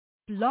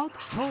Blog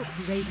Talk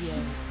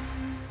Radio.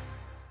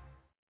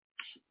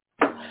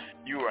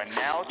 You are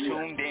now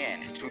tuned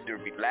in to the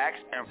Relax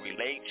and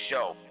Relate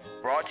show,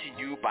 brought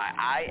to you by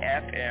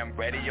iFM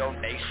Radio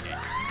Nation.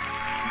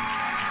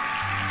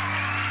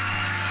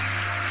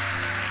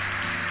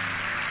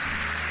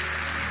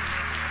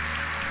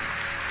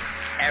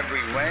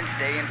 Every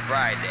Wednesday and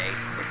Friday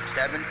from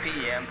 7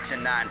 p.m. to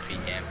 9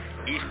 p.m.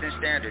 Eastern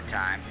Standard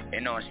Time,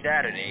 and on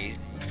Saturdays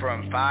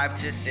from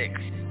 5 to 6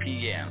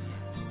 p.m.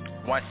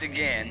 Once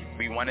again,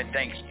 we want to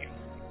thank you.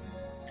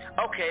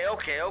 Okay.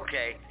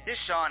 This is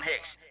Sean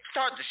Hicks.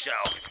 Start the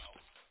show.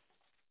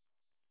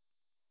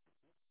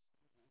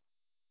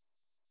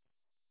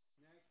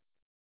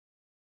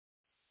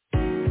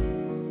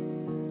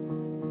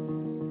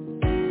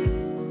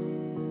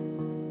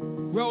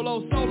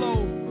 Rolo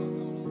Solo.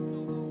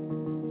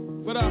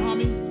 What up,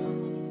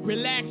 homie?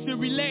 Relax and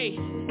relay.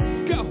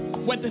 Go.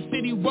 What the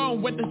city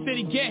want, what the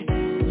city get.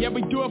 Yeah,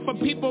 we do it for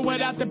people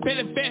without the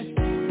benefits.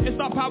 It's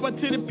all power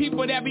to the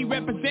people that we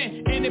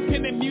represent.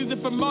 Independent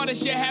music from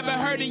artists you haven't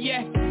heard it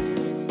yet.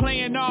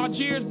 Playing all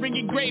years,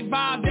 bringing great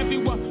vibes.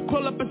 Everyone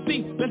pull up a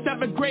seat, let's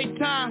have a great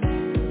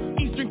time.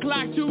 Eastern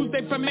Clock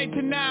Tuesday from 8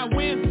 to 9.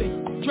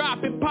 Wednesday,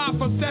 drop and pop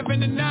from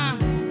 7 to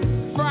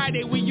 9.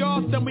 Friday, we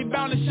awesome, we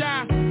bound to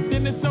shine.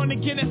 Then it's on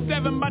again at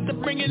 7, about to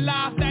bring it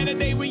live.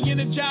 Saturday, we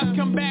energize,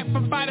 come back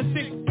from 5 to 6.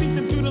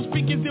 Peeping through those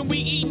speakers and we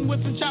eating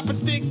with some chopper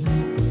sticks.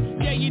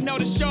 Yeah, you know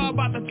the show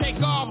about to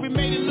take off. We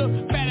made it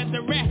look fat as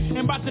a rat and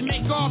about to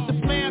make off. The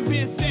plan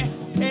been set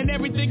and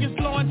everything is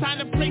flowing. Time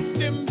to place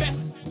them bets.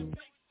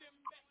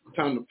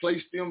 Time to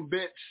place them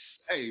bets.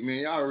 Hey, man,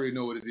 y'all already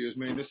know what it is,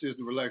 man. This is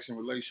the Relax and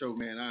Relate show,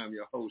 man. I am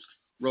your host,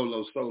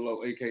 Rolo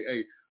Solo,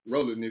 a.k.a.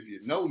 Rollin' if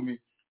you know me.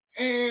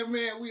 And,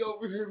 man, we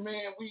over here,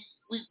 man.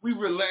 We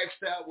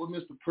relaxed out with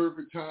Mr.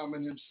 Perfect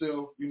Timing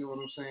himself, you know what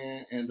I'm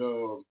saying? And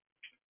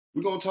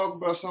we're going to talk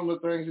about some of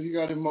the things that he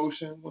got in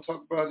motion. We'll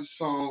talk about his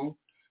song,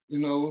 you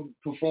know,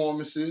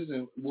 performances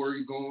and where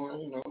he's going,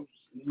 you know,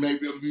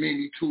 maybe a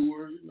mini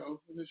tour, you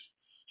know. It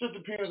just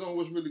depends on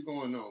what's really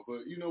going on.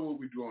 But you know what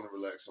we do on the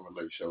Relax and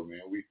Relate show, man.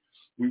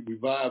 We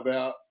vibe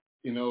out,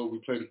 you know, we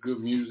play the good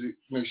music,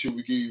 make sure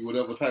we give you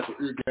whatever type of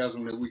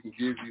orgasm that we can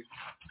give you,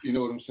 you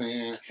know what I'm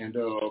saying? And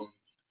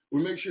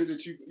we make sure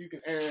that you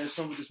can add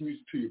some of this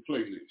music to your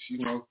playlist, you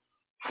know,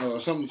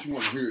 something that you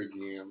want to hear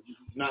again.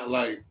 Not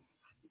like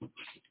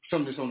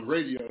something that's on the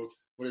radio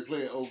where they play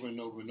it over and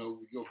over and over.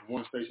 You go from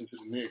one station to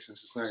the next and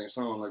it's the same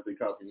song like they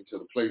copying each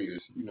other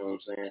playlist, you know what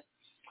I'm saying?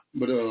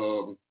 But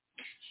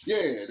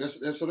yeah,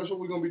 that's what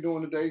we're gonna be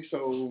doing today.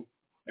 So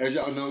as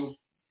y'all know,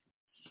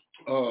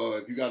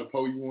 if you got a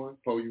pull you one.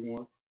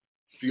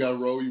 If you got a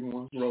roll you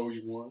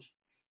one.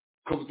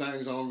 Couple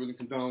things I don't really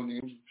condone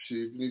them. Shit,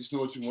 if you need to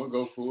snort you want,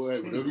 go for it.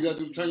 Hey, whatever you got to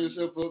do to turn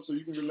yourself up so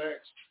you can relax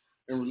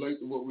and relate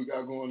to what we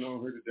got going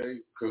on here today,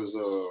 because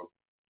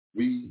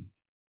we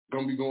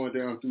gonna be going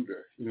down through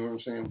there. You know what I'm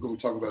saying? We're gonna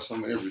be talking about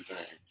some of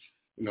everything.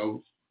 You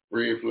know,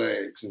 red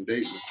flags and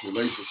dating,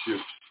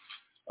 relationships,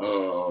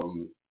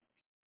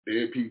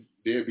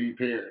 deadbeat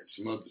parents,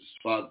 mothers,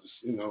 fathers.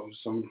 You know,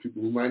 some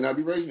people who might not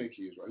be raising their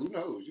kids right. Who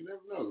knows? You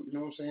never know. You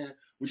know what I'm saying?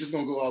 We're just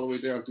gonna go all the way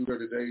down through there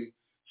today.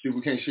 See if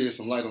we can't shed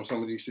some light on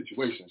some of these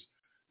situations.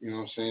 You know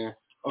what I'm saying?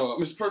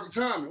 Mr. Perfect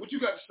Timing, what you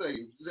got to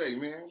say today,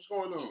 man? What's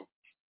going on?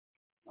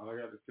 All I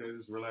got to say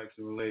is relax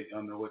and relate. I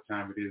don't know what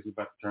time it is. We're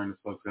about to turn this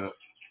fuck up.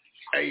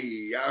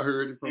 Hey, I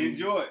heard it from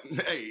Enjoy.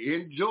 Hey,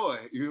 enjoy.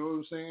 You know what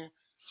I'm saying?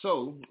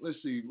 So,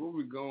 let's see. Where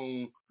we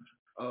going?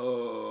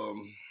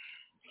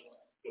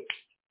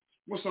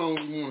 What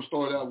song we want to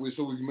start out with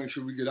so we can make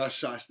sure we get our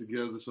shots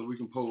together so we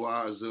can pull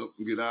ours up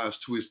and get ours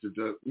twisted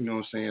up, you know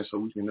what I'm saying, so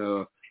we can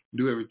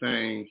do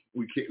everything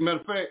we can. Matter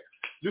of fact,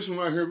 this one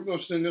right here, we're going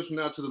to send this one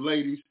out to the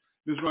ladies.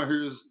 This right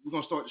here is, we're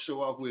going to start the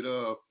show off with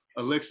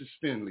Alexis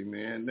Finley,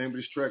 man. The name of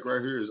this track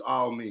right here is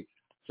All Me.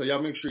 So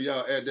y'all make sure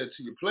y'all add that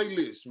to your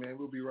playlist, man.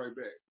 We'll be right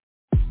back.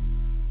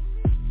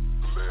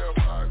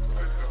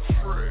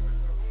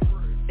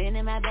 Been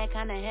in my back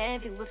kinda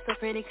heavy, was so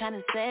pretty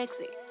kinda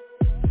sexy.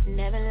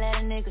 Never let a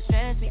nigga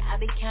stress me, I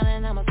be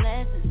counting on my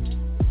blessings.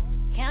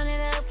 Count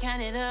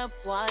it up,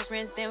 wash,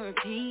 rinse, then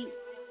repeat.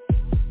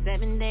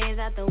 7 days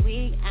out the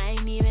week, I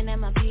ain't even at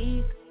my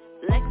peak.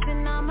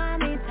 Flexing on my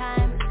me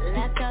time,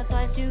 laptop's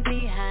what you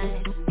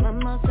behind.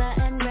 Mimosa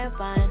and red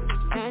wine,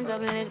 turns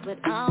up lit with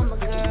all my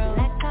girls.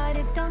 Black card,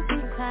 it don't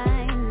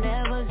decline,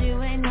 levels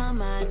you ain't on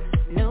mine.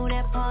 Know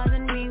that pause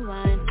and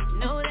rewind,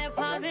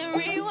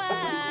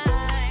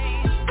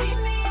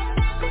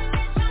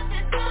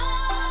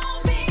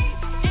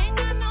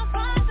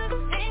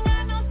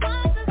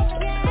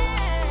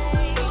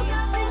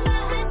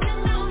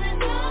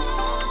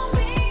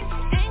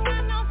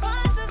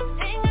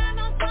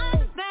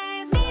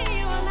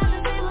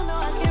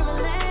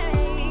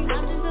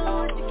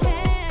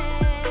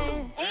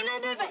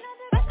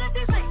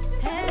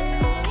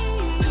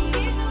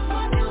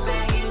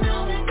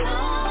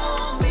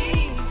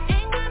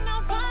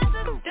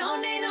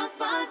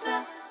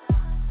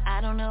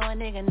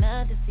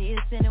 enough to see it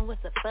spinning with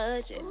a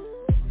budget.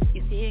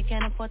 You see it,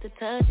 can't afford to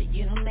touch it.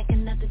 You don't make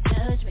enough to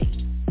judge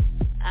me.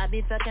 I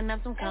be fucking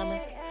up some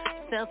commas.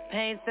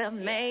 Self-paid,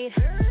 self-made.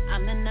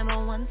 I'm the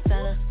number one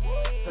seller.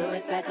 Put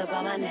respect up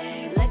on my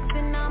name.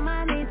 Flexing on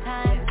my me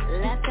time.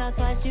 Left out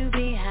twice you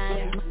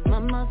behind.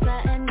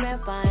 Mimosa and red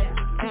wine.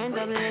 Turned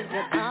up lips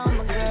up on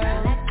my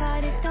girl. That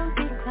card it don't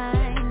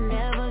decline.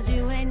 Levels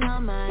you ain't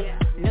on mine.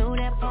 Know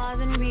that pause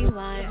and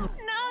rewind. Know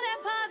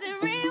that pause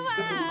and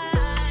rewind.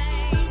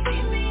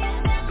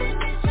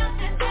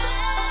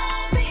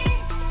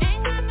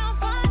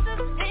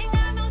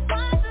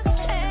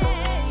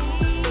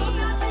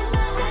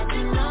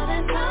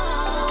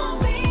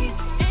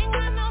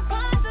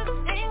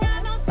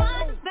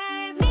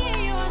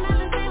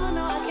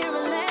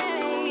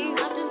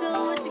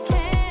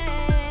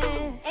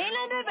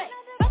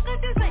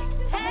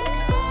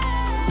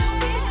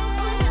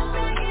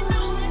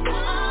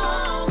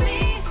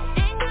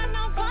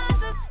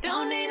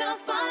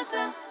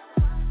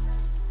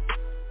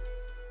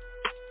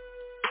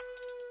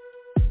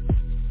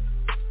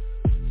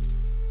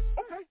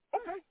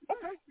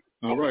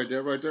 All right,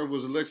 that right there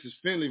was Alexis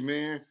Finley,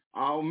 man.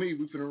 All me,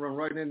 we finna run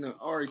right into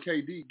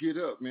RKD, Get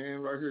Up,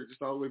 man, right here,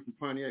 just all the way from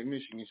Pontiac,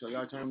 Michigan. So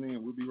y'all turn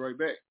in. We'll be right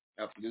back.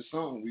 After this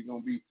song, we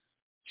gonna be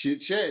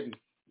chit-chatting.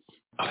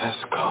 Let's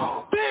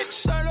go.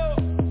 Bitch, start up.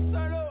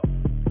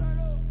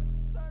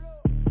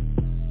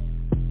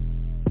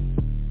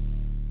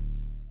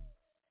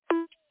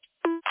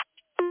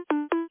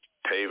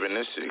 Paving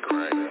this city,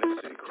 crank.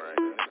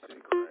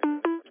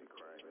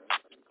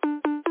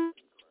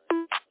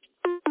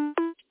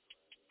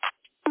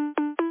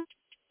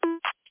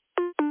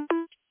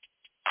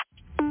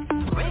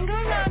 Ring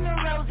around the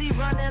rosy,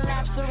 running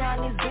laps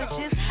around these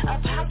bitches. A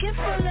pocket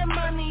full of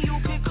money, you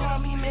could call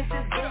me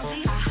Mrs.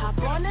 Busy. I hop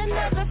on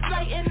another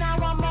flight and now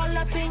I'm all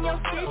up in your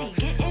city.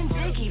 Getting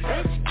jiggy,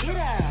 bitch, get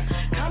up.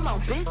 Come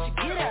on, bitch,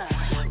 get up.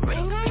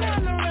 Ring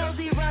around the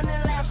rosy,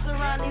 running laps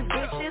around these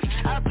bitches.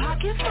 A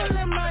pocket full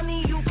of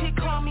money, you could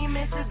call me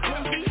Mrs.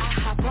 Busy. I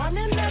hop on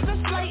another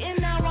flight and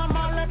now I'm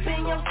all up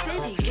in your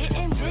city.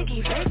 Getting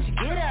jiggy, bitch,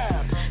 get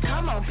up.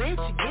 Come on,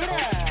 bitch, get up.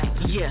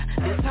 Yeah,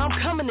 this how I'm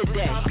coming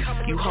today.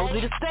 You hoes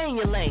need to stay in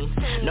your lane.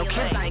 No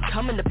kids, I ain't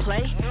coming to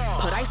play.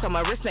 Put ice on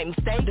my wrist, make me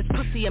stay. This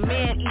pussy a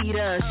man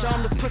eater. Show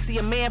him this pussy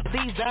a man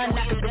pleaser.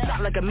 Knock this bitch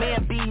out like a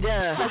man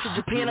beater. Flight to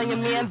Japan on your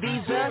man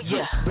visa.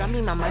 Yeah, run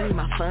me my money,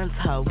 my funds,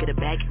 ho. Get a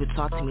bag, you could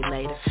talk to me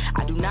later.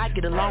 I do not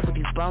get along with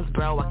these bums,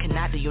 bro. I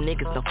cannot do you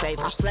niggas no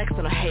favor. I flex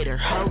on a hater,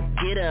 ho.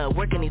 Get up,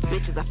 working these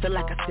bitches. I feel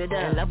like I sit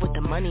up. In love with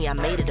the money, I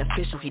made it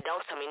official. He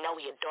don't tell me no,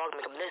 he a dog,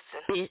 make him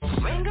listen. Bitch,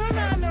 ring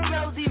around the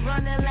rosy,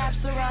 running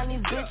laps around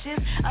these bitches.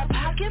 A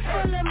pocket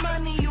full of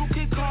money, you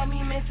could call me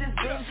Mrs.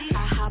 Benji.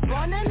 I hop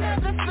on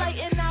another flight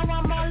and now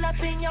I'm all up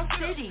in your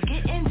city.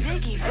 Getting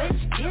jiggy,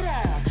 bitch, get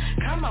up.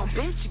 Come on,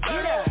 bitch,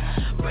 get up.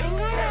 Ring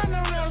around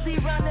the rosy,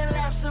 running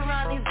laps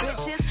around these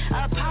bitches.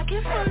 A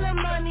pocket full of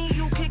money,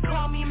 you could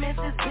call me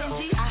Mrs.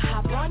 Benji. I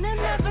hop on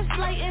another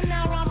flight and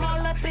now I'm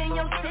all up in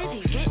your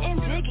city.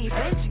 Getting jiggy,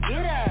 bitch,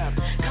 get up.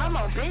 Come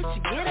on,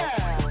 bitch, get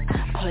up.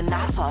 Put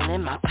knots all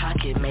in my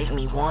pocket, make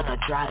me wanna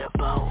dry the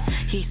bow.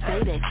 He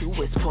say that you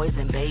was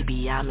poison,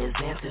 baby, I'm his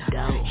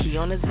antidote. He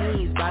on his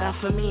knees, bought out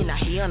for me, now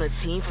he on a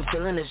team,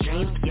 fulfilling his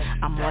dreams.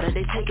 I'm water,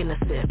 they taking a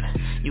sip.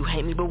 You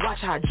hate me, but watch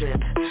how I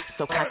drip.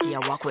 So cocky, I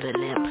walk with a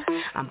limp.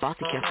 I'm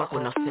bossy, can't fuck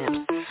with no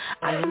simps.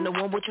 I am the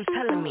one, what you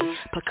telling me?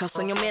 Put cuffs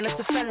on your man, it's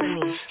a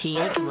felony. He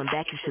ain't coming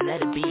back, you should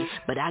let it be.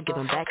 But I give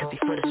him back cause he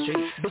for the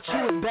street. Bitch,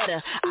 you is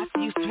better. I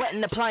see you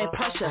sweating, applying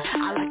pressure.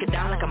 I like it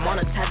down like I'm on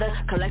a tether.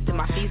 Collecting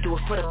my fees, do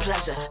it for the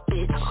pleasure.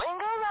 Bitch. Ring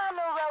around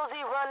the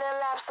rosy, running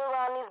laps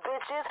around these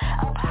bitches.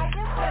 A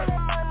pocket full of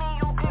money,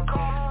 you could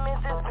call me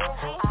Mrs.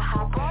 Busy. I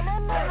hop on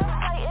another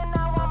flight and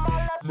now I'm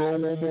all up.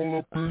 Ring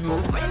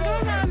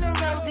around the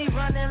rosy,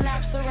 running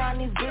laps around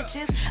these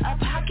bitches.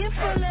 A pocket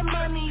full of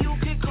money, you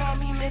could call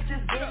me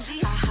Mrs.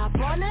 Busy. I hop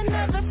on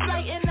another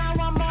flight and now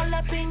I'm all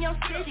up in your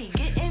city.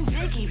 Getting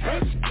jiggy,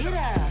 bitch, get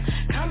up.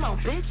 Come on,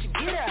 bitch,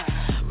 get up.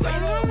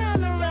 Ring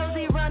around the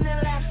rosy,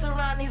 running laps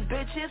around these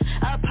bitches.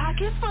 A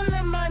pocket full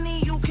of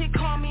money, you could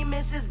call me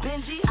Mrs.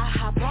 Benji. I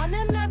hop on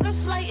another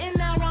flight and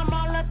now I'm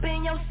all up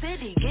in your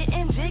city.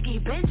 Getting jiggy,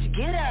 bitch,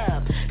 get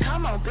up.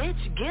 Come on,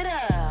 bitch, get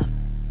up.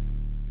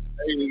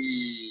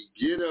 Hey,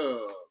 get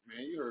up,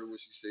 man. You heard what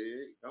she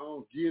said.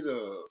 Don't get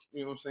up.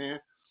 You know what I'm saying?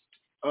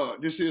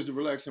 This is the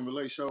Relax and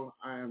Relate Show.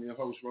 I am your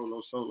host,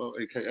 Rolo Solo,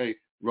 a.k.a.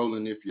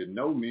 Rollin' If You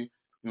Know Me. You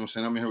know what I'm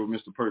saying? I'm in here with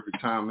Mr. Perfect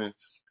Timing.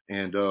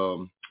 And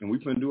we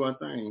finna do our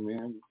thing,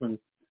 man.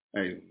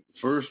 Hey,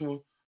 first one,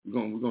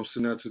 we're gonna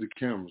send out to the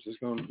cameras. It's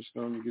gonna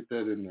get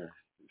that in there.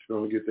 It's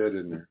gonna get that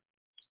in there.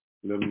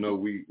 Let them know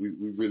we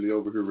really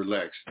over here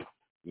relaxing.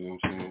 You know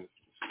what I'm saying?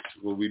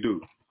 That's what we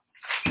do.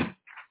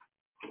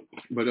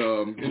 But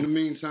in the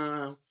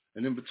meantime,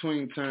 and in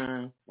between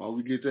time, while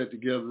we get that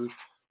together,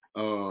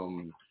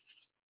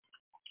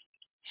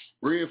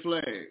 red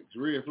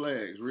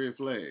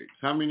flags.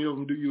 How many of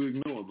them do you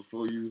ignore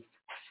before you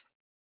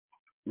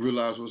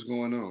realize what's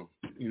going on?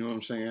 You know what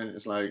I'm saying?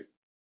 It's like,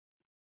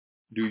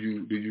 do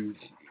you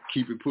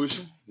keep it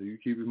pushing? Do you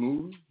keep it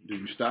moving? Do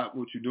you stop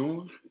what you're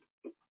doing?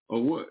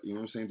 or what? You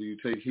know what I'm saying? Do you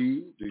take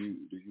heed? Do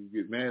you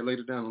get mad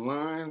later down the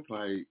line?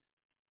 Like,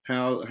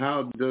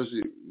 how does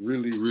it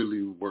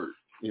really work?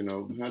 You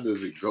know, how does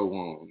it go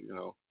on? You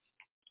know,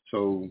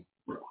 so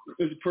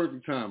it's a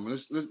perfect time.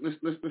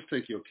 Let's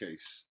take your case.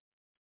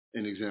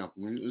 An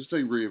example. Let's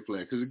take red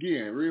flag, because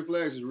again, red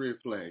flags is red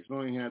flags. It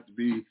don't even have to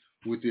be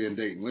within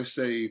dating. Let's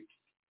say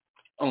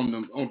on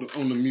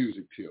the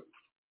music tip.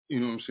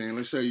 You know what I'm saying?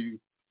 Let's say you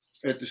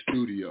at the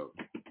studio.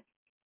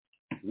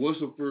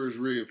 What's the first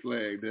red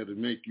flag that'll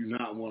make you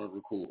not want to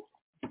record?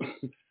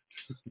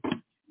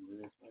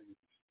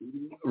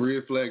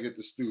 Red flag at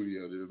the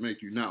studio that'll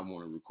make you not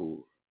want to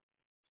record.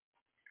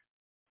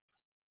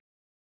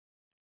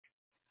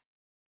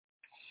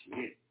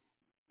 Shit.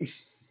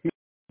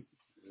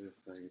 Red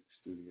flag at the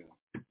studio.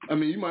 I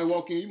mean, you might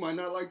walk in, you might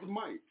not like the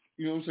mic.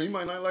 You know what I'm saying? You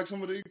might not like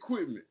some of the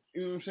equipment.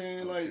 You know what I'm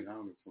saying? Like, I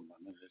don't put my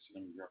name.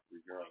 I'm gonna drop it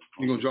regardless.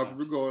 You're gonna drop it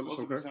regardless, Most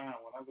okay? of the time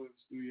when I go to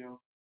the studio,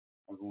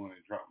 I'm going to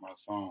drop my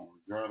song,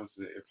 regardless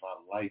of if I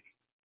like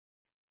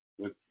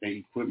the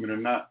equipment or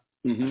not.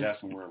 Mm-hmm. I got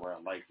somewhere where I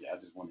like it. I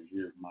just want to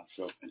hear it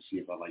myself and see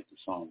if I like the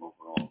song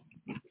overall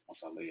once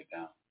I lay it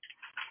down.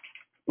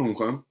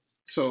 Okay.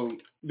 So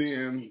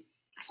then,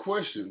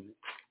 question,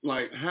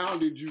 like, how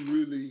did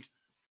you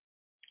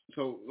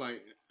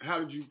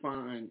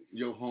find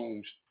your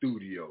home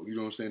studio? You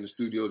know what I'm saying? The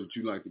studio that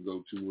you like to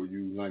go to where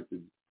you like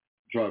to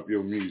drop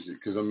your music.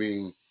 Because, I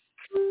mean,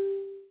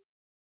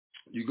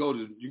 you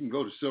can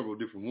go to several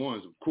different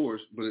ones, of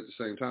course, but at the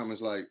same time, it's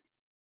like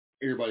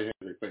everybody has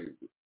their favorite.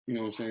 You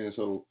know what I'm saying?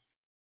 So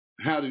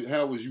how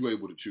was you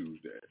able to choose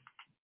that?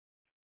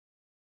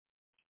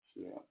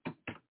 Yeah.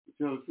 To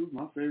tell the truth,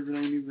 my favorite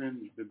ain't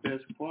even the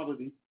best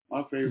quality.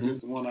 My favorite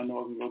is the one I know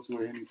I can go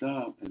to at any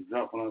time and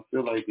drop when I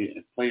feel like it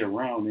and play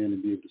around in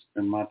and be able to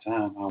spend my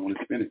time how I want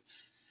to spend it.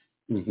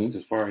 Mm-hmm.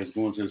 As far as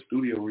going to the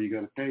studio where you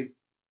got to pay,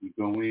 you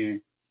go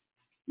in,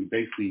 you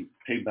basically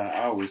pay by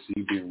hours, so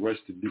you get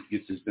rushed to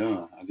get this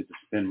done. I get to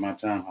spend my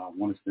time how I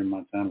want to spend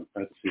my time and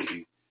practice it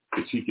and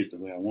critique it the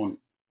way I want it.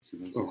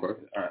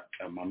 Okay. All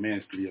right, my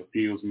man's studio,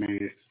 Fields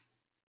Meds.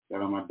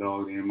 Got on my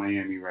dog in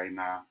Miami right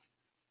now.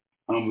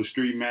 I'm with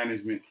Street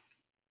Management.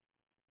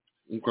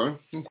 Okay.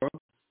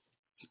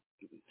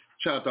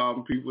 Shout out to all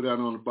the people down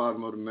on the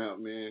bottom of the map,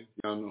 man.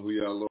 Y'all know who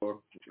y'all are.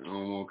 I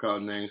don't want to call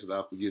names so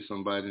I forget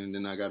somebody, and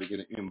then I got to get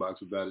an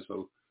inbox about it.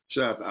 So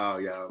shout out to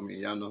all y'all. I mean,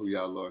 y'all know who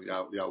y'all are.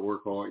 Y'all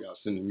work hard. Y'all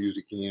send the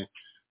music in,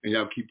 and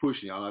y'all keep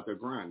pushing. Y'all out there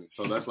grinding.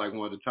 So that's like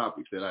one of the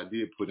topics that I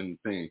did put in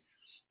the thing.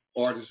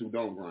 Artists who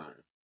don't grind.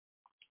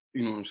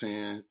 You know what I'm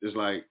saying? It's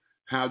like,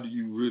 how do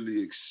you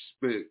really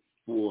expect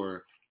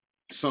for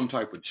some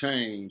type of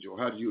change, or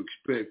how do you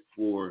expect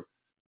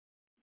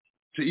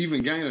to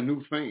even gain a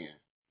new fan?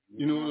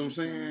 You know what I'm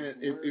saying?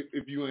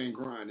 If you ain't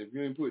grinding, if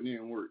you ain't putting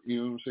in work, you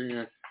know what I'm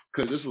saying?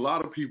 Because there's a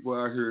lot of people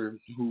out here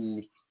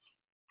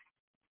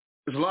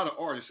there's a lot of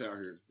artists out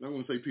here. I'm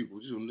going to say people,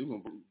 we're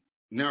going to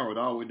narrow it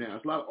all the way down.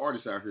 There's a lot of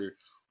artists out here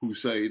who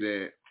say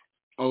that,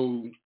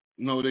 oh,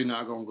 no, they're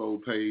not going to go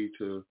pay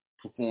to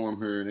perform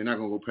here, and they're not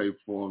going to go pay to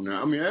perform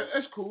now. I mean,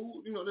 that's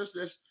cool. You know,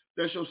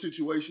 that's your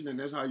situation, and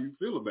that's how you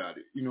feel about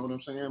it. You know what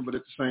I'm saying? But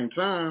at the same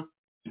time,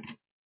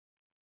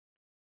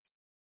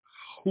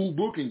 who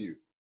booking you?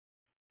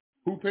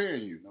 Who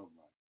paying you? Nobody.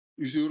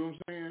 You see what I'm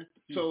saying?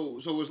 So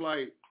it's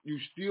like you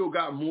still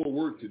got more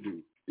work to do.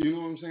 You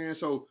know what I'm saying?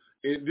 So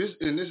this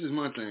is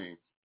my thing.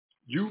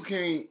 You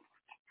can't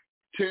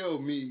tell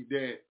me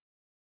that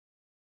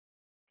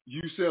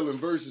you selling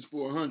verses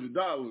for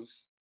 $100,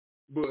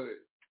 but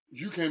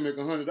you can't make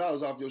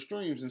 $100 off your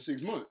streams in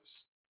 6 months.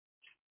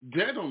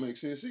 That don't make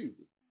sense either.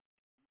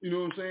 You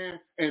know what I'm saying?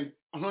 And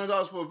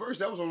 $100 for a verse,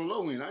 that was on the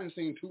low end. I didn't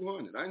seen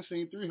 200. I didn't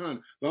seen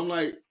 300. But I'm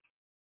like,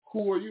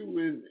 who are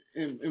you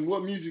and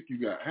what music you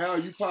got? How are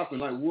you popping?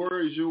 Like,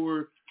 where's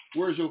your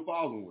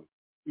following?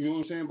 You know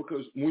what I'm saying?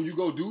 Because when you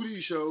go do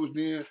these shows,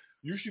 then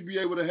you should be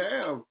able to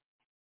have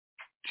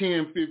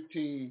 10,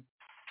 15,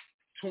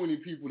 20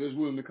 people that's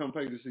willing to come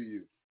pay to see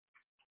you.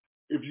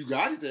 If you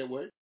got it that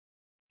way.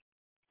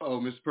 Oh,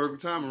 Mr.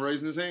 Perfect Time and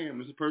raising his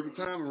hand. Mr. Perfect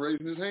Time and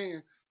raising his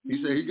hand.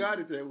 He said he got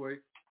it that way.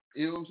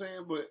 You know what I'm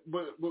saying?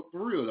 But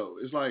for real though,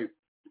 it's like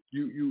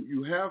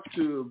you have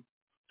to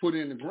put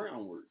in the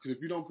groundwork. Because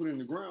if you don't put in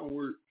the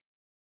groundwork,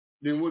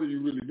 then what are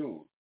you really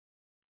doing?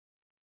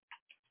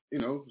 You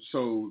know,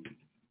 so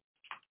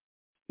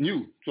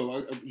you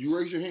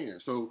raise your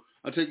hand. So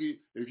I take it,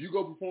 if you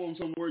go perform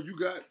somewhere, you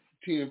got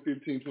 10,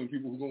 15, 20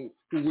 people who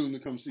willing to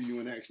come see you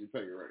and actually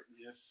pay, right?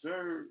 Yes,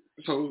 sir.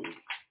 So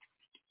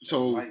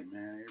right,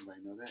 man,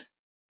 everybody know that.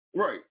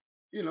 Right.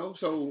 You know,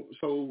 so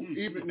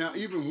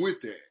even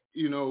with that,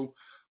 you know,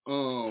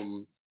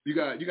 you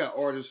got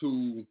artists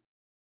who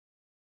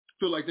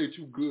feel like they're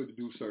too good to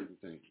do certain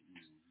things.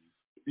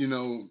 You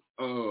know,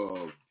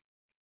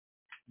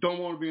 don't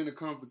want to be in a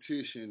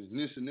competition and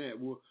this and that.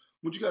 Well,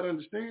 what you got to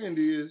understand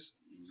is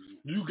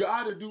you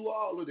got to do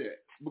all of that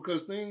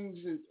because things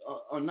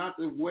are not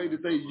the way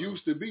that they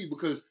used to be,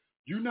 because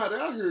you're not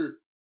out here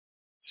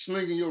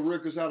slinging your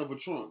records out of a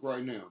trunk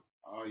right now.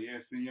 Oh yeah,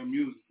 send your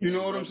music. You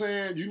know what I'm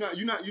saying? You're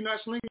not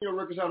slinging your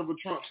records out of a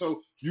trunk,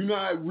 so you're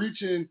not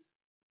reaching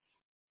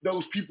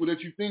those people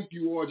that you think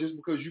you are just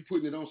because you're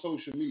putting it on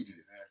social media.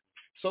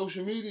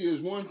 Social media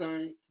is one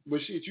thing,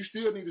 but shit, you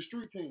still need a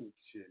street team.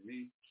 Shit,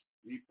 me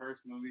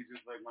personally,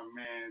 just like my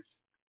man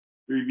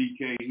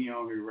 3BK, he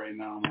on here right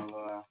now on my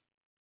live.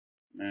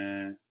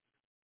 Man,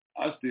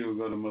 I still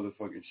go to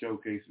motherfucking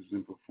showcases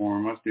and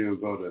perform. I still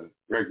go to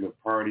regular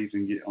parties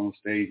and get on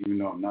stage, even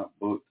though I'm not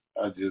booked.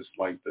 I just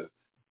like to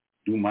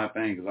do my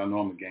thing because I know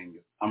I'm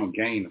a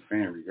gang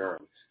fan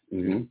regardless.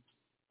 Mm-hmm.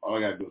 All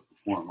I gotta do is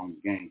perform. I'm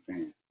a gang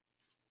fan.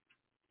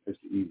 That's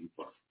the easy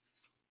part.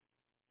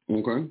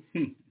 Okay.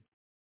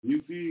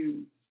 You feel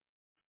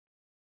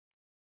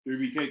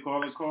 3BK,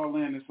 call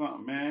in or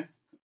something, man.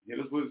 Hit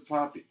us with a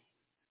topic.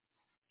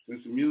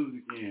 Send some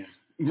music in.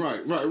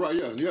 Right.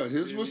 Yeah.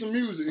 Hit us with some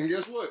music, and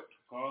guess what?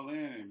 Call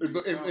in.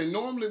 And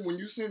normally when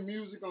you send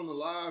music on the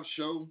live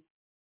show,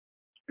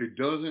 it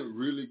doesn't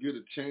really get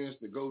a chance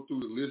to go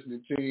through the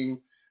listening team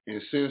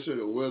and censor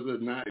it whether or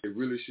not it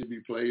really should be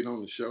played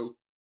on the show.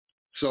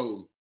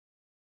 So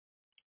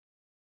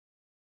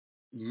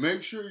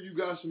make sure you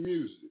got some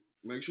music.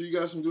 Make sure you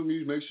got some good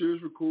music. Make sure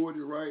it's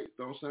recorded right.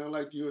 Don't sound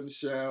like you're in the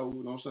shower.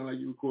 Don't sound like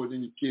you're recording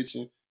in your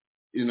kitchen,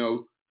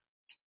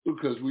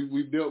 because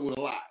we've dealt with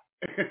a lot.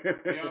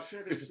 Yeah, I'll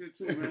share this shit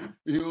too, man.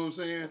 You know what I'm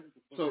saying?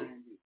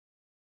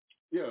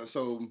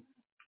 So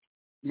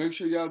make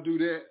sure y'all do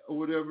that or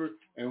whatever.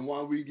 And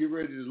while we get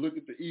ready to look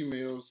at the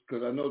emails,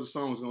 because I know the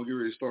song's going to get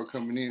ready to start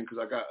coming in, because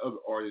I got other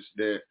artists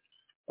that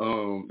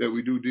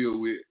we do deal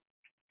with.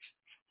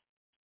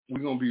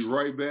 We're going to be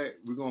right back.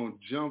 We're going to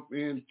jump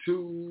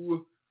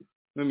into,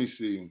 let me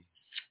see.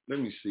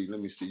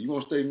 You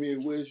want to stay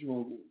Midwest? You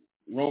want to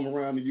roam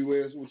around the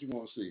U.S.? What you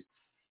want to see?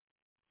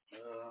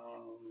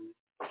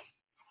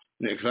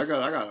 Next, I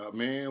got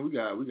man. We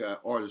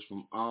got artists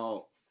from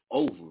all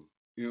over.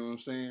 You know what I'm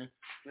saying?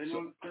 Say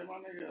my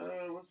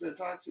nigga, what's that,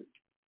 Toxic?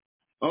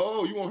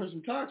 Oh, you want to hear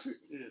some Toxic?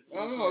 Yeah.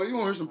 Oh, you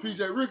want to hear some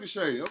PJ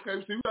Ricochet?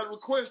 Okay, so we got a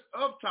request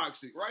of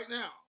Toxic right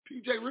now.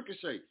 PJ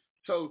Ricochet.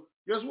 So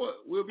guess what?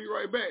 We'll be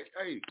right back.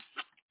 Hey,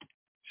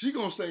 she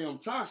gonna say I'm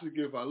toxic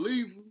if I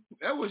leave her.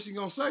 That's what she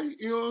gonna say.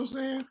 You know what I'm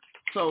saying?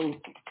 So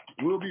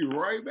we'll be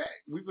right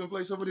back. We've been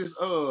playing some of this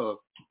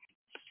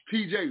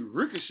PJ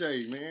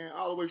Ricochet, man,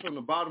 all the way from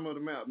the bottom of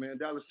the map, man,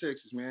 Dallas,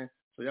 Texas, man.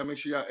 So y'all make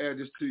sure y'all add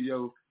this to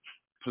your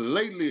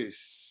playlist,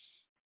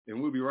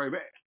 and we'll be right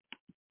back.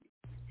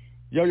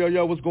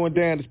 Yo, what's going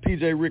down? It's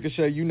PJ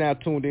Ricochet. You now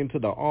tuned into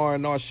the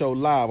R&R show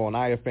live on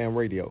iFM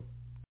Radio.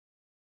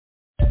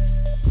 She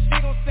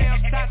gon' say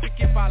I'm toxic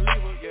if I leave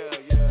her. Yeah.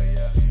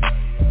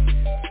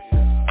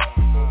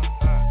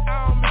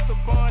 I don't miss a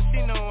bun, she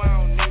know I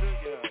don't need her.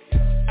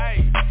 Hey,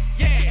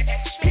 yeah,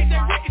 PJ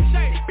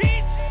Ricochet,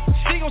 bitch.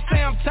 She gon'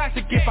 say I'm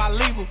toxic if I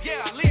leave her.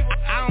 Yeah, I leave her.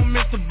 I don't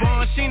miss a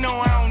bun, she know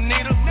I don't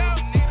need her.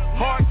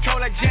 Hard cold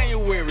like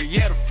January,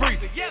 the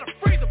freezer.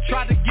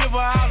 Tried to give her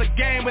all the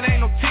game, but ain't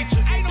no teacher.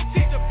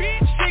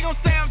 Bitch. She gon'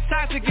 say I'm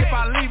toxic if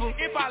I leave her.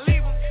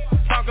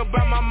 Talk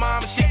about my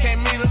mama, she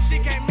can't meet her.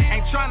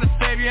 Ain't tryna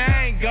save you,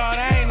 I ain't God,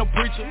 I ain't no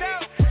preacher.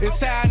 It's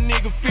how a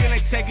nigga feel,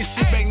 ain't taking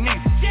shit back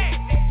neither.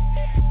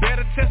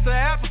 Better test the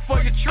app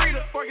before you treat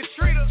her.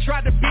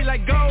 Tried to be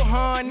like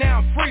Gohan, now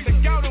I'm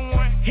freezing.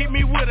 Hit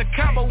me with a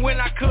combo when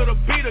I could've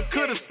beat her.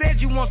 Could've said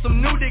you want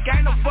some new dick, I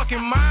ain't no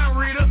fucking mind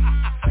reader.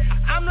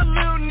 I'm the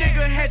little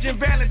nigga hedging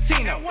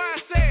Valentino.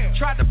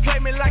 Tried to play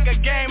me like a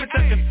game at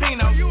the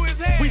casino.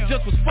 We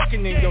just was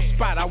fucking in your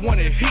spot, I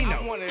wanted Hino.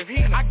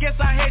 I guess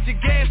I had you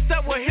gassed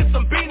up, well hit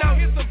some Beano.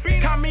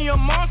 Call me a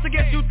monster,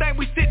 guess you think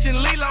we stitching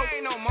Lilo.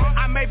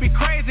 I may be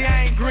crazy,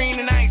 I ain't green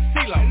and I ain't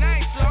CeeLo.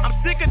 I'm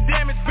sick of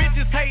damaged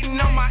bitches hating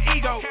on my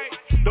ego.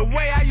 The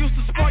way I used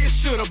to spoil you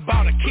should've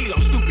bought a kilo,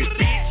 stupid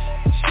bitch.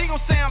 She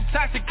gon' say I'm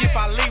toxic if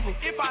I leave her.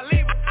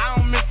 I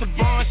don't miss a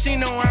bun, she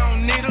know I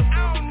don't need her.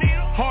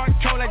 Hard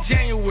cold like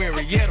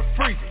January, the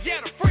freezer.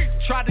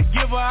 Tried to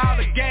give her all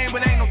the game,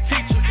 but ain't no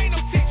teacher.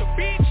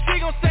 Bitch. She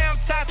gon' say I'm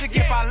toxic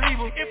if I leave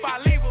her.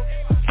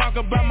 Talk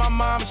about my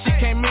mama, she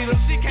can't meet her.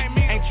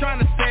 Ain't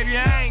tryna save you,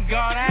 I ain't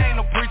God, I ain't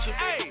no preacher.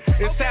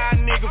 It's how a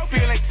nigga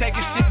feel, ain't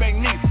taking shit back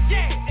neither.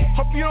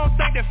 Hope you don't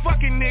think that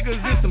fucking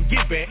niggas is some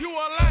get back.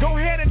 Go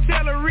ahead and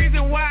tell the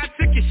reason why I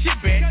took your shit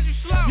back.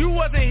 You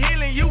wasn't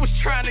healing, you was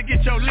trying to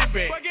get your lip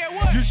back.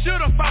 You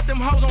should've fought them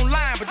hoes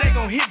online, but they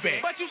gon' hit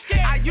back.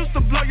 I used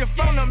to blow your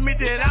phone, admit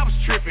that I was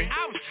tripping.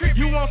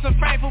 You want some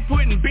fame for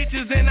putting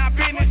bitches in our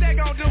business?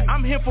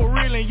 I'm here for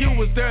real and you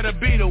was there to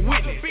be the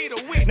witness.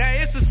 Now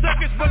it's a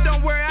circus, but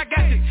don't worry, I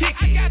got the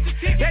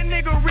ticket. That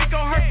nigga Rico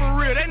hurt for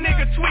real, that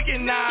nigga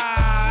tweaking. Nah,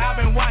 I've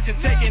been watching,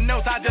 taking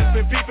notes, I just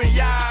been peeping.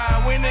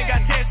 Yeah, when they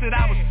got tested,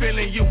 I was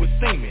feeling you was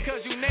semen.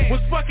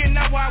 Was fucking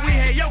up while we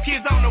had your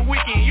kids on the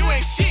weekend. You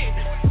ain't shit.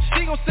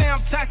 She gon' say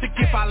I'm toxic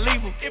if I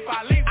leave her.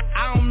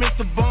 I don't miss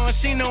a bun,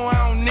 she know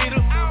I don't need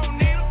her.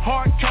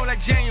 Hard cold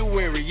like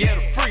January, the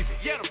freezer.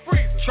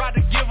 Tried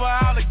to give her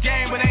all the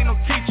game, but ain't no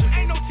teacher.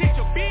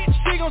 Bitch.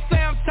 She gon' say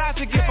I'm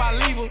toxic if I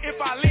leave her.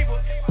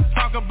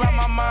 Talk about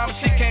my mama,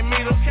 she can't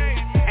meet her.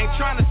 Ain't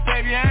tryna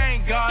save you, I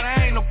ain't God,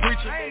 I ain't no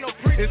preacher.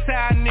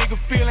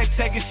 feel ain't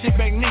taking shit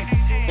back neither.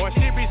 Boy,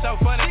 shit be so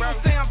funny, bro.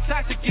 Say I'm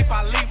toxic if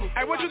I leave her.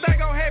 Hey, what you think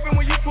gon' happen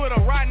when you put a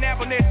rotten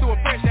apple next to a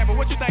fresh apple?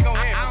 What you think gon'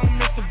 happen? I don't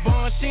miss the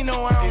bun, she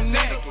know I don't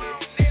need it.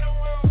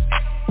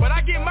 But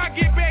I get my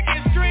get back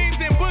in streams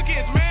and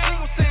bookings, man.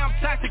 People say I'm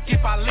toxic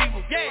if I leave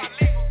her. Yeah.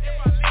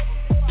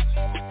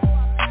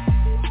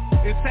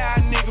 It's how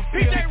a nigga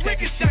feel ain't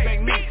taking shit back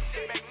neither.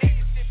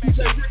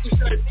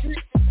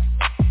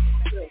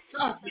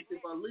 Toxic if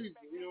I leave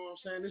you, you know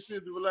what I'm saying? This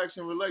is the Relax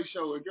and Relate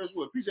show, and guess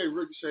what? PJ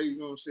Ricochet, you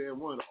know what I'm saying,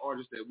 one of the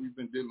artists that we've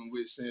been dealing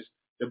with since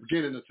the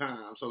beginning of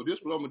time. So this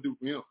is what I'm gonna do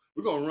for him.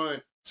 We're gonna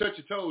run Touch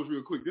Your Toes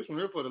real quick. This one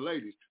here for the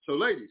ladies. So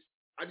ladies,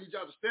 I need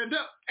y'all to stand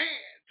up and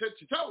touch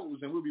your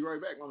toes, and we'll be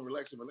right back on the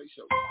Relax and Relate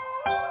show.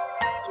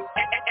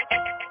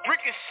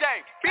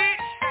 Ricochet,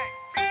 bitch.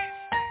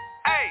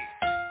 Hey,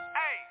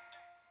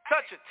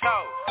 touch your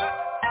toes.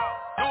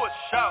 Do a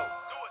show.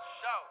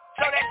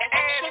 Show that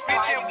ass,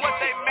 bitch, and what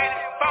they made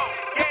it for.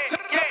 Yeah.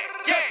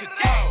 Touch your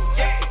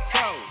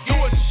toes. Do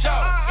a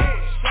show.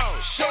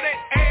 Show that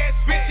ass,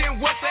 bitch, and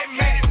what they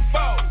made it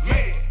for.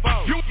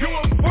 You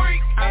a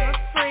freak? I'm a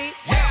freak.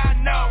 Yeah, I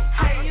know.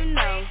 How you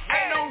know?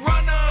 Ain't no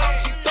runner.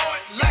 She throw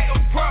it like a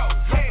pro.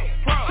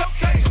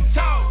 Touch your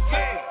toes.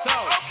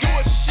 Do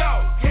a show.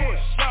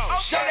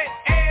 Show that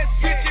ass,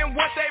 bitch, and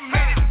what they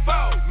made it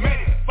for.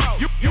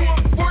 You a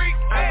freak?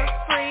 I'm a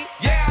freak.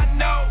 Yeah, I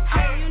know.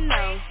 How you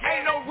know?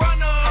 Ain't no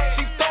runner.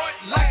 She throw it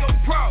like a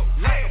pro.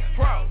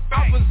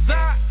 Off a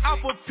Zot,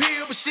 off a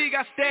pill, but she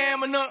got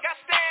stamina.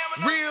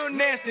 Real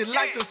nasty,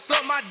 like to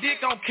suck my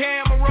dick on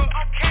camera.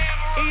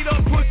 Eat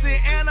her pussy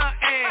and her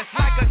ass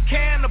like a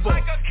cannibal.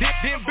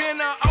 Then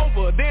bend her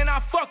over, then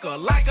I fuck her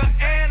like an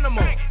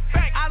animal.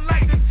 I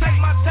like to take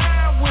my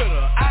time with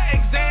her, I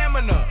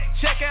examine her.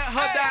 Check out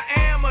her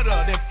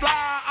diameter, then fly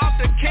her off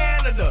to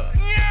Canada.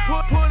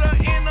 Put her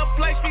in a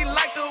place, she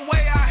like the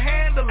way I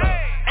handle her.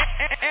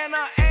 And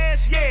her ass,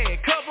 yeah,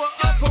 cover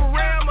a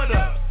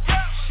perimeter.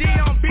 She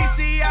on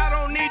BC, I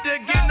don't need to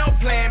get no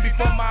plan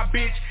before my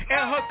bitch.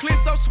 And her clit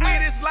so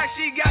sweet, it's like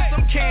she got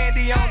some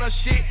candy on her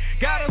shit.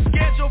 Got her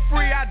schedule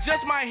free, I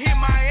just might hit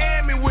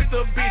Miami with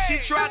the bitch. She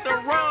tried to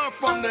run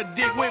from the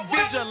dick with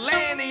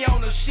vigilante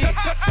on the shit.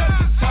 Touch your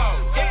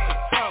toes,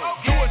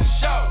 do a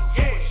show.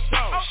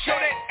 Show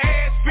that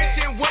ass,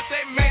 bitch, and what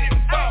they made it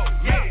for.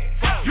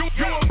 You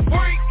a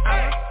freak?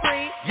 I'm a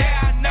freak.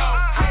 Yeah, I know.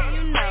 How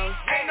you know?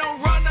 Ain't no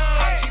runner.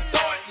 She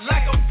throw it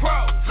like a pro.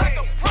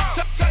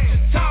 Touch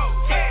your toes.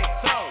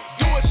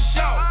 Do a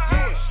show.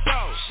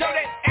 Show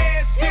that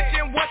ass, bitch,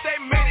 and what they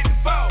made it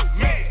for.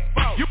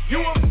 You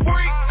a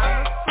freak?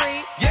 I'm a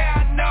freak. Yeah,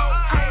 I know.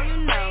 How you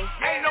know?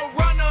 Ain't no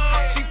runner.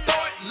 She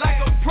throw it like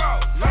a pro.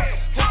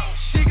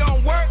 She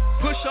gon' work,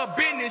 push her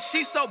business.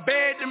 She so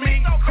bad to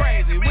me,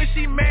 crazy. When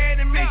she mad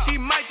at me, she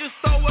might just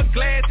throw a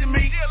glass at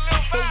me.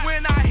 But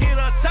when I hit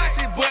her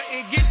toxic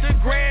button, get to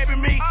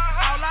grabbing me.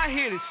 All I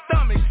hit is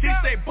stomach. She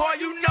say, boy,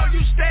 you know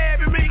you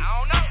stabbing me.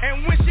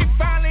 And when she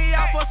finally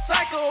off her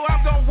cycle,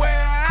 I'm gon' wear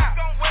her out.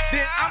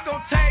 Then I'm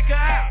gon' take her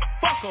out.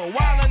 Fuck her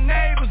while her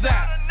neighbors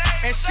out.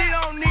 And she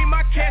don't need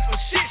my cash for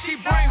shit, she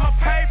bring her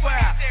paper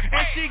out.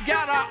 And she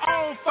got her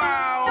own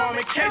firearm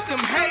in case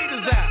them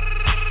haters out.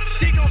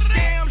 She gon'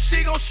 scam,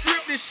 she gon'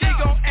 strip this, she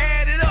gon'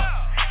 add it up.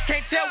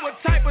 Can't tell what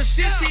type of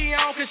shit she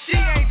on, cause she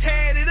ain't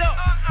tied it up.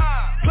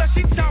 Plus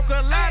she talk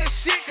a lot of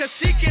shit, cause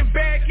she can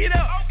back it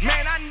up.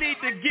 Man, I need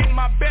to get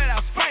my bed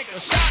out, spank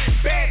her, shot it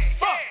bad as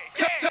fuck.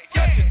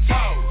 Touch your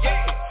toes,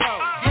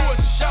 do a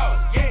show.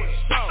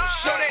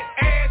 Show that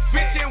ass,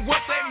 bitch, and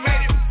what they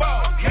made it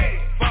for.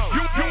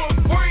 You a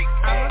freak?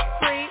 I'm a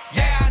freak.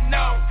 Yeah, I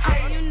know.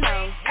 How you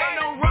know? Ain't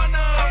no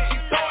runner. She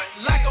throw it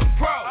like a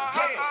pro.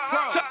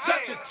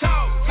 Touch your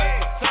toes.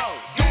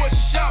 Do a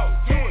show.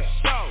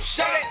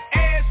 Show that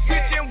ass,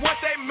 bitch, and what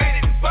they made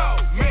it for.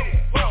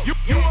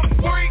 You a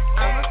freak?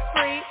 I'm a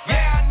freak.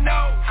 Yeah, I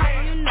know. How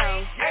you know?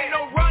 Ain't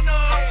no runner.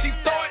 She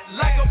throw it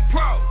like a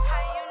pro.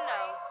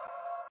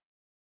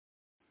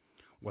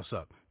 What's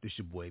up? This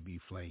your boy B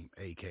Flame,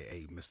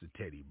 a.k.a. Mr.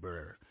 Teddy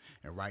Bear.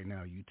 And right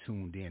now you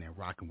tuned in and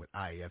rocking with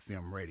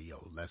iFM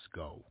Radio. Let's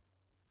go.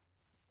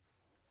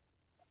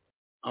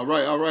 All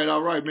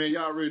right, man.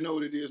 Y'all already know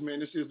what it is, man.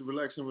 This is the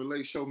Relax and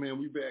Relate show, man.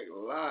 We back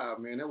live,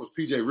 man. That was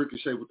PJ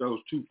Ricochet with those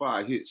 2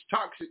 fire hits,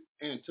 Toxic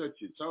and Touch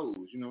Your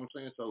Toes. You know what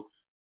I'm saying? So,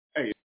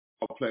 hey,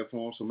 all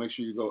platforms, so make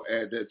sure you go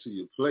add that to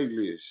your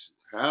playlist,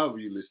 however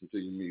you listen to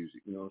your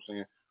music. You know what I'm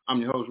saying?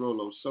 I'm your host,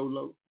 Rolo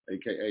Solo,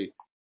 a.k.a.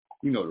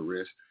 You know the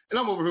rest. And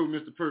I'm over here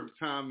with Mr. Perfect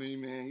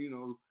Timing, man. You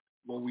know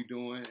what we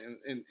doing.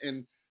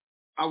 And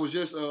I was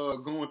just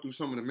going through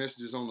some of the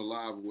messages on the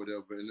live or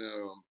whatever, and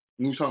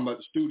when we were talking about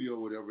the studio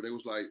or whatever, they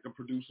was like, the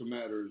producer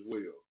matter as well.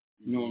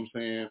 You know what I'm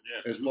saying?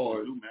 Yeah, as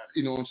far as,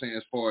 you know what I'm saying?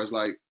 As far as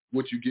like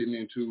what you're getting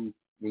into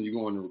when you're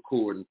going to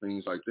record and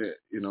things like that,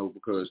 you know,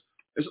 because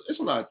it's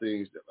a lot of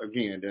things, that,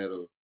 again,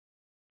 that'll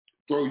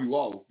throw you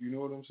off. You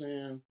know what I'm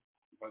saying?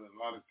 But a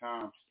lot of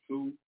times,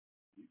 too,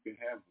 you can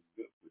have a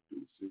good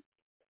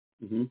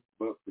producer,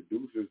 but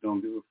producers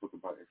don't give a fuck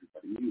about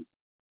everybody's music.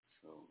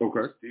 So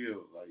okay.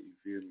 still, like, you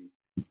feel me?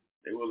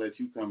 They will let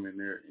you come in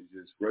there and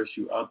just rush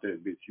you out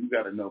that bitch. You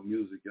got to know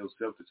music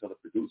yourself to tell the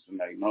producer,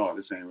 like, no,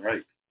 this ain't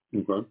right.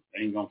 Okay.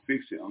 They ain't going to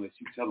fix it unless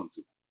you tell them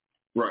to.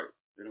 Right.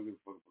 They don't give a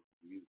fuck about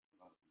the music.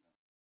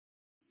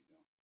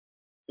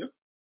 Yep.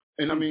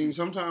 And I mean,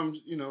 sometimes,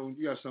 you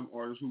got some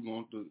artists who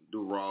want the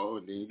raw,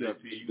 and then you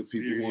got the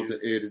people who want to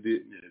edit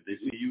it. Yeah, if they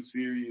see you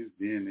serious,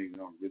 then they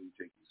going to really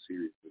take you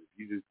serious. But if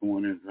you just go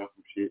in there and drop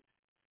some shit,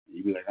 and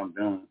you be like, I'm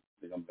done,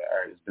 they're going to be like, all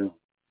right, it's done.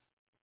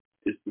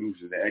 It's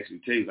producers that actually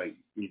tell you, like,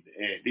 you need to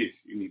add this,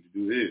 you need to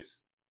do this.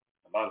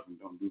 A lot of them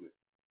don't do that.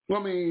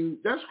 Well, I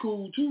mean, that's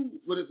cool, too,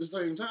 but at the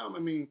same time, I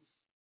mean,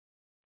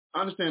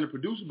 I understand the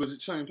producer, but at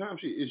the same time,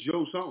 shit, it's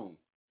your song.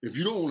 If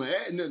you don't want to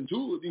add nothing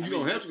to it, then you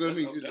don't have to.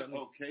 That's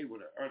okay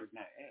with an artist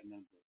not adding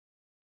nothing.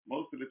 But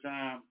most of the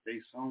time, they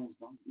songs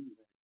don't do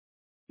that.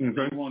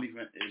 Okay. They won't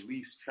even at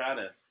least try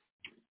to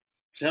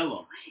tell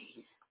them.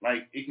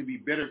 Like, it could be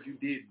better if you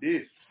did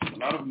this. A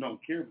lot of them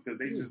don't care because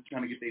they just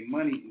trying to get their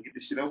money and get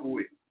this shit over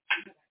with.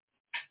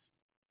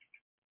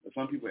 But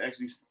some people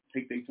actually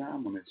take their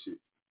time on that shit.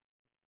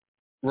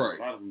 Right.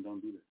 A lot of them don't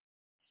do that.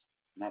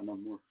 Not no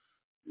more.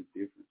 It's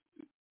different.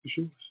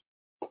 Sure.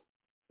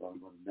 It's all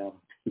about the dollar.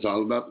 It's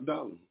all about the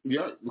dollar.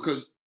 Yeah,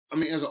 because, I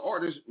mean, as an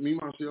artist, me,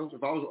 myself,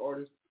 if I was an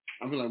artist,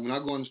 I feel like when I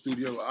go in the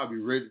studio, I'll be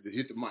ready to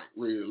hit the mic,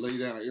 ready to lay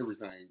down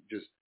everything.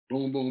 Just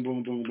boom, boom,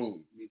 boom, boom,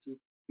 boom. Me too.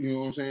 You know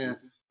what I'm saying?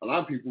 Mm-hmm. A lot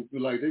of people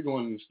feel like they go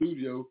in the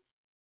studio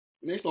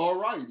and they start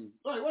writing.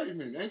 Like, wait a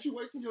minute, ain't you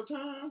wasting your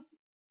time?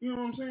 You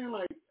know what I'm saying?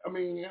 Like, I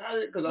mean,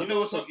 because I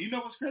know what's you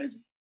know what's crazy?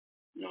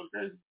 You know what's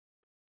crazy?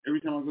 Every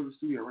time I go to the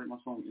studio, I write my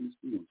song in the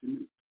studio in 10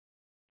 minutes.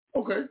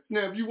 Okay.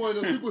 Now, if you one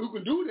of those people who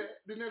can do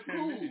that, then that's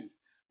cool.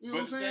 You know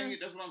what I'm saying?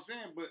 That's what I'm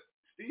saying. But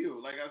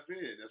still, like I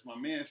said, that's my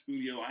man's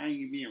studio. I ain't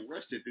even being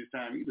rushed at this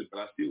time either, but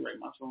I still write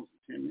my songs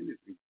in 10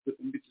 minutes and put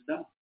them bitches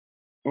down.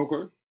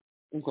 Okay.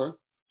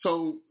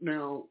 So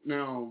now,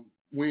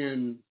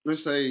 when,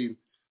 let's say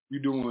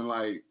you're doing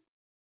like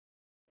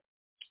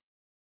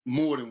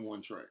more than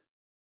one track,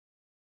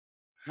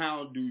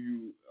 how do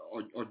you,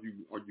 are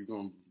you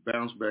going to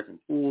bounce back and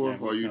forth?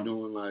 Or are you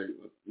doing like,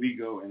 we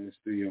go in the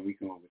studio and we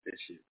come up with that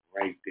shit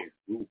right there.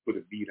 We'll put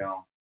a beat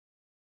on.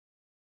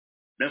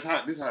 This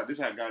how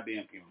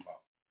Goddamn came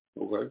about.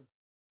 Okay.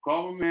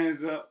 Call my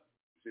mans up.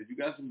 Said, you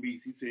got some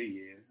beats? He said,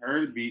 yeah.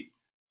 Heard the beat.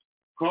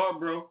 Called,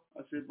 bro.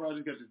 I said, bro, I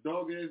just got this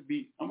dog-ass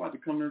beat. I'm about to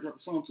come there and drop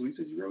a song to. He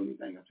said, you wrote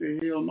anything? I said,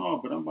 hell no,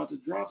 but I'm about to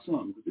drop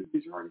something because this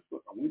bitch hard as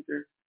fuck. I went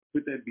there,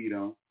 put that beat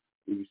on.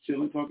 We was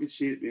chilling, talking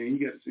shit. Then he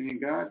got to saying,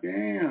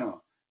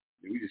 goddamn.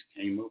 Then we just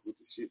came up with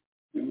the shit.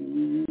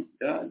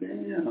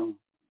 Goddamn.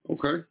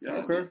 Okay.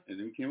 Yeah, okay. And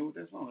then we came up with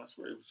that song. I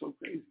swear, it was so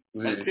crazy.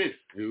 Man, like this.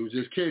 It was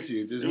just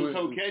catchy. It was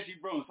so catchy,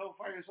 bro. And so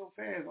fire, so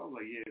fast. I was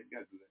like, yeah, we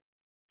got to do that.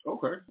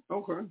 Okay.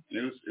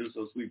 And it was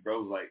so sweet,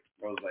 bro. I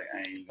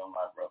ain't even gonna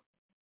lie, bro.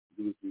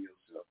 Do it for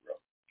yourself, bro.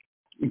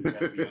 You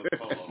gotta be on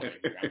solo.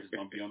 Like, I'm just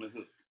gonna be on the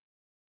hook.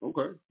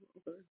 Okay.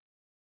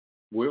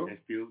 Well,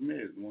 that's Phil's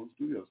Mez, the one the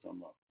studio's talking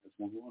about. That's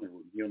one who on it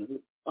with. He on the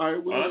hook. All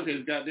right. Well, I said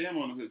it's goddamn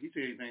on the hook. He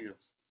said anything else.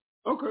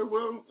 Okay,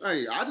 well,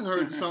 hey, I didn't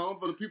heard the song.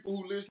 For the people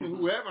who listen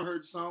who haven't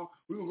heard the song,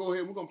 we're going to go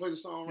ahead and we're going to play the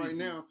song right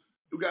now.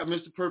 We got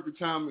Mr. Perfect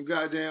Time and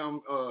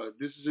goddamn,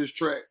 this is his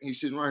track. He's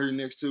sitting right here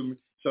next to me.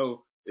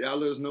 So, y'all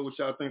let us know what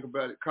y'all think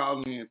about it.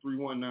 Call in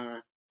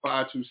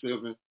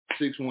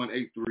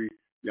 319-527-6183.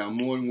 Y'all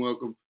more than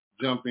welcome.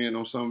 Jump in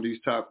on some of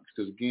these topics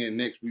because, again,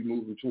 next we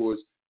moving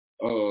towards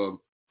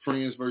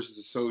friends versus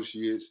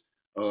associates,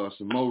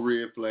 some more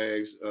red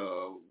flags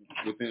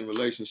within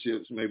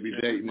relationships, maybe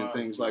dating and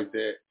things like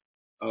that.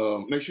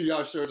 Make sure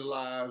y'all share the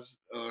lives,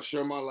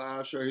 share my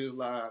live, share his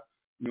live.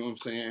 You know what I'm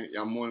saying?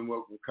 Y'all more than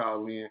welcome to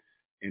call in.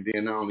 And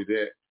then not only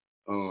that,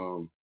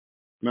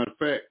 matter of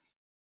fact,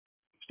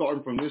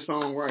 starting from this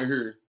song right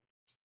here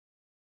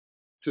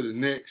to the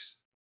next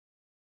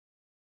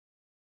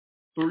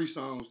 3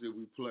 songs that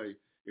we play,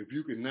 if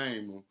you can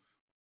name them,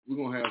 we're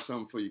going to have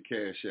something for your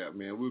cash app,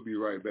 man. We'll be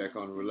right back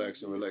on the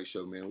Relax and Relate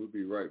show, man. We'll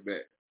be right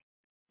back.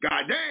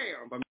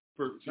 Goddamn! By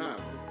Perfect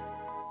Time.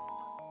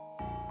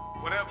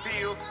 What up,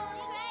 Bill?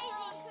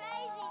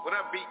 What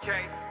up, BK?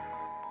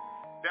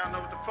 Y'all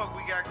know what the fuck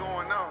we got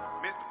going on.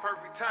 Mr.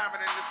 Perfect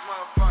Timing in this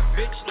motherfucker.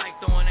 Bitch like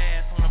throwing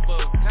ass on the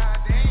boat.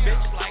 Goddamn.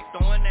 Bitch like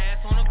throwing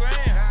ass on the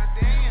ground.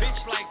 Goddamn.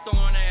 Bitch like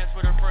throwing ass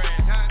with her friends.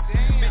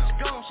 Goddamn. Bitch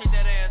gon' shake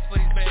that ass for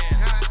these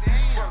bands.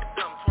 Goddamn. Twerk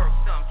some, twerk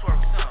some,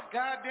 twerk some.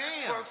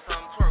 Goddamn. Twerk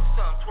some, twerk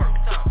some, twerk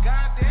some.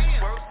 Goddamn.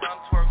 Twerk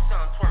some, twerk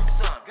some, twerk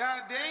some.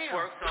 Goddamn.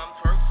 Twerk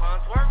some, twerk some,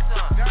 twerk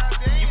some.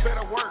 Goddamn. You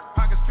better work.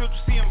 Pockets filled, you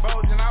see him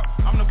bulging out.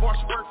 I'm the boss,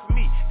 you work for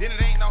me. Then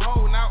it ain't no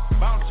holding out.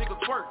 Bounce, jiggle,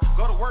 twerk.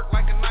 Go to work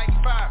like a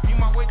 95. You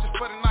my waitress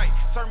for the night.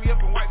 Serve me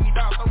up and wipe me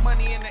down. Throw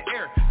money in the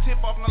air.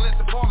 Tip off and let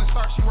the ball and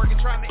start. She working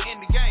trying to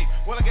end the game.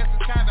 Well, I guess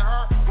it's kinda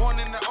hard.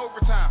 Going into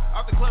overtime.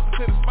 Out the club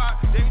into the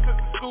spot. Then you took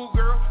the school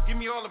girl. Give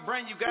me all the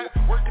brain you got.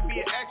 Work to be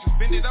an actress.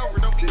 Bend it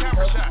over. Don't be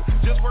camera shot.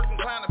 Just working,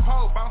 climb the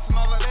pole. Bouncing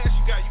all that ass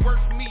you got. You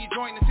work for me. You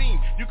join the team.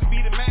 You could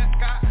be the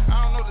mascot.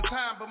 I don't know the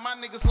time, but my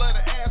niggas love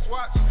the ass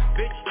watch.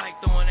 Bitch like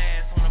throwing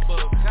ass on the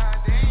book.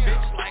 Goddamn.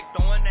 Bitch like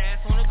throwing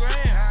ass on the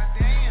ground.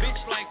 Goddamn.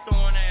 Bitch like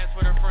throwing ass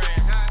with her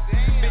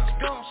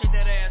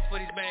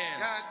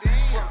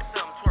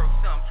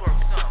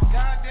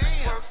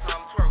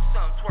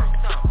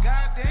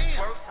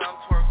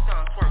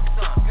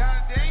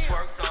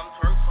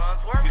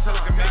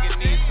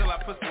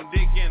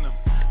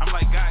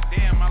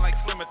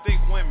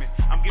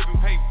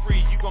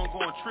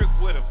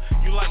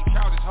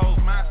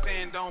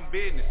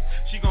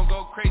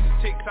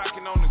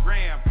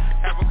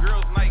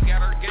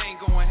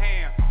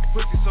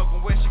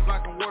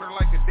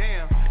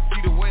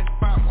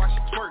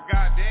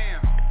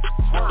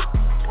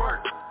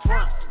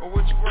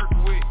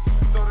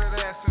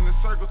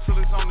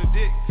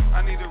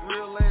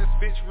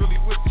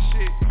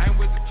shit. Ain't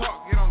with the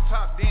talk, get on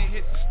top, then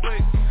hit the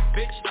split.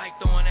 Bitch like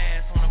throwing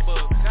ass on the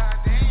bug.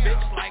 Goddamn.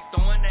 Bitch like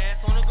throwing ass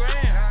on the gram.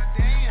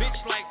 Goddamn.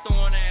 Bitch like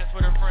throwing ass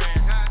for the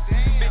friends.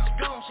 Goddamn. Bitch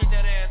gon' shake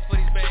that ass for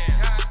these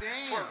bands.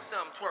 Goddamn. Twerk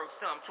some, twerk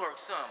some, twerk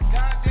some.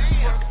 Goddamn.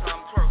 Twerk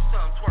some, twerk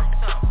some, twerk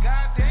some.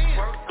 Goddamn.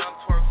 Twerk some,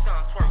 twerk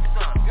some, twerk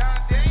some.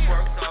 Goddamn.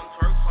 Twerk some,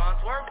 twerk some,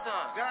 twerk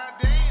some.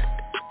 Goddamn.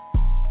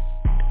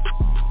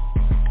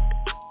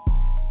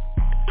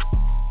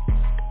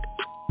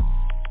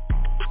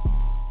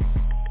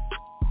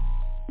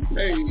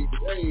 Hey,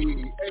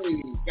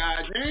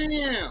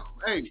 goddamn.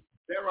 Hey,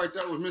 that right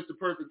there was Mr.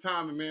 Perfect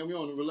Timing, man. We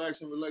on the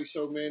Relax and Relate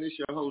show, man. It's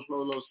your host,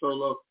 Rolo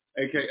Solo,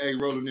 a.k.a.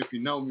 Rollin' If You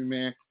Know Me,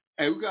 man.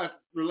 Hey, we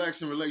got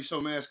Relax and Relate show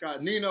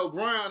mascot Nino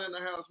Brown in the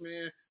house,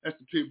 man. That's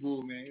the pit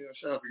bull, man. You know,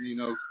 shout out to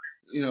Nino.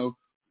 You know,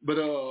 but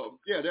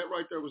yeah, that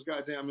right there was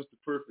goddamn Mr.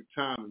 Perfect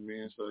Timing,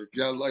 man. So if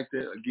y'all like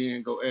that,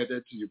 again, go add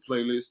that to your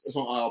playlist. It's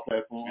on all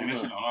platforms.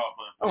 Man,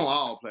 huh? On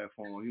all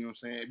platforms, you know what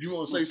I'm saying? If you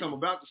want to say something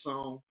about the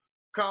song,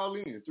 call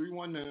in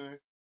 319-527-6183.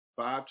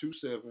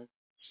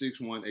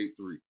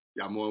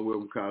 Y'all more than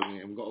welcome to call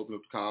in. We're gonna open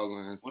up the call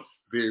lines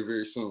very,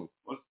 very soon.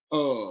 What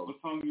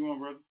song you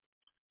want, brother?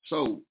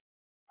 So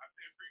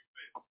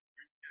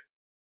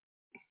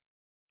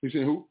you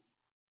said who?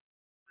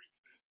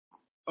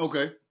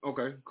 Okay,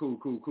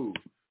 cool.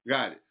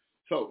 Got it.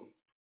 So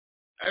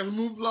as we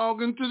move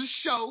along into the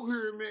show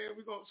here, man,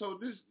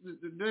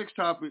 the next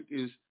topic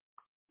is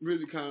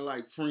really kind of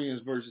like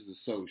friends versus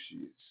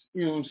associates.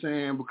 You know what I'm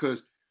saying? Because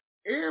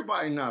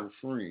everybody not a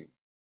friend.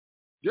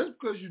 Just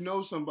because you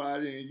know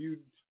somebody and you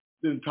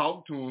didn't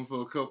talk to them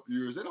for a couple of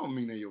years, that don't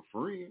mean they're your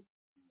friend.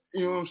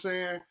 You know what I'm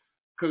saying?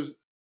 Because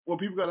what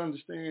people got to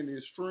understand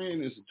is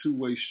friend is a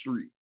two-way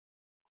street.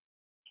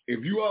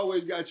 If you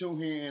always got your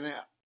hand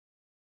out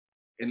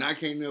and I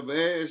can't never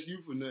ask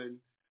you for nothing,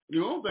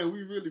 you don't think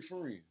we really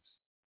friends.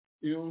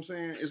 You know what I'm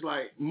saying? It's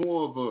like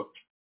more of a,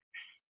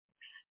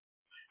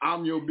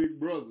 I'm your big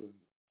brother.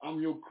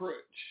 I'm your crutch.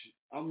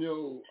 You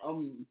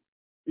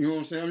know what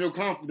I'm saying? I'm your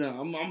confidant.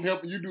 I'm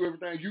helping you do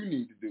everything you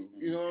need to do.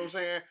 You know what I'm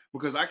saying?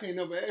 Because I can't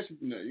never ask you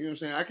for nothing. You know what I'm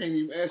saying? I can't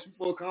even ask you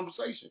for a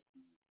conversation.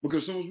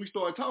 Because as soon as we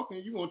start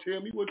talking, you gonna tell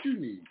me what you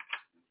need.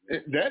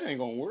 That ain't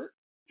gonna work.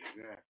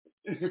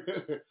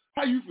 Exactly.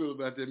 How you feel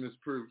about that, Mr.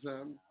 Perfect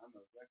Time? I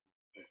know exactly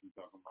what you're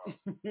talking about.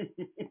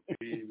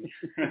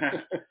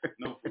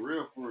 No, for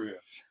real.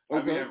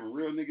 Okay. I be having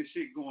real nigga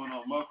shit going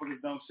on.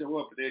 Motherfuckers don't show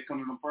up, but they come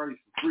to them parties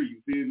for free. You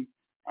feel me?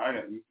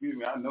 You feel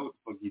me? I know what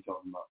the fuck you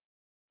talking about.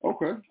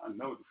 Okay. I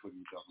know what the fuck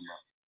you talking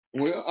about.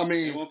 Well, I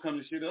mean, they won't come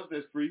to shit else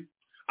that's free.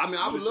 I mean,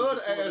 I would love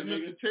to ask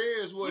Mr.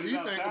 Tez what he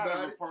think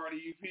about it.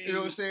 Party, you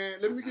know what I'm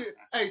saying?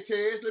 Hey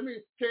Tez, let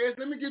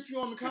me get you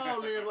on the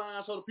call-in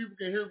line so the people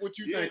can hear what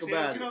you think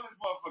about it.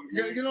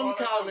 Get on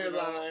the call-in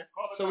line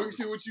so we can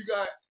see what you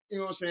got. You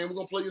know what I'm saying? We're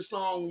gonna play your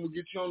song when we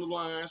get you on the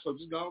line. So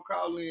just go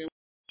call in.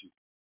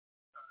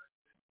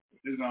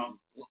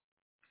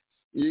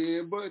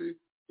 Yeah, buddy.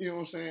 You know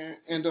what I'm saying?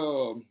 And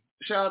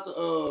shout out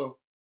to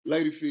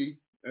Lady Fee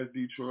at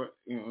Detroit.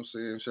 You know what I'm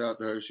saying? Shout out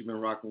to her. She's been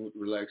rocking with the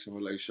Relax and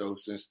Relate show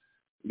since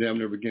damn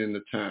near beginning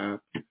of time.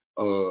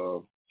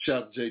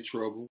 Shout out to J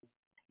Trouble.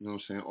 You know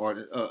what I'm saying?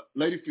 Artist.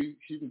 Lady Fee,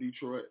 she's from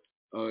Detroit.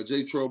 J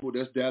Trouble,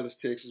 that's Dallas,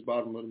 Texas,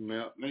 bottom of the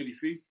map. Lady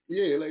Fee?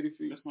 Yeah, Lady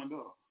Fee. That's my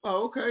dog.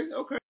 Oh, okay.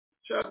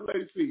 Shout out to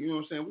Lady Fee. You know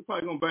what I'm saying? We're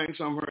probably gonna bang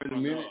some of her in a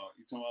minute.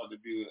 You talking about to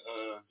be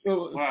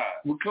with Clyde?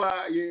 With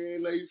Clyde, yeah,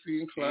 Lady Fee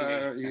and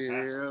Clyde,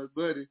 yeah,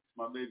 buddy.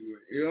 My baby.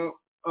 Yeah.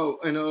 Oh,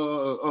 and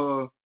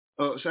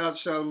shout out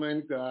to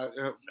Charlamagne the God.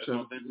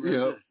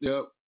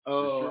 Yep.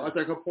 Sure. I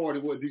think her party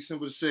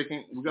December the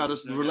 2nd. We got us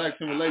the Relax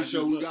and Relate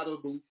show. We got us a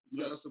booth.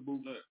 Look,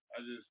 I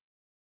just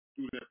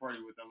threw that party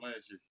with them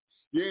last year.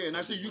 Yeah, and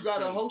I see you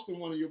got her hosting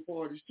one of your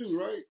parties too,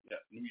 right?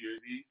 Yeah, New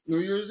Year's Eve. New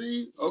Year's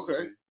Eve?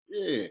 Okay.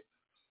 Yeah.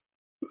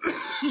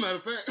 Matter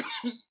of fact,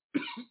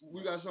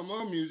 we got some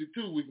other music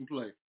too we can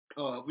play.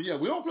 But yeah,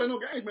 we don't play no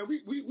games, man.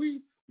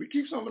 We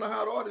keep some of the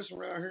hot artists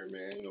around here,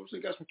 man. You know what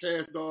I'm saying? Got some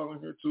Cash Dog in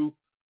here too.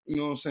 You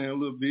know what I'm saying? A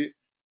little bit.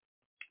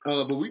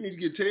 But we need to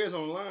get Tez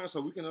on the line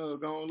so we can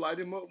go and light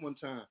him up one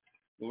time.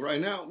 But right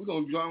now, we're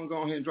going to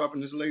go ahead and drop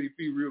in this Lady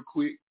Fee real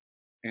quick.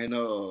 And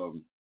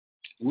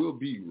we'll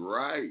be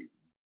right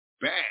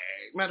back.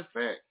 Matter of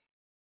fact,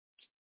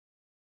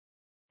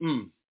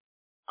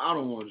 I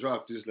don't want to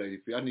drop this Lady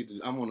Fee. I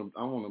want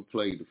to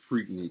play the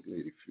Freaknik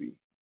Lady Fee.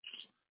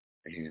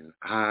 And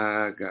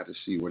I got to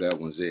see where that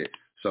one's at.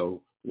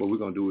 So what we're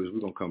going to do is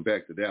we're going to come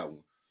back to that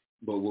one.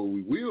 But what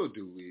we will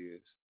do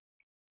is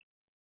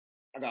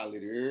I got to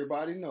let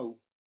everybody know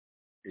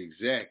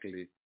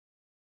exactly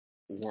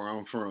where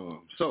I'm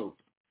from. So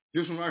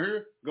this one right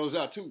here goes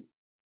out to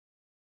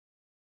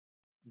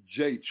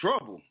J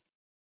Trouble,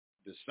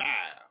 the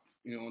style.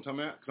 You know what I'm talking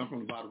about? Because I'm from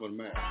the bottom of the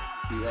map.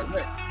 See you right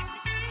back.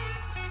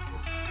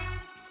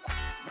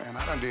 Man,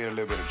 I done did a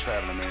little bit of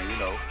traveling, man, you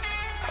know.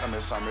 I done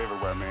met something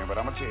everywhere, man, but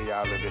I'm going to tell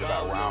y'all a little bit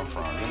about where I'm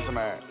from. You know what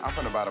I'm saying? I'm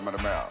from the bottom of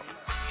the map.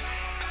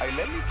 Hey,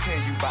 let me tell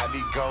you about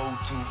these gold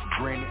tooth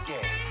grinning,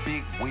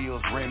 big wheels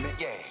rimming,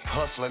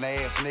 hustling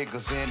ass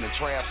niggas in the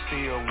trap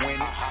still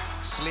winning.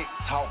 slick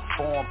talk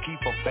form, keep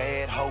a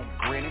bad hoe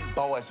grinning.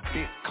 Boys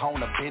big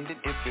corner bending,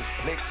 if it's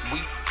flex, we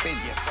spin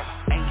it.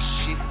 Ain't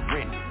shit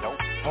written, nope.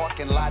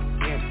 Parking lot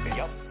empty,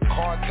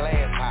 car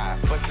glass high,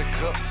 but the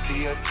cup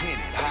still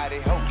tinted.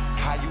 Howdy ho,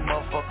 how you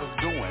motherfuckers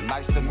doing?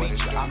 Nice to meet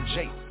you, I'm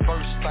Jake.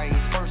 First things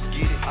first,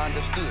 get it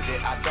understood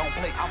that I don't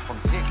play. I'm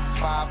from Texas,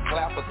 5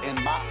 clappers in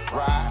my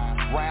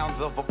ride.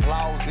 Rounds of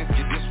applause if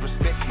you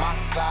disrespect my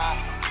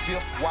side.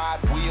 5th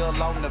wide wheel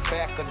on the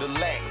back of the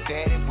lack.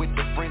 Daddy with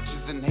the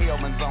Frenches and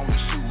Hellmans on the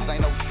shoes,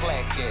 ain't no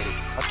slack at it.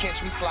 Or catch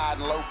me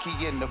sliding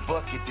low-key in the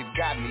bucket that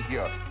got me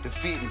here. The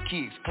fitting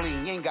kicks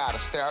clean, you ain't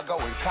gotta stare, go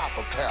and cop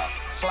a pair.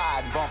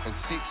 Slide bumping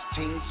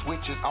 16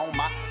 switches on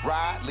my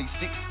ride. Leave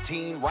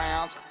 16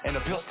 rounds and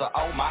a pistol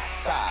on my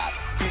side.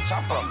 Bitch,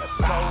 I'm from the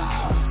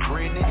south,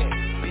 grinning,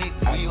 big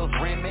wheels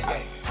rimming.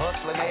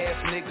 Hustling ass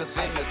niggas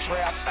in the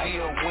trap,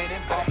 still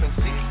winning. Bumping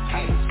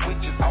 16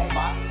 switches on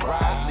my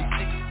ride. Leave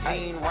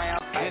 16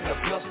 rounds and a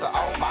pistol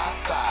on my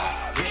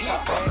side. Bitch,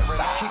 I'm from the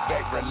south. Kick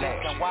back, relax,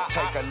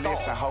 take a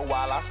listen, ho,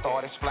 while I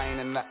start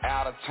explaining the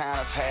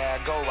out-of-towners how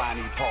I go around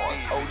these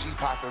parties. OG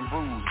popping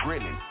brews,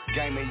 grilling.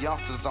 Game of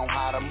youngsters on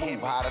how to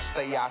move, how to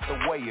stay out the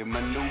way and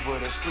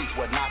maneuver the streets,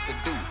 what not to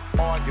do.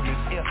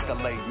 Arguments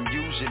escalating,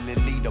 usually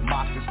lead to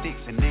mops and sticks,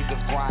 and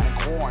niggas grinding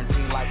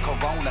quarantine like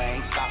Corona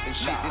ain't stopping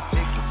shit.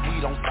 This Texas, we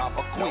don't stop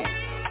or quit.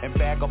 And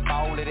bag up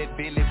all of that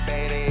Billy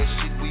badass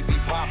shit we be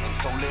poppin',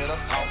 so let us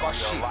talk our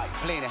shit.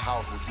 Plenty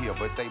houses here,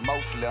 but they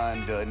mostly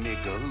under a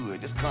nigga hood.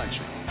 This country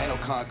ain't no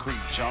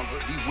concrete jungle.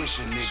 These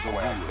wishing nigga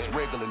woods,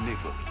 regular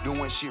nigga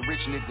doing shit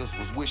rich niggas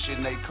was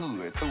wishing they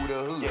could. Through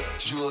the hood,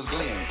 jewels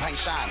gleaming, paint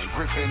shining,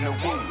 gripping the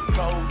wood.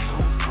 Gold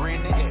tooth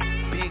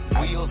grinning, big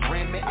wheels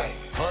rimming.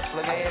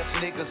 Hustling ass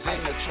niggas in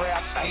the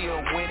trap,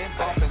 still winning.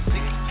 Bumping 16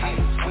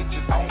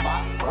 switches on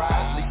my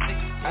ride. Leave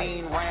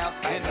 16 rounds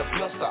and the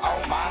pistol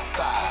on my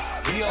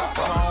side.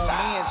 Grown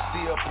men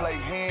still play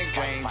hand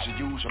games,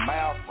 you use your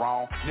mouth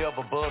wrong.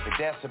 Never bug it,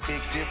 that's a big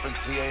difference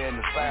here in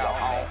the South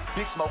home.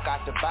 Big smoke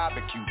out the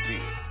barbecue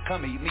pit,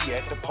 come eat me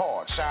at the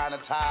park. Shine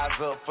the tires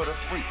up for the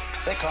freaks,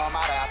 they come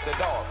out after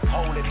dark.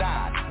 Hold it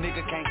down,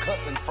 nigga can't cuss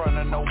in front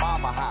of no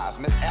mama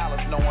house. Miss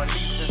Alice knowing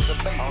me since a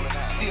baby,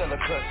 still a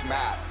cuss me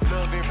out.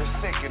 Love every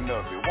second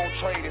of it, won't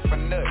trade it for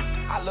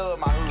nothing. I love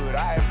my hood,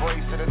 I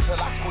embrace it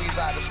until I squeeze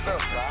out the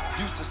stuff.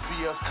 Used to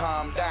see us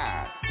calm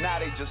down,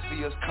 now they just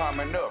see us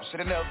coming up.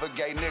 Should've never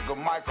gave nigga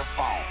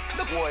microphone.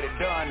 Look what it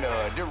done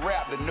to the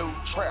rap, the new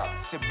trap.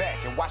 Sit back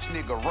and watch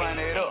nigga run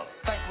it up.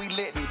 Think we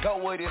letting go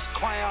of this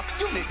crown?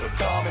 You nigga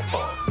dumb as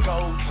fuck.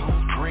 Gold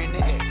tooth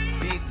grinning,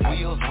 big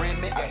wheels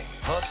rimming.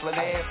 Hustling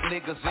ass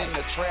niggas in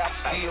the trap,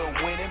 still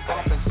winning.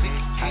 Bumping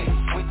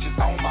 16 switches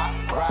on my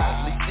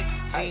ride. Leave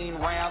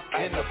 16 rounds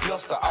and the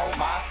pistol on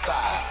my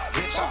side.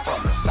 Bitch, I'm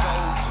from the south.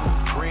 Gold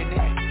tooth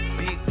grinning,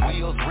 big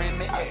wheels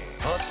rimming.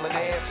 Hustling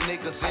ass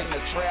niggas in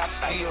the trap,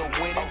 still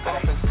winning.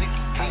 Bumping 16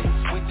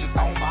 switches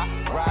on my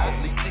ride.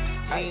 Leave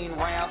 16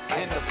 rounds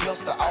and the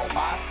pistol on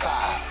my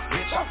side.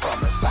 Bitch, I'm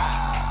from the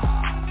side.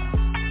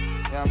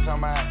 You know what I'm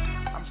talking about?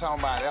 I'm talking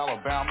about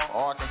Alabama,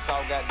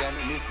 Arkansas,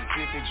 goddammit,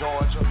 Mississippi,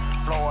 Georgia,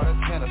 Florida,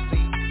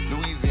 Tennessee,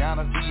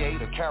 Louisiana, VA,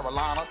 to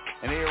Carolina,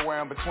 and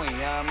everywhere in between, you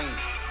know what I mean?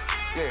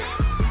 Yeah.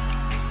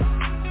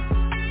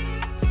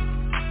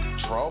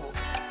 Trouble.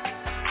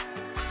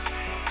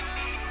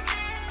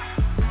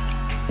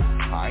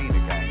 I ain't the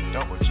game,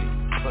 double G,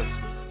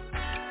 pussy.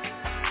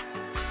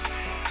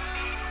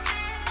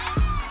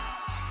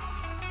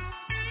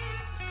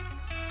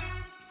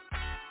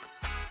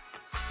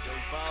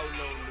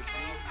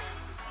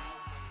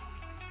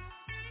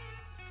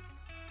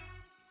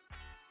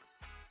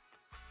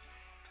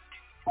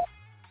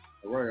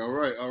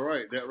 All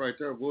right. That right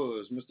there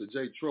was Mr.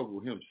 J Trouble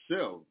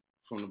himself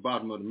from the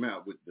bottom of the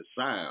map with the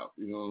South.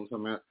 You know what I'm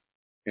talking about?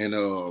 And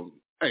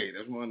hey,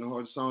 that's one of the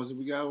hardest songs that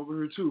we got over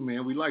here too,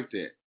 man. We like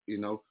that, you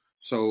know.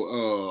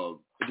 So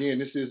again,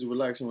 this is the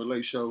Relax and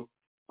Relate Show.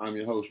 I'm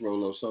your host,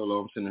 Rolo Solo.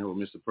 I'm sitting here with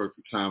Mr.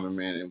 Perfect Timing,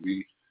 man, and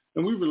we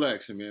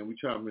relaxing, man. We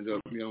chopping it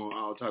up, you know,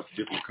 all types of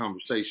different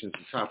conversations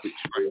and topics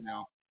right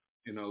now,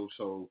 you know.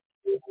 So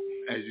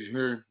as you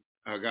hear,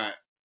 I got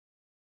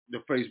the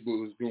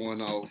Facebook is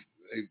going off.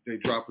 They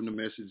dropping the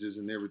messages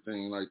and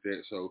everything like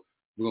that. So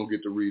we're gonna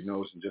get to read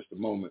those in just a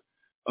moment.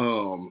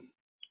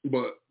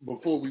 But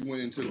before we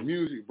went into the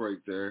music break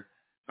there,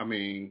 I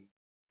mean,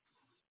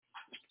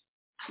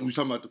 we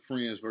talking about the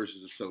friends versus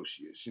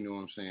associates, you know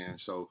what I'm saying?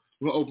 So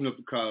we're gonna open up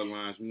the call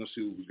lines. We're gonna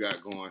see what we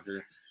got going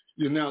here.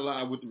 You're now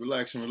live with the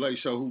Relax and Relate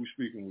Show. Who we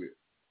speaking with?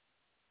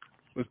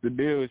 What's the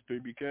deal? It's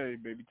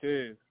 3BK, Baby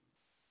Tez.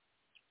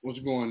 What's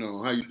going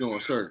on? How you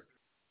doing, sir?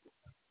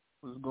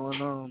 What's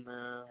going on,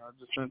 man? I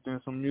just sent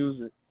in some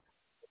music.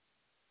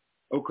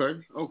 Okay.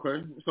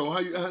 So how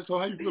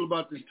you feel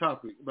about this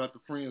topic about the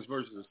friends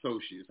versus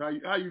associates?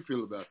 How you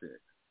feel about that?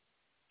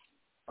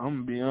 I'm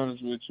gonna be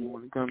honest with you.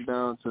 When it comes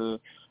down to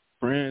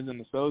friends and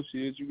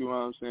associates, you know what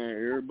I'm saying?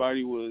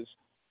 Everybody was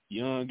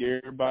young.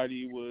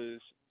 Everybody was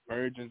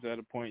virgins at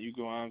a point. You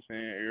know what I'm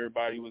saying?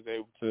 Everybody was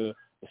able to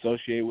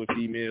associate with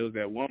females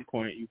at one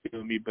point. You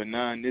feel me? But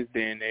now in this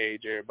day and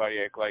age, everybody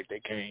act like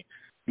they can't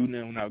do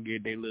nothing without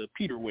getting their little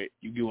Peter wet.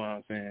 You get what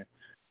I'm saying?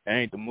 That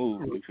ain't the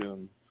move. You feel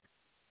me?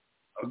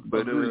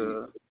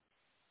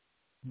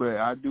 But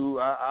I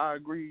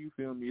agree. You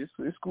feel me?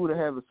 It's cool to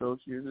have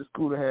associates. It's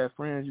cool to have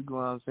friends. You get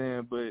what I'm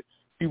saying? But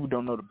people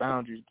don't know the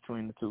boundaries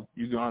between the two.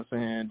 You get what I'm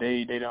saying?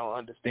 They don't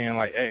understand.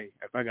 Like, hey,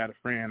 if I got a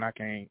friend, I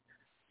can't.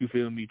 You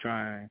feel me?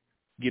 Try and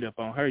get up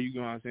on her. You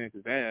get what I'm saying?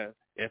 Because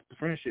that's the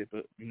friendship.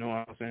 But you know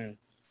what I'm saying?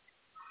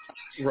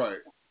 Right.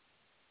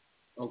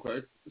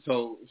 Okay.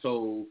 So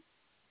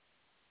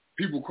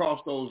people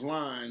cross those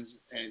lines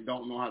and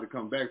don't know how to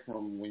come back from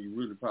them when you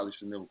really probably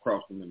should never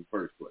cross them in the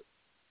first place.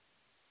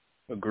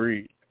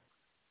 Agreed.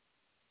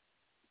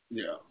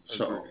 Yeah.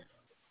 So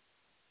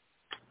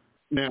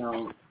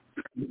now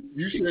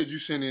you said you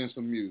sent in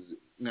some music.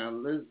 Now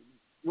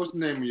what's the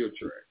name of your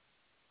track?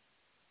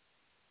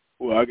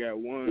 Well, I got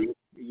one,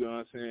 you know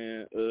what I'm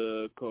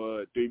saying,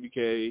 called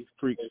 3BK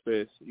Freaks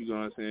Fest, you know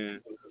what I'm saying.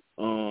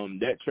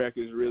 That track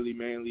is really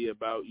mainly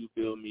about, you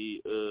feel me,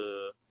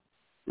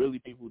 really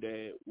people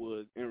that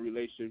was in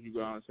relationships, you know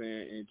what I'm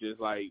saying, and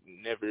just like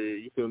never,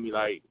 you feel me,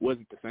 like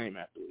wasn't the same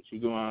afterwards, you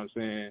know what I'm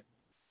saying.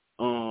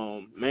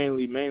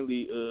 Mainly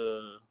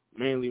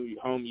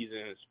homies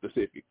in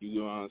specific, you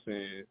know what I'm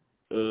saying.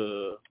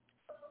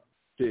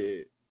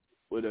 Shit,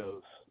 what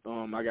else?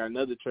 I got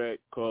another track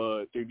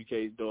called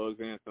 3BK's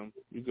Dog's Anthem,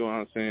 you know what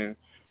I'm saying.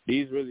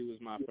 These really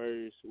was my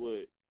first,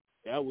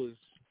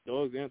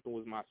 Dog's Anthem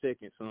was my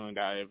second song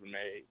I ever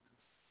made.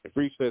 The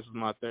Freak Fest was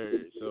my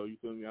third, so you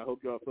feel me? I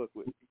hope y'all fuck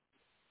with me.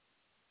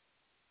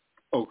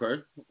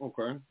 Okay.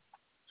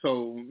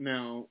 So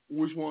now,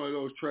 which one of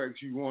those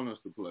tracks you want us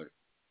to play?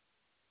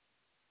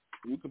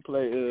 You can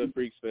play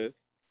Freak Fest.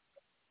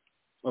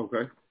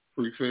 Okay,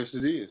 Freak Fest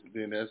it is.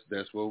 Then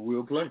that's what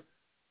we'll play.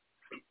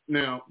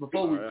 Now,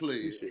 before we play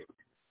it,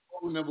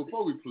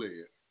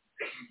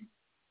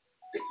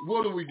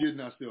 what are we getting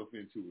ourselves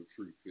into with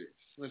Freak Fest?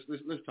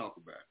 Let's talk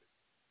about it.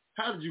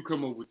 How did you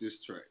come up with this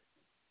track?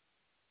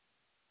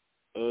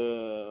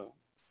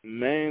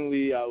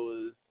 Mainly I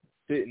was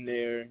sitting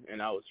there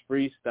and I was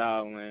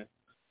freestyling.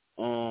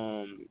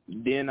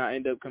 Then I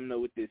ended up coming up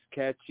with this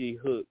catchy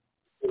hook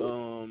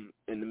in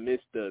the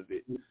midst of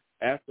it.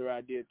 After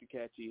I did the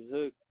catchy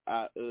hook,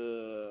 I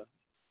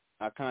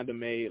kind of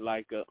made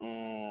like a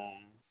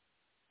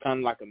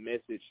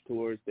message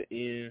towards the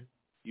end.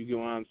 You get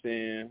what I'm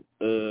saying?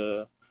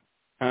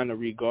 Kind of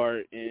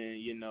regarding,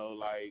 you know,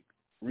 like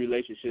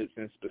relationships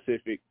in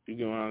specific. You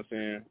get what I'm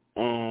saying?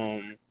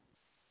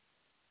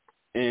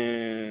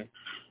 And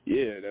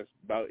yeah, that's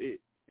about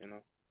it. You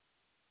know.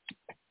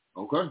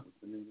 Okay.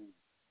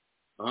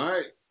 All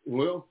right.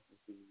 Well,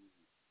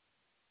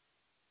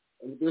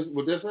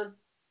 what that say?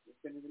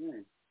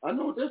 I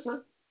know what that say.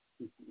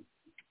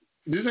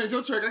 This ain't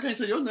your track. I can't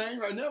say your name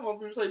right now. I'm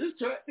going to say this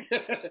track.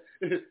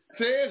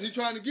 Tez, he's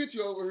trying to get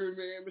you over here,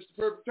 man. Mr.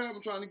 Perfect Time,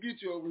 I'm trying to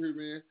get you over here,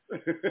 man.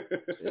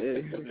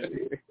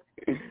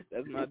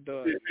 That's my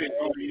dog.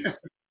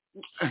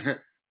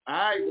 All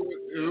right,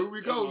 here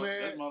we go,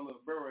 man. That's my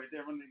little bro right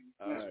there.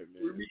 All right,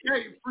 man.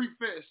 Hey, Freak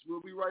Fest.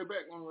 We'll be right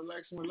back on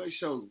Relax and Relay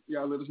Show.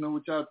 Y'all let us know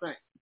what y'all think.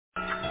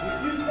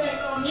 If you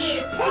think on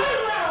me, put it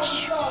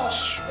around, y'all. All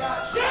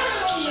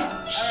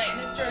right,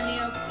 Mr.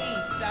 O'Neal,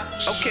 please stop me.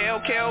 Okay.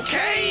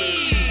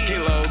 Get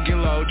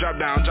low, drop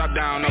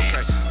down,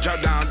 okay.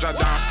 Drop down,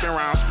 spin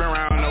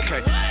round,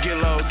 okay. Get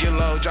low,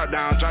 drop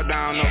down,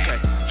 okay.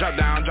 Drop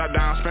down,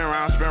 spin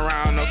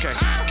round, okay.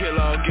 Get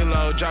low,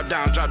 drop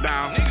down. Drop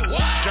down,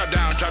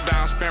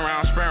 spin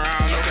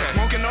round, okay.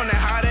 Smoking on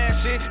that hot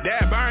ass shit,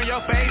 that burn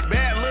your face.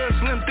 Bad little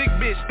slim thick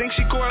bitch, think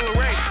she Coil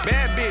Ray.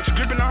 Bad bitch,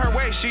 gripping on her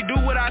waist, she do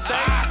what I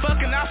say.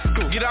 Fucking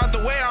obstacle, get out the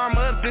way, I'm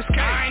up this cake.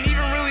 I ain't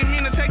even really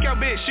mean to take your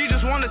bitch, she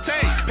just wanna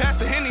take. Pass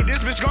the Henny,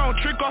 this bitch gon'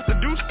 trick off the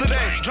deuce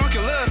today. Drunk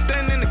and love,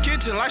 standing in the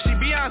kitchen like she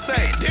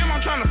Beyonce. Damn,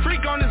 I'm tryna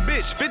freak on this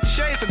bitch, 50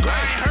 shades of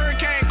gray.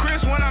 Hurricane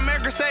Chris when I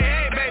make her say,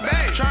 hey, baby.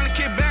 Tryna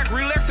kick back,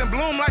 relax and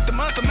bloom like the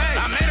month of May.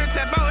 I made her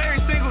tap out every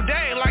single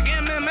day like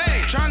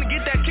MMA. Tryna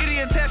get that kitty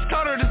attached,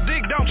 told her this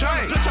dick don't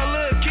play. Put your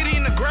little kitty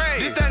in the grave,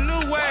 this that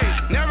new way.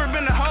 Never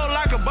been a hoe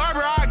like a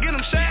barber, I'll get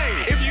him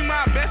shaved. If you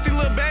my bestie,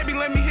 little baby,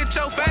 let me hit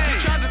your face. You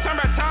tried to turn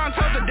back time,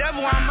 told the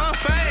devil I'm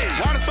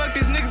unfazed. Why the fuck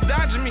these niggas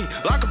dodging me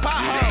like a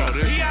pothole?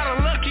 He out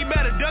of luck, he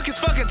better duck his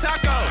fucking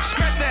taco.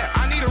 Scratch that,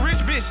 I need a rich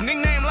bitch,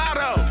 nickname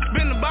Lotto.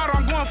 Spin the bottle,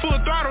 I'm going full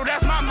throttle,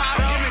 that's my motto.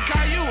 I'm giving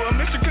Caillou a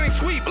Mr. Clean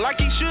Sweep like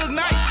he Suge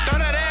Knight. Throw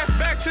that ass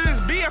back to this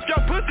BF,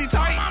 your pussy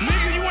tight.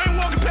 Nigga, you ain't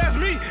walking past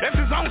me if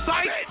it's on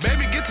sight.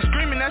 Baby, get to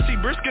screaming that she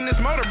brisking this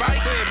motorbike.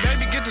 Said,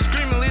 baby, get to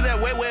screaming, leave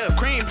that wet of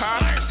cream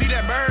pie. See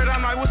that bird,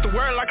 I'm like, what's the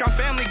word, like I'm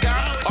Family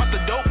Guy. Off the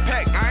dope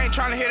pack, I ain't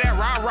trying to hear that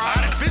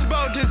rah-rah.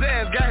 Fistballed his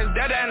ass, got his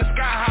dada in the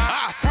sky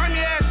high. Frimy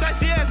ass,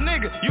 sexy ass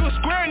nigga, you a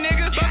square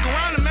nigga. Fuck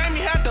around and made me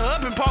have to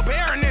up and pop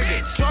air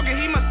nigga. Talking,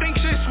 he must think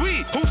shit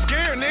sweet, who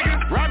scared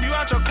nigga? Rob you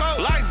out your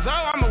coat, like Zoe,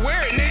 I'ma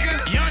wear it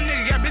nigga. Young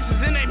nigga got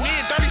bitches in they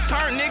mid-30s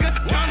turn nigga.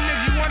 Young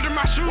nigga, you under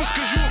my shoes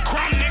cause you a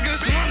crumb nigga.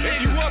 If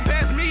you walk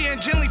past me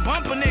and gently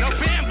bump a nigga. No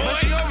fanboy,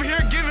 but she over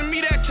here giving me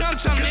that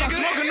chum-chum nigga. I'm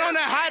smoking on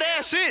that hot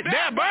ass shit,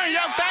 that burn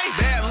your face.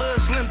 Bad little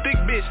slim thick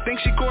bitch,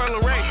 think she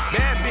Coil Ray.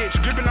 Bad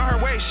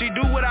bitch, she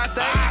do what I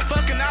say.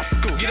 Fucking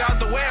obstacle, get out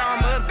the way,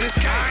 I'm up this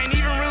case. I ain't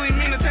even really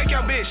mean to take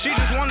your bitch, she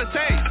just wanna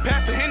taste.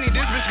 Pass the Henny,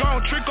 this bitch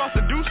gon' trick off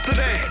the deuce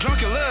today.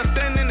 Drunk and love,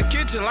 standing in the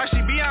kitchen like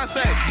she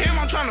Beyonce. Damn,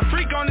 I'm tryna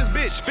freak on this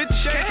bitch, 50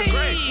 shades of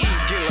grey.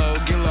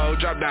 Get low,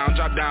 drop down,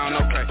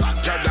 okay.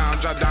 Drop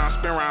down,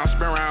 spin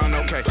round,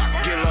 okay.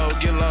 Get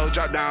low,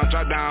 drop down,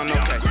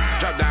 okay.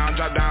 Drop down,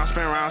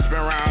 spin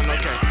round,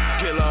 okay.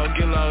 Get low,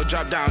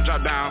 drop down.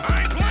 Drop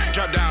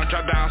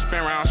down,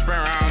 spin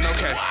round,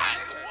 okay.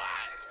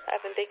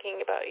 I've been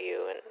thinking about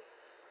you, and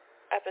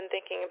I've been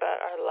thinking about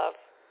our love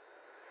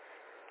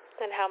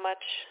and how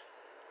much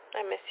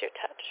I miss your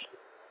touch.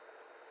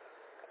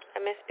 I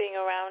miss being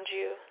around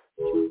you.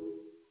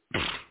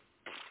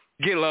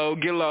 Get low,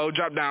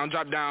 drop down,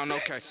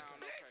 okay.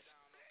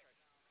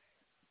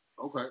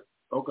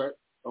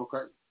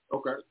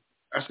 Okay.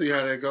 I see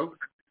how that goes.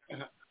 I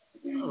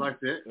like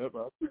that. Yep, I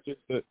appreciate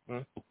that,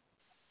 man.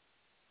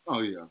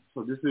 Oh, yeah.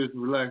 So this is the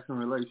Relax and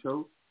Relate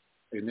show,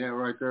 and that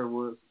right there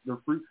was the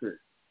Freak Fest.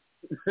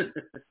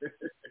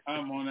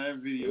 I'm on that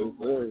video.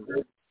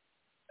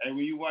 Hey, when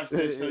you watch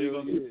that show, you're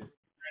going to...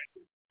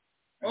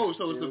 Oh,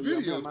 so it's a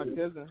video. My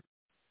cousin.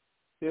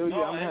 Hell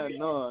yeah, I'm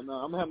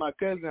gonna have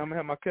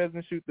my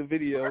cousin shoot the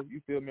video.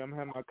 You feel me? I'm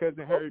gonna have my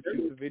cousin Herb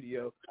shoot the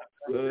video.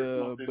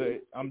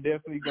 But I'm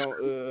definitely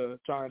gonna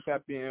try and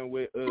tap in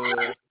with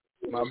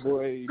my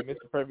boy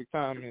Mr. Perfect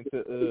Timing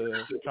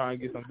to try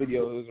and get some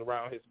videos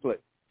around his place.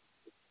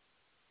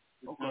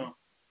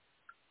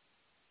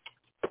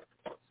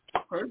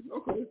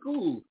 Okay,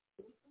 cool.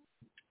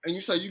 And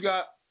you say you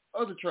got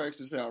other tracks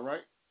that's out,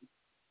 right?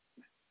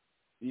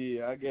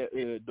 Yeah, I got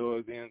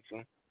Dogs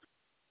Anthem.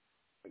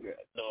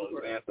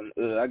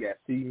 I got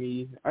See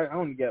Me. I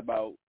only got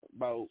about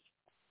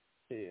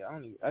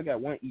I got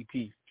one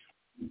EP.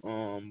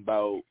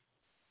 About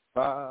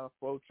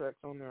 4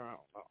 tracks on there. I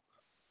don't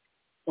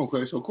know.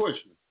 Okay, so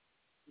question: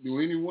 do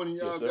any one of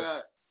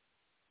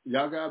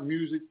y'all got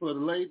music for the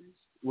ladies?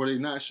 Were they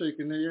not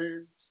shaking their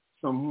ass?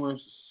 Someone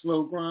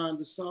slow grind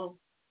or something?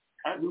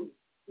 I do.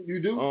 You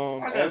do?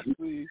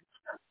 Actually,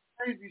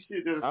 crazy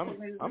shit. I'm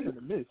in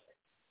the mix.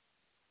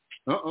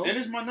 Uh-oh. And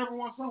it's my number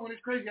one song. When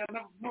it's crazy, I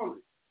never promote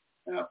it.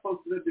 And I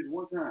posted that bitch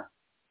one time.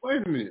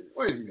 Wait a minute.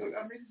 I made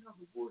this on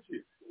some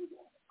bullshit.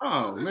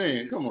 Oh,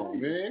 man. Come on,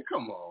 man. It's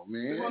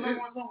my number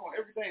one song on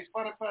everything.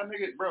 Spotify,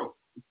 nigga, bro.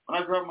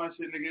 When I dropped my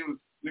shit, nigga, it was,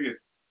 nigga,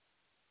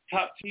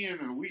 top 10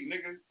 in a week,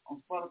 nigga,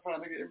 on Spotify,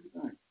 nigga,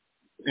 everything.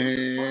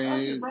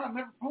 And bro, I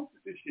never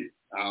posted this shit.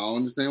 I don't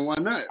understand why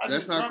not.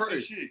 That's not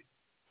crazy. Shit.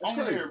 On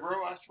there,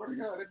 bro. I swear to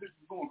God, that bitch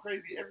was going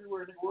crazy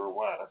everywhere, nigga,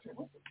 worldwide. I said,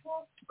 what the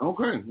fuck?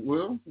 Okay,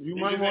 well, you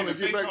might want to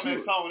get back to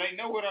it. Song. They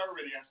know it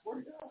already. I swear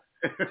to God.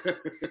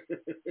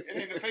 It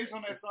ain't the face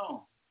on that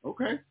song.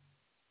 Okay.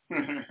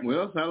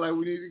 Well, it's not like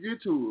we need to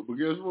get to it, but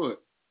guess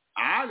what?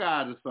 I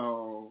got a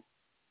song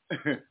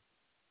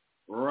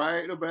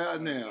right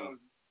about now,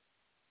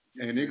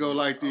 and it go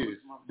like this.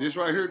 This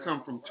right here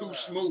come from Too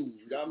Smooth.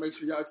 Y'all make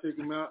sure y'all check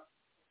him out.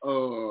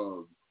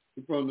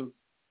 He's from the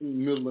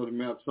middle of the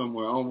map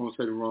somewhere. I don't want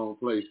to say the wrong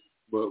place,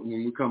 but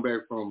when we come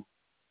back from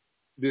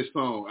this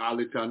song, I'll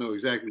let y'all know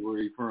exactly where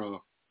he's from.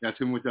 Now,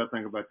 tell me what y'all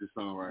think about this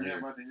song right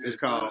here. It's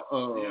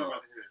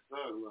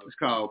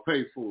called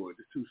Pay For It.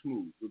 It's Too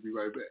Smooth. We'll be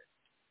right back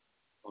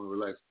on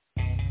Relax.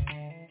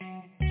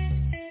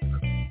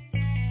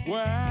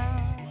 Wow.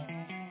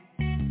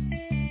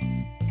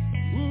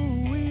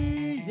 Ooh,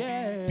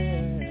 yeah.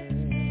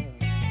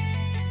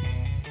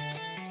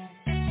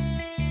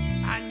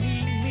 I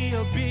need me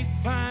a big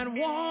fine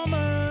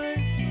woman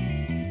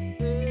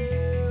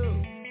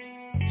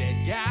that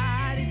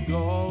got it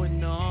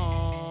going on.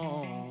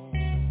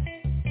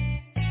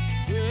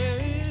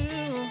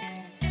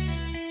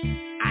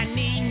 I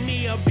need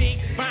me a big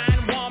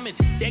fine woman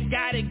that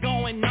got it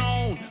going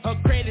on. Her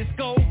credit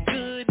score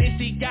good and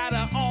she got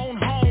her own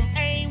home.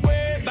 Ain't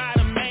worried about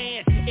a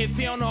man if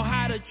he don't know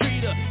how to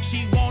treat her.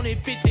 She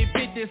wanted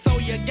 50-50, so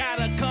you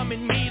gotta come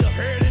and meet her.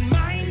 Heard it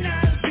might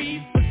not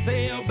be for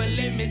sale, but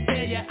let me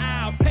tell you,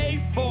 I'll pay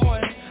for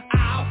it.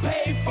 I'll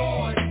pay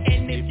for it.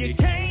 And if you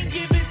can't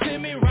give it to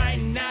me right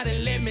now,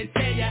 then let me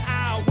tell you,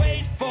 I'll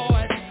wait for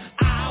it.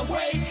 I'll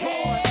wait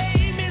for it.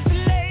 Hey, Miss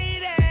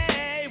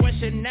Lady, what's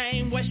your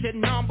name? What's your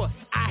number?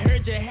 I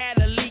heard you had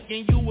a leak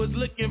and you was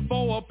looking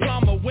for a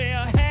plumber.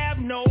 Well, have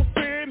no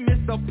fear,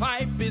 Mr.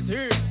 Pipe is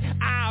here.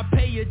 I'll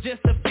pay you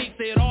just to fix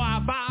it, or I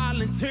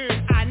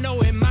volunteer. I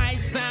know it might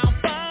sound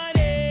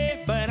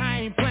funny, but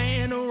I ain't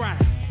playing around.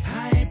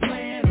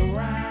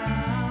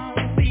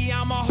 See,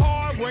 I'm a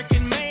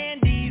hard-working man.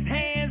 These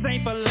hands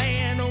ain't for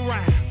laying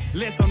around.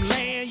 Unless I'm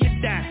laying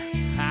you down.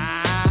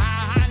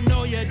 I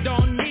know you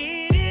don't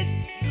need it,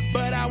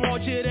 but I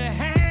want you to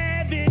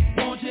have it.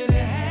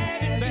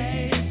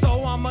 Babe.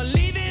 So I'ma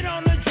leave it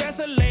on the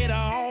dresser later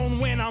on.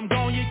 When I'm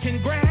gone, you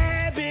can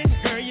grab it.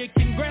 Girl, you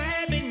can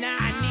grab it now.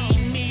 I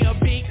need me a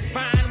big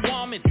fine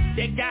woman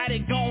that got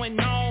it going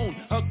on.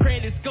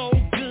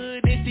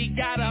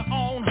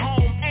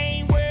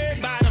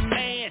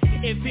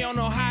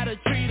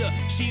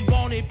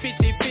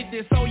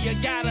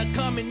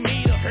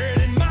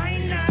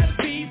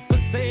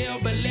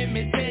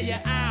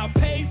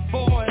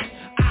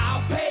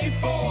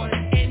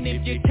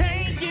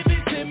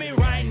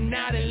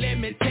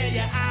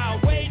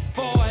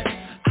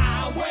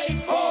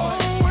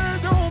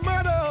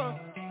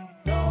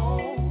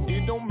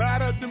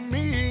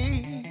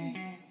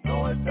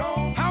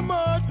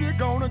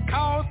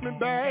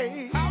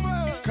 babe.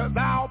 Cause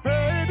I'll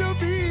pay the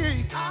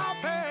fee.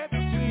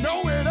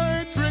 No, it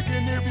ain't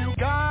tricking if you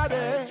got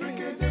it.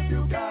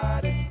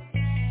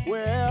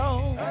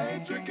 Well,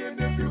 I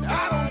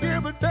don't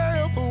give a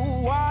damn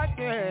who I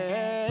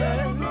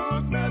can.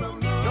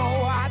 No,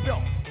 I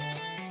don't.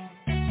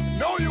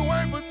 No, you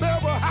ain't for sale,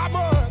 but how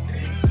much?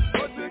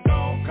 What's it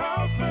gonna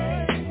cost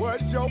me?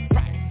 What's your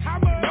price? How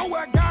much? No,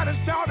 I gotta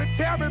shout and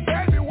tell me,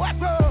 baby,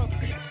 what's up?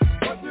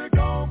 What's it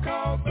gonna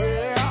cost me?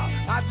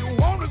 Yeah, I just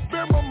wanna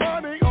spend my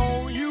money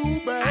on you,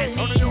 baby. I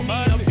need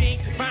me a big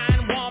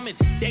fine woman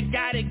that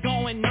got it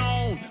going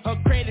on. Her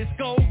credit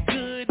score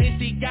good and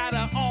she got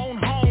her own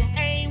home.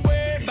 Ain't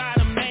worried about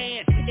a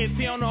man if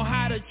he don't know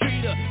how to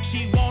treat her.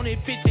 She wanted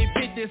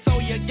 50-50, so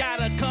you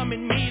gotta come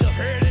and meet her.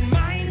 Heard it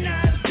might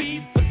not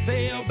be for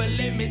sale, but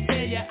let me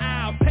tell you,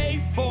 I'll pay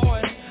for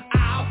it.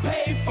 I'll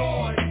pay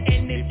for it.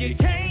 And if you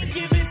can't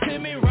give it to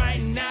me right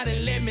now,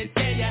 then let me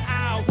tell you,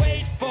 I'll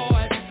wait for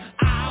it.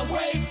 I'll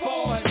wait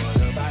for it. What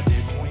about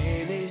the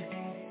 20?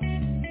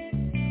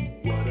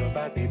 What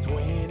about the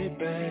 20,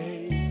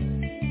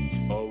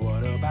 babe? Or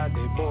what about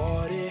the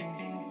 40?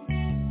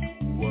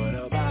 What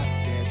about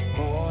that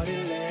 40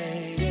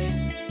 lady?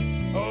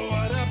 Or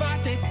what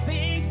about the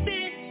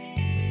 60?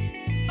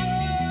 Oh,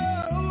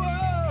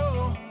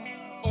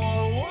 or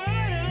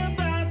what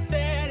about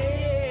that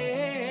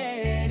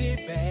 80,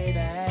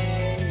 baby?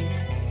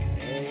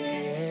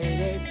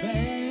 80,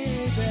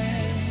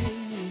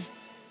 baby.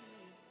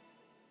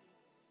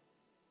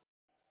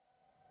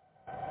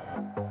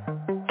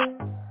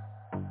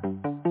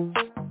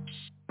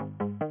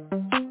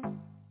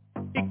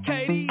 It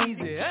can't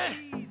easy, huh?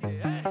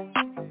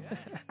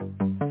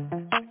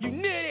 You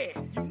need it.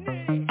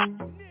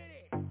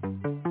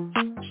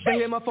 They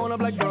hit my phone up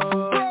like,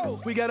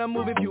 bro, we gotta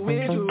move if you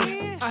into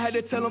it. I had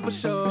to tell them for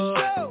sure.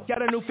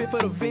 Got a new fit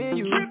for the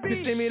venue.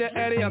 Just send me the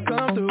Addy, I'll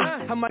come through.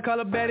 I might call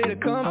a baddie to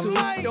come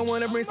through. Don't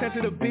wanna bring Sam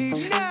to the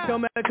beach.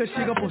 Don't matter cause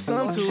she gon' pull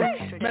some too.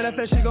 Matter of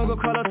fact, she gon' go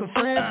call up some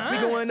friends. We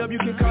going up, you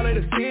can call it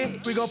a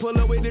sin. We gon' pull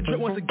up with the drip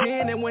once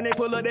again. And when they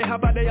pull up, they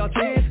hop out, they all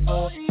tense.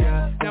 Oh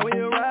yeah. Now when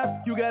you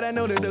arrive, you gotta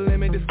know that the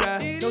limit is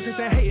sky. No sense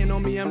in hating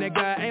on me, I'm that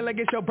guy. Ain't like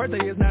it's your birthday,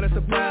 it's not a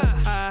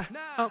surprise.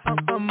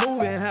 I'm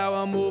moving how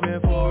I'm moving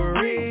for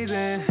a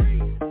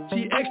reason.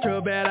 She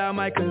extra bad, I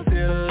might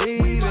consider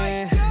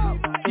leaving.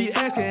 She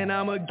asking,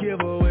 I'ma give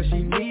her what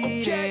she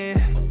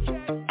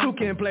needin'. You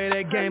can play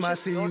that game, I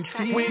see you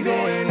cheating. We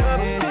going up,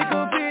 pick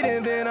a fit,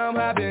 and then I'm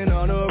hopping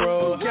on the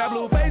road. Got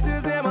blue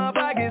faces in my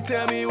pockets,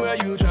 tell me where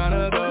you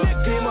tryna go.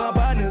 Team my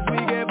partners, we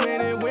get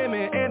plenty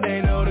women, and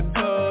they know the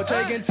code.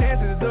 Taking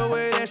chances, the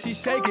way that she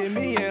shaking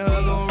me and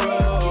her gon'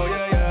 roll.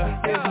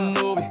 Yeah, it's a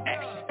movie.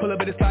 Pull up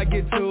at the spot,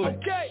 get to it.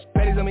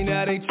 Baddies on me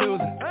now, they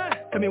choosing.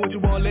 Tell me what you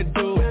want, let's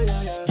do it.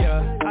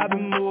 Yeah, I've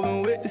been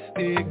moving with the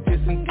stick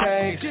just in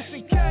case.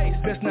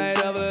 Best night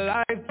of her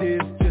life,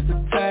 this just a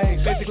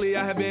taste. Basically,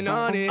 I have been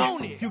on it.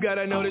 You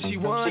gotta know that she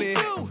want it.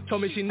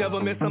 Told me she never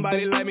met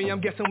somebody like me. I'm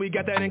guessing we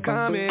got that in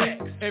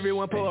common.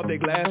 Everyone pull up their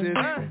glasses.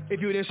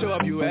 If you didn't show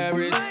up, you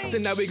average.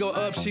 Then now we go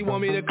up. She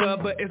want me to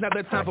cut, but it's not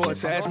the time for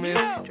attachment.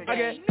 I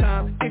got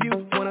time if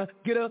you wanna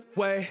get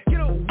away.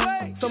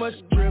 So much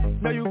drip,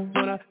 now you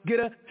wanna get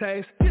a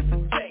taste.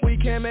 We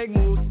can make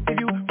moves if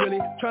you really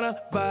tryna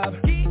vibe.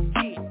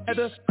 At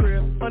the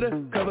crib, under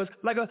covers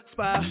like a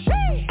spy.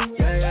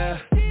 Yeah.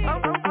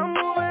 I'm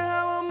moving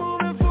how I'm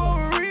moving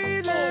for a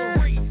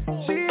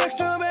reason. She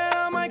extra bad,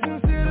 I might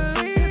consider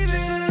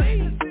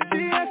leaving.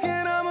 She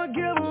asking, I'ma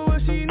give her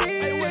what she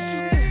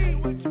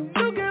needs.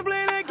 You can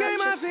play that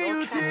game, I see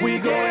you cheating. We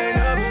going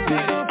up,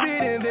 pick a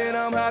fit, and then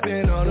I'm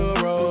hopping on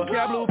the road.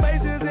 Got blue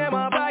faces in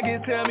my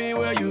pockets, tell me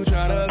where you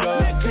tryna go.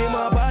 Team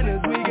my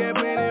partners, we get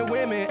plenty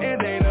women,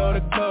 and they know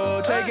the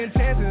code. Taking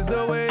chances,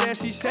 the way that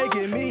she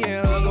shaking me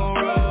and her gon'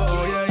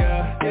 roll.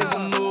 Yeah, it's a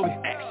movie.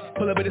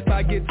 Pull up at the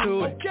spot, get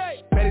to it.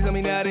 Baddies on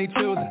me now, they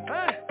choosing.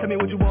 Tell me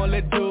what you want,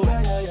 let's do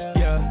it.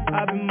 Yeah,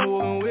 I've been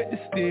moving with the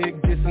stick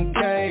just in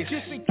case.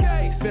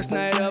 Best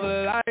night of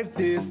her life,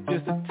 this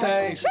just a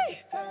taste.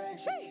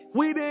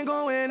 We been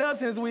going up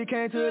since we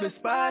came to the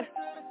spot.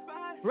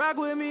 Rock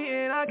with me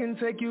and I can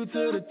take you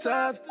to the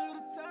top.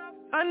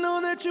 I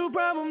know that you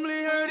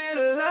probably heard it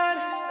a lot,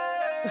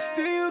 but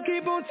still you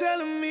keep on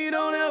telling me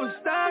don't ever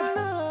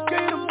stop.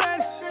 Get the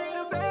best,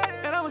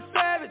 and I'm a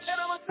savage.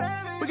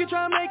 We can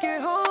try to make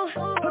it home,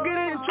 or get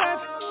in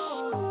traffic.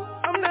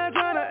 I'm not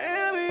trying to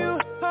envy you,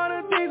 all the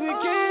things we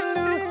can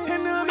do,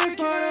 and the big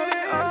part of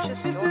it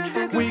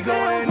all. We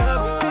going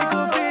up, pick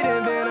a fit,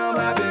 and then I'm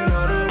hopping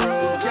on the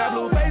road. Got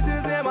blue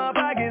faces in my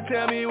pockets,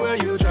 tell me where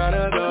you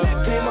tryna go.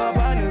 Team my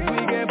partners,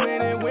 we get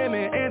plenty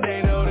women, and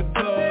they know the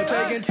code.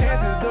 Taking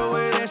chances, the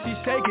way that she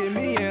shaking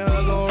me and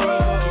her gon'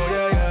 roll.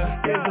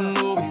 Yeah, it's a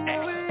movie.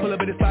 Pull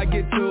up at the spot,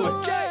 get to it.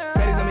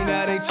 Baddies on me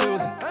now, they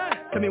choosing.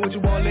 Tell me what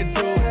you want, let's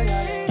do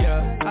it.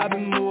 Yeah, I've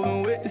been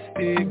moving with the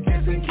stick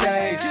just in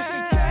case.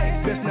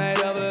 Best night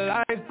of her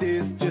life,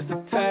 this just a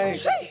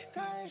taste.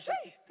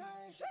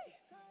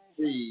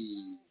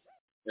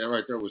 That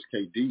right there was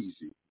KDZ,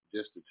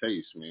 just a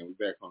taste, man. We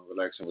back on the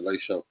Relax and Relate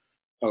show.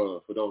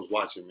 For those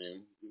watching,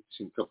 man, we've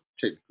seen a couple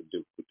technical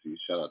difficulties.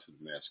 Shout out to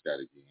the mascot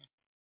again,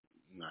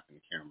 knocking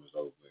the cameras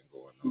over and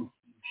going on,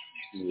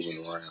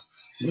 moving around.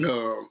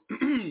 But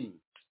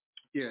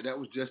yeah, that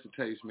was just a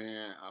taste,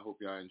 man. I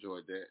hope y'all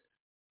enjoyed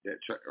that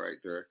track right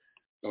there.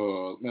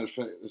 Matter of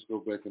fact, let's go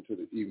back into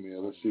the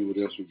email. Let's see what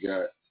else we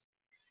got.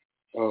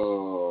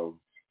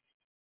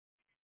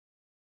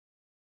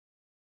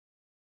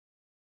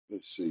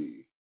 Let's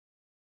see.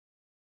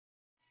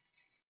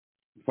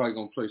 We're probably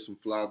gonna play some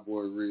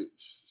Flyboy Rich.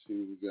 See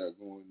what we got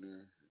going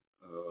there.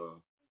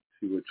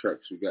 See what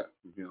tracks we got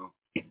from him.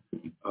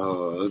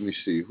 Let me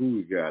see who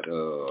we got.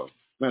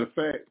 Matter of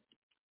fact,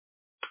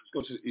 let's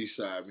go to the east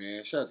side,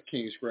 man. Shout out to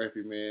King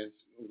Scrappy, man.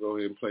 We'll go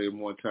ahead and play him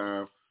one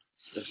time.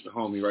 That's the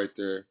homie right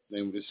there.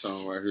 Name of this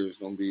song right here is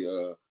gonna be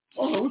I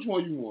don't know which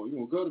one you want. You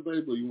want Gutter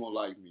Baby or you want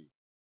Like Me?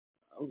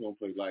 I was gonna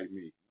play Like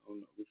Me. I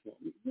don't know which one.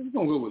 We're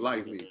gonna go with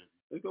Like Me.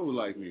 Let's go with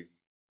Like Me.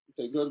 You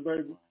say Gutter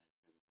Baby?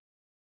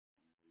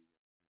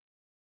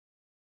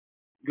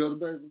 Gutter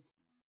Baby?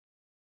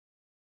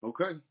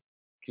 Okay.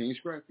 King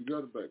Scrappy,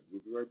 Gutter Baby.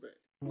 We'll be right back.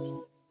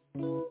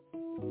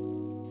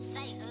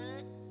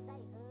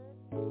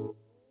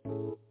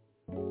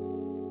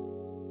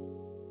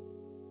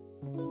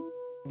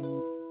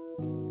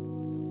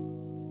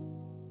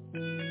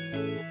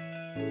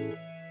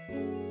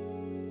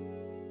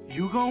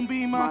 You gon'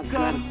 be my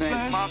gutter,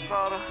 baby. My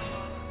gutter.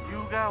 You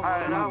got what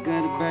I want.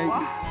 Gutter, baby.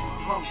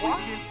 We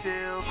can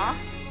tell,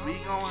 we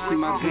gon' have to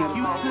take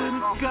you to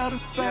the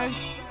gutter, baby.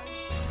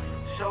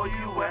 Show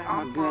you where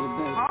I'm from.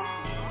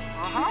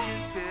 We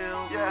can tell,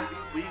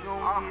 we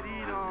gon' get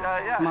it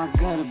on. My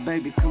gutter,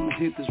 baby, come and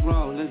hit this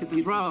roll. Let's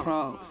get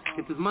pro.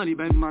 Get this money,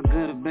 baby. My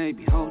gutter,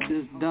 baby, hold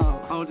this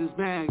dog. Hold this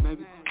bag,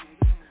 baby.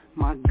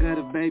 My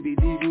gutter, baby,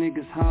 these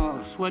niggas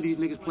hard. Swear these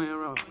niggas playing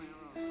raw.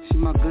 She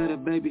my gutter,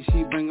 baby,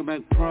 she bringin'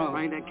 back pro.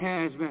 Bring that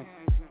cash back.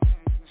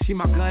 She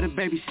my gutter,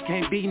 baby, she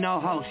can't be no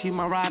hoe. She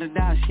my ride or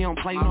die, she don't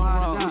play no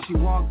role. When she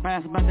walk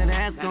past about that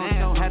ass gon'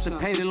 show. Have to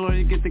pay the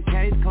lawyer to get the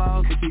case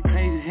closed. If she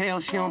crazy as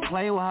hell, she don't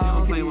play with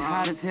hoes. She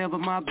hot as hell,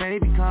 but my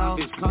baby cold.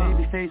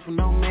 Baby face with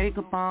no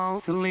makeup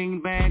on. Celine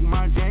bag,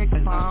 Marc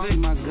Jacobs on. She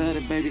my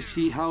gutter, baby,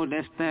 she hold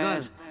that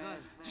stash.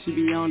 She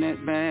be on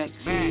that bag,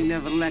 she ain't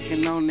never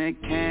lacking on that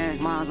cash.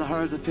 Mine's or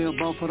hers, I feel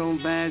both of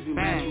them bags. We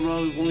match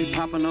rolls when we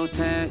poppin' no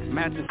tags.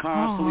 Match the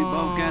car, so we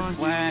both got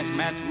swag.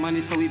 Match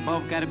money, so we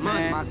both got it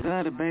bag. My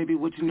gutter, baby,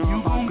 what you know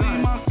about gutter? You gon'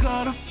 be my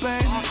gutter,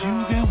 baby,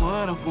 you get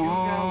what I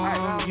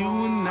want. You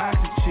and I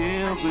can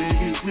chill,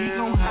 baby, we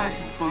gon' have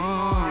some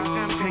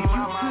fun. Take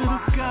you to the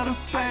gutter,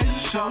 baby,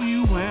 show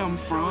you where I'm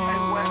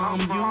from.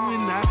 You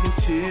and I can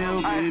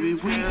chill, baby,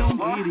 we gon'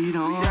 get it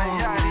on.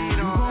 You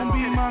gon'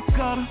 be my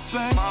gutter,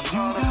 baby,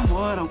 you got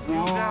what I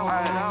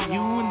want.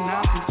 You and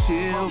I can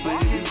chill,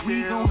 baby, we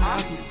gon'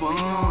 have some fun.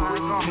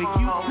 Take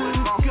you to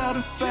the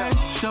gutter, baby,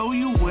 show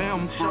you where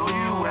I'm from.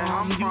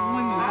 You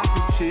and I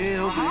can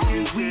chill,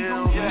 baby, we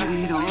gon' get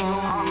it on.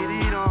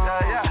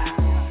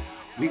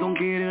 We gon'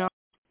 get it on.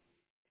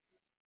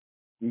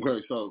 Okay,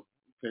 so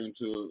came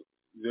to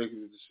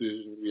executive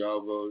decision. We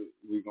all voted.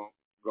 We gonna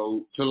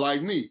go to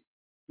Like Me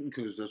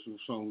because that's what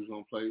song we're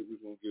gonna play.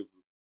 We're gonna give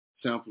a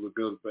sample of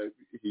Gutter Baby.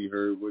 He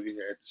heard what he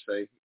had to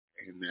say,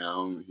 and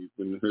now he's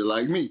gonna hear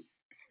Like Me.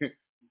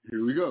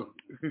 Here we go.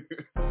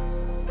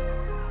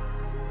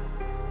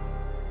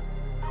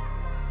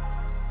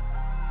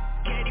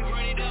 Katie,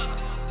 run it up.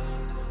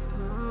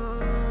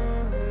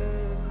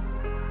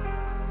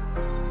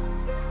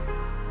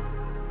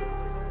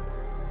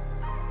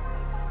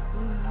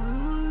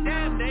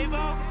 Damn,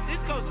 Davo,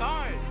 this goes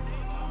hard.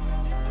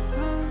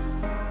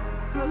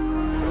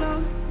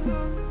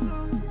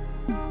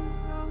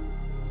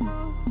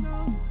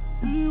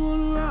 You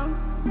wanna rock?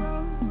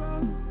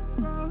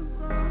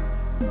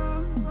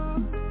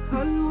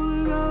 How you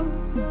wanna rock?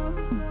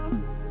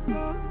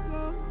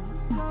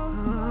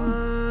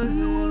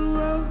 You wanna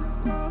rock?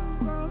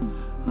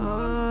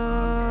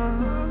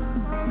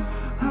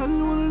 How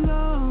you wanna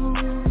know?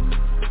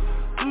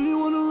 Do you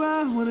wanna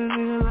ride with a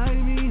nigga like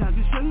me? I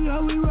can show you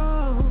how we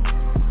roll.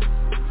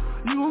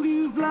 You gon' keep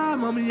it fly,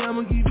 mommy,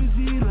 I'ma keep it G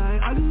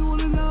like. I just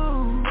wanna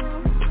know.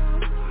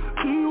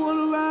 Do you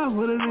wanna ride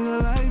with a nigga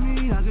like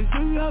me? I can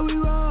show you how we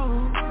roll.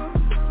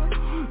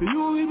 You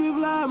gon' keep it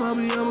fly,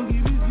 mommy, I'ma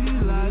keep it G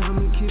like.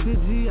 I'ma keep it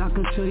G, I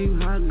can show you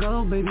how it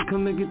go. Baby,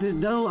 come and get this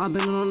dough, I've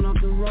been on off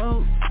the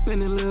road.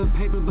 Spending a little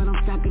paper, but I'm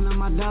stacking up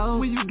my dough.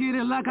 When you get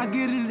it like I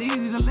get it, it's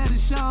easy to let it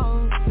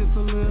show. Sip a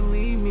little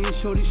lean, me and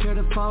shorty share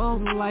the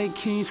fold. Like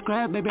King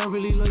Scrap, baby, I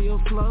really love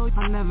your flow.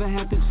 I never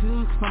had to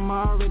choose, cause I'm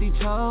already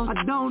chose.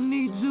 I don't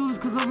need juice,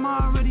 cause I'm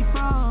already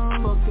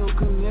froze. Fuck your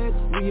connect,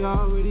 we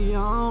already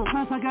on.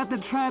 Plus I got the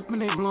trap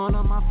and they blowing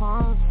up my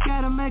phone.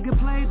 Gotta make a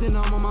play, then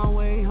I'm on my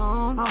way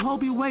home. I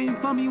hope you waiting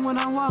for me when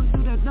I walk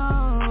through the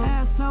door.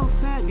 Ass so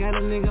fat, got a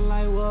nigga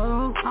like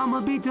whoa.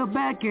 I'ma beat your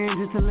back end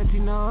just to let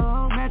you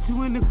know. Met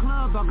you in the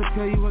club, I can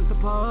tell you what's the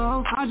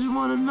pole. I just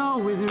wanna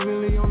know, is it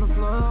really on the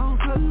floor?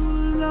 How you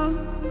wanna know?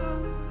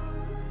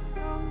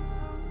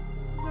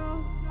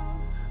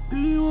 Do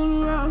you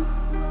wanna rock?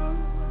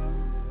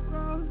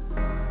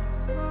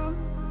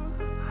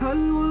 How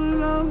you wanna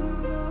love?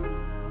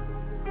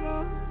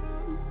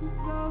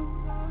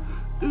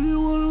 Do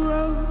you wanna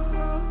love?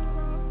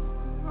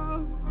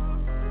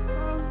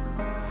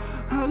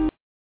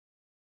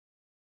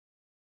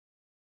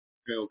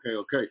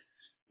 Okay.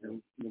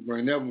 And we'll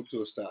bring that one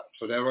to a stop.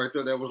 So that right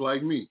there, that was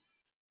like me.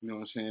 You know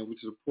what I'm saying?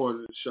 Which is a part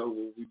of the show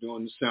where we're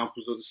doing the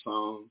samples of the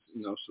songs,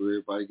 you know, so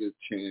everybody gets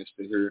a chance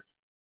to hear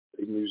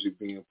the music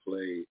being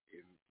played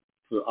and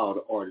for all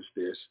the artists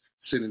that's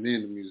sitting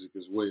in the music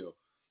as well.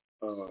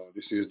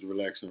 This is the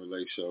Relax and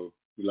Relate Show.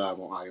 We live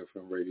on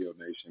iFM Radio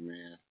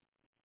Nation,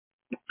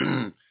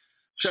 man.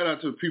 Shout out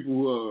to the people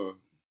who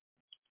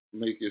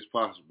make this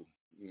possible.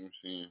 You know what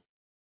I'm saying?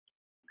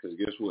 Because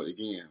guess what?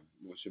 Again,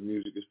 once your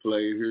music is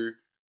played here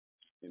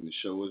and the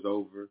show is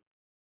over,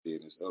 then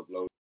it's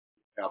uploaded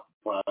to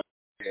Apple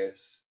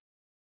Podcasts,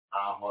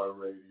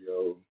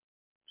 iHeartRadio,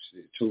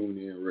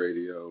 TuneIn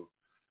Radio,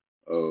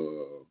 I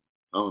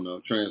don't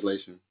know,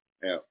 translation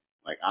app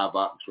like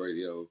iVox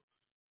Radio.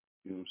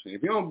 You know what I'm saying?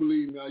 If you don't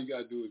believe me, all you got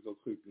to do is go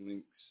click the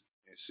links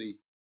and see.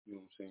 You know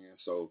what I'm saying?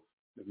 So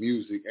the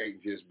music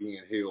ain't just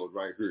being held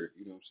right here.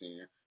 You know what I'm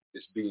saying?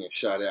 It's being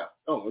shot out.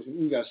 Oh,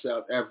 we got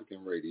South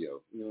African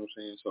radio. You know what I'm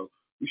saying? So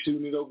we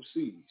shooting it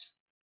overseas.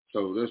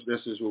 So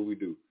that's just what we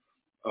do.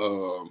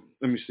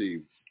 Let me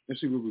see.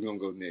 Let's see where we're going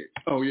to go next.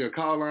 Oh, yeah.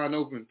 Call line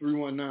open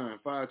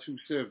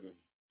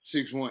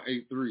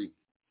 319-527-6183.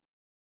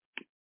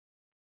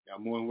 Y'all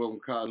more than welcome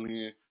to call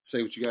in.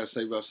 Say what you got to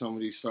say about some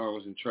of these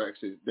songs and tracks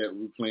that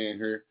we're playing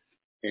here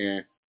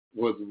and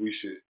whether we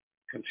should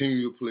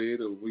continue to play it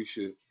or we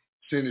should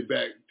send it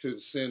back to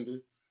the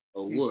sender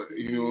or what.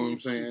 You know what I'm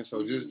saying?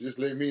 So just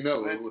let me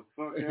know.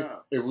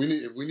 If we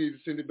need to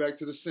send it back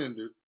to the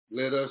sender,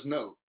 let us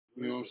know.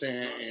 You know what I'm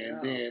saying?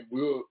 And then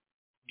we'll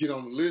get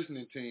on the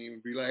listening team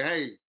and be like,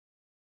 hey,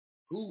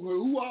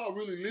 who all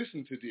really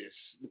listened to this?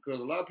 Because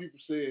a lot of people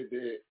said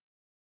that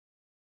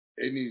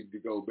they needed to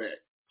go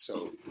back.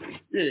 So,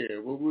 yeah,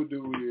 what we'll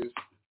do is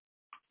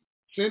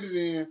send it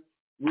in,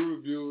 we'll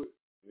review it.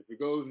 If it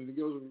goes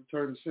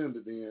return to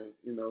sender, then,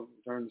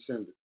 return to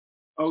sender.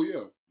 Oh,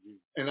 yeah.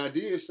 And I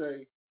did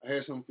say I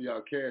had something for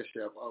y'all Cash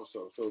App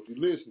also. So if you're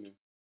listening,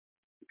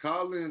 the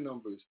call-in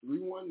number is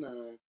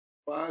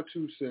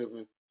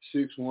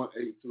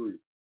 319-527-6183.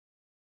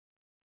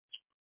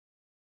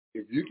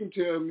 If you can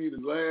tell me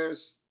the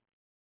last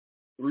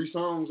 3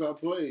 songs I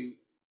played,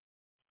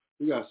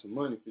 we got some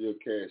money for your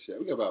Cash App.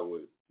 We got about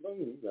what? I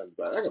got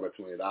about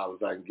 $20 I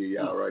can give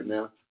y'all right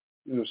now.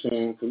 You know what I'm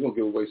saying? Because we're going to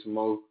give away some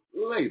more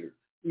later.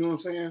 You know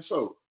what I'm saying?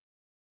 So,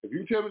 if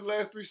you tell me the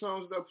last 3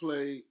 songs that I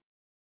played,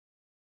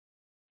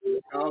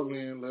 call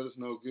in, let us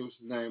know, give us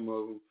the name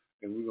of them,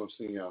 and we're going to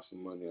send y'all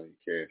some money on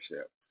your Cash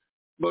App.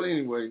 But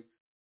anyway,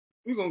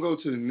 we're going to go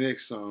to the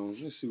next song.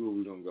 Let's see where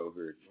we're going to go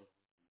here.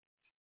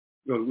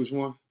 Go to which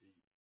one?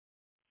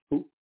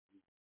 Who?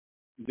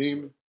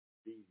 Demon?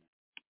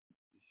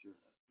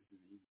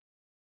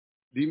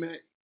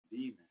 D-Mac?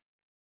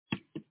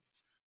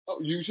 Oh,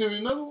 you send me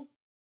another one?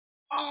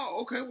 Oh,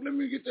 okay. Well, let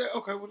me get that.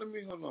 Okay, well,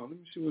 hold on. Let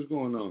me see what's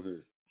going on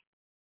here.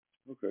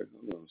 Okay,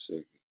 hold on a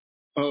second.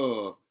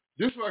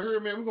 This right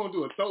here, man, we're going to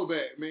do a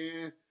throwback,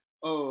 man.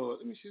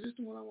 Let me see. This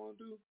the one I want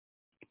to do?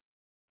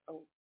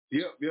 Oh,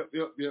 yep.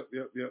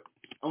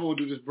 I'm going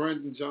to do this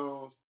Brandon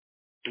Jones,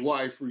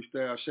 Hawaii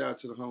freestyle. Shout out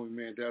to the homie,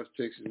 man, Dallas,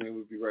 Texas, man.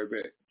 We'll be right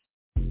back.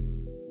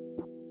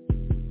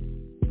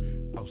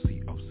 OC.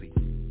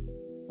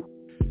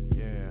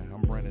 Yeah,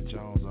 I'm Brandon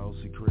Jones,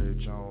 OC Craig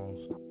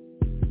Jones.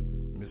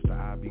 Mr.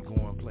 I be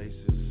going places,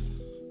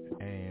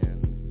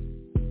 and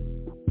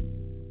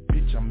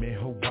bitch, I'm in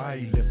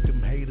Hawaii. Left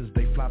them haters,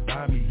 they fly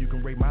by me. You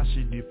can rate my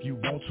shit if you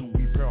want to.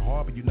 We Pearl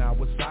Harbor, you now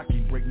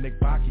Wasaki. Breakneck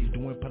Bakis,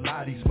 doing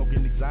Pilates,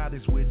 smoking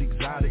exotics with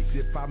exotics.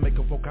 If I make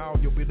a phone call,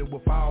 your bitter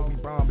will fall. We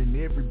bombing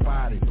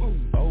everybody.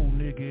 Old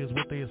nigga is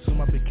what they assume.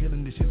 I've been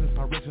killing this shit since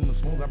Pyrex the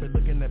spoons. I've been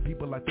looking at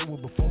people like they were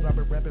buffoons. I've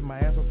been rapping my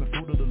ass off the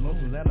fruit of the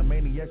loans.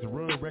 Animaniacs and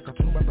real record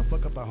tune. About to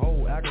fuck up the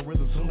whole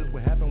algorithm soon as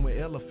what happened when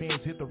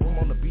elephants hit the room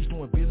on the beach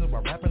doing business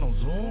while rapping on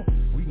Zoom.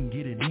 We can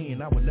get it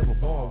in, I would never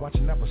ball.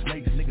 Watching out for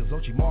snakes, niggas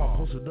Ochimar.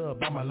 Posted up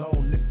by my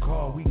lone nigga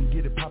car. We can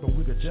get it poppin'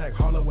 with a Jack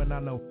Harlow, and I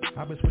know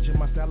I've been switching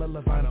my style of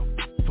Levino.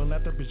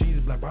 Philanthropist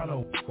Jesus like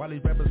Bono. While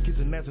these rappers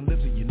kissing ass and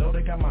lips, and you know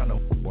they got mono.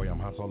 Boy, I'm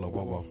Han Solo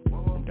Bobo.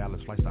 From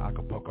Dallas flights to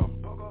Acapulco.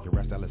 Your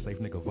rest Dallas safe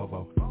nigga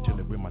Vovo.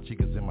 Chillin' with my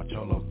chicas in my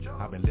cholo.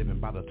 I've been living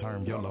by the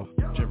term YOLO.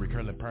 Jerry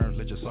curling perms,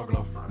 let your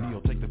solo. Neo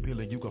take the pill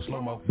and you go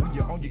slow-mo. When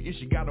you're on your ish,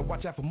 you gotta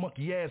watch out for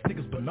monkey ass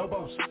niggas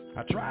bonobos.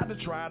 I tried to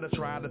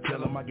tell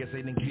them, I guess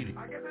they didn't get it.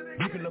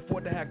 You can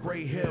afford to have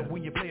gray hair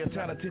when you play a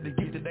talented and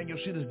gifted. Then your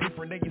shit is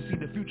different, then you see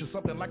the future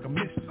something like a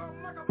mist.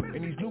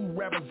 And these new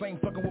rappers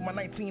ain't fucking with my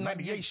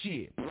 1998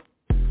 shit.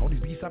 On these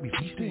beats I be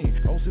feasting.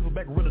 Old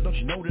silverback gorilla, don't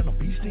you know that I'm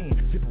beasting?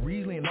 Sippin'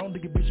 Riesling, on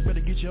nigga bitch, you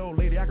better get your old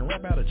lady. I can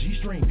rap out a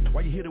G-string.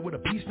 Why you hit it with a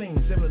bee-sting?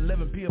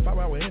 7-11 pill,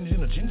 5-hour energy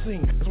in a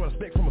ginseng. That's what I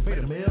expect from a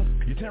beta male.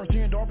 Your Terrence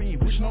and Darby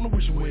ain't wishing on the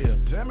wishing well.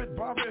 Damn it,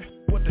 Bobby,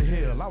 what the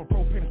hell? I was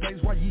propane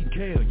face, why you eating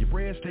kale? Your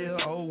bread stale,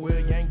 oh well,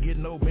 you ain't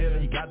getting no mail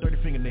and you got dirty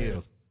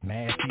fingernails.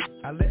 Nasty,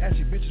 I let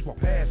ashy bitches walk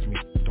past me.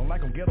 Don't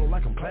like them ghetto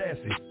like I'm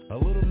classy. A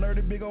little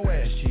nerdy, big ol'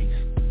 ass cheeks.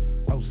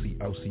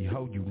 OC,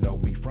 ho, you know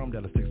me. From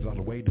Dallas, Texas, all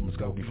the way to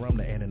Muskogee. From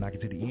the Anunnaki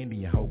to the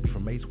Indian Hopi.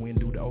 From Mace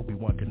Windu to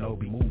Obi-Wan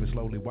Kenobi. Moving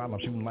slowly while I'm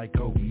shooting like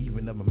Kobe.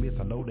 Even if I miss,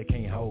 I know they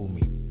can't hold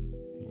me.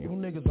 You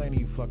niggas ain't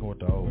even fucking with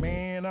the old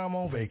man, I'm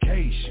on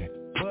vacation,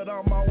 but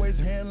I'm always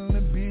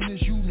handling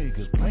business you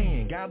niggas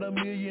playing. Got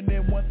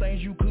 $1,000,001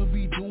 things you could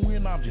be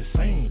doing, I'm just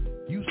saying.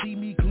 You see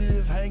me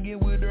clear as hanging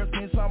with her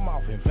since I'm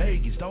off in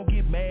Vegas. Don't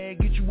get mad,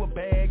 get you a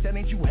bag, that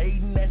ain't you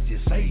hating, that's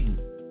just Satan.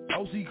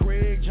 OC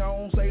Craig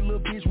Jones say,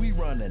 look bitch, we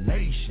run the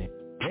nation.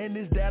 In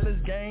this Dallas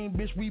game,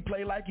 bitch, we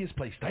play like it's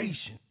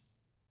PlayStation.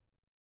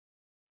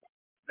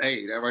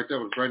 Hey, that right there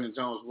was Brandon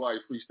Jones' wife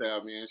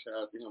freestyle, man. Shout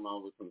out to him all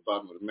the way from the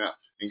bottom of the map.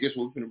 And guess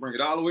what? We're going to bring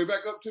it all the way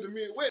back up to the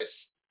Midwest.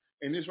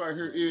 And this right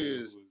here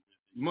is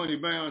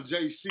Moneybound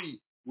JC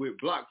with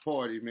Block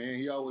Party, man.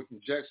 He all the way from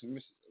Jackson,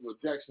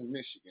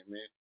 Michigan,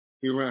 man.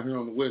 He around here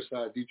on the west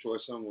side,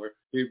 Detroit somewhere.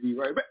 He'll be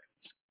right back.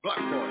 Block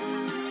Party.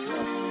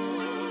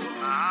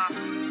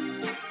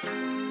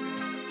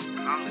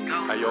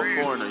 Hey, yo,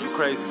 foreigner, you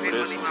crazy for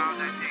this one.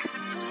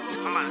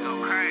 I'm about to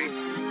go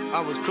crazy. I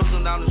was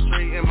cruising down the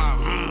street in my,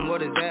 what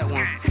is that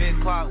one? Big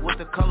clock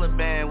with the color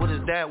band, what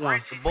is that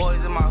one? The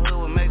boys in my hood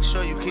will make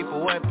sure you keep a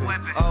weapon.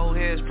 Old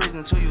heads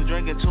preaching to you,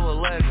 drinking to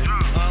 11.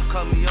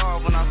 Cut me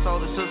off when I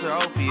sold the sister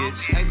opiates.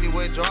 Ain't see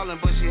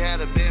withdrawing, but she had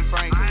a Ben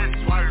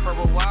Franklin. Swipe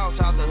purple wild,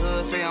 out the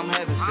hood, say I'm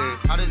heaven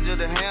sent. I just did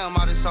the ham,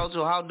 I just told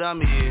you how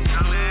dumb he is.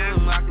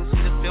 I can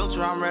see the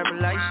filter, I'm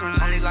revelation.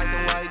 Only like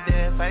the white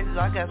dead faces,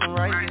 I got some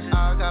races.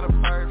 I got a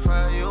perk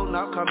for you,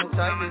 now come and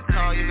take it.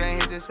 Call you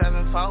ain't hit this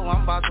 7-4,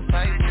 I'm about to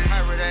face it.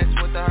 Hybrid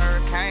with the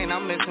hurricane,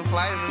 I'm mixing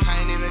flavors.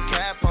 Ain't even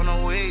cap on the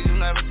weed, you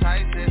never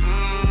taste it.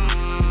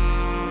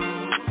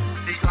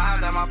 She slides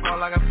at my phone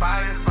like a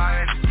fire.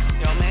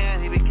 Yo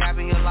man, he be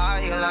capping your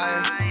lie, you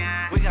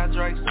liar. We got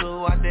Drakes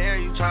too, I dare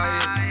you try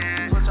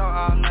it. Put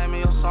your name in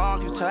your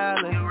song, you tell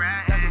it.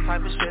 That's the type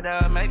of shit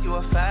that'll make you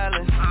a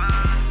felon.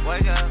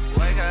 Wake up,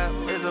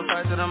 it's the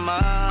first of the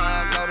month.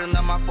 Loading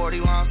up my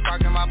 41,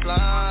 sparking my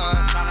blunt.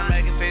 Tryna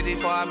make it 50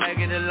 before I make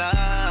it to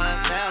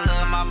lunch. Damn,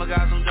 little mama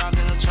got some junk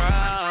in the trunk.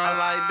 I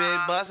like big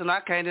butts and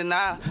I can't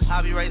deny.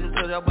 I be racing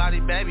to your body,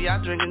 baby, I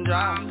drink and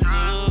drive.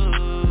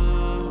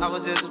 I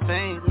was just a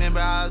fiend.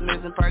 Remember I was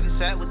missing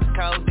Percocet with the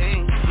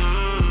codeine.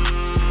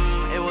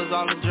 It was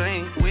all a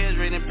dream. We was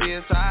reading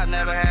PSI,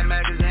 never had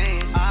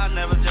magazines. I'll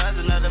never judge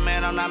another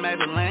man, I'm not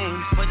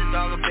Maybelline. Put the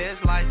dog a bitch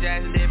like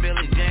Jackson did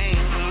Billie Jean.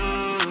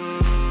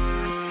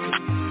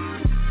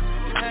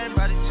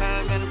 Everybody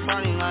turn in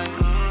funny like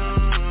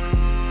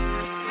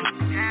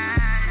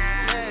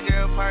yeah,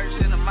 girl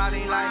purse in the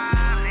body like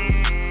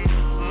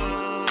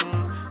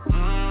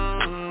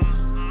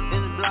in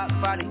the block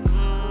body.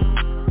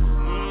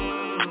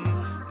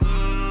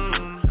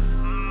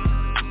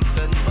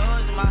 Cause the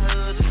boys in my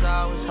hood is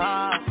always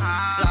hard.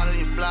 Slide on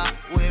your block,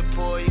 we'll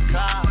pour your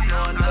car.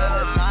 Know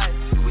another type,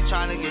 we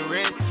tryna get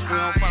rich. We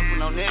don't fuck with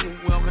no niggas,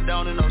 we don't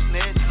condone no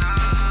snitch.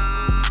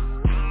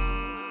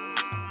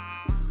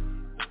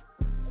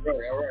 All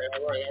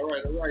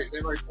right.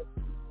 That right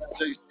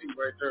JC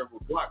right there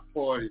with Block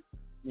Party.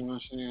 You know what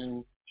I'm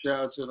saying? Shout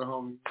out to the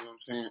homie, you know what I'm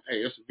saying? Hey,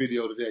 it's a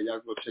video today.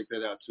 Y'all go check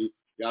that out too.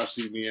 Y'all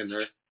see me in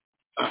there.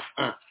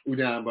 We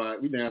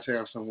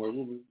downtown somewhere.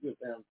 We're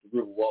down at the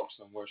River Walk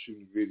somewhere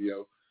shooting a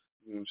video.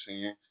 You know what I'm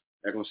saying?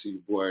 Y'all gonna see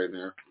the boy in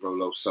there,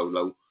 Rolo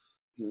Solo.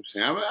 You know what I'm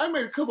saying? I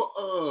made a couple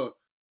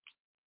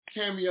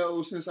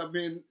cameos since I've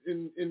been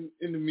in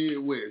the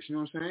Midwest. You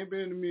know what I'm saying? I ain't been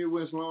in the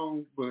Midwest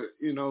long, but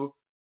you know,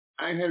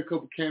 I ain't had a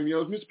couple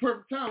cameos. Mr.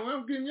 Perfect Time,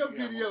 I'm getting your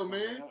video,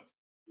 man.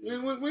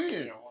 When?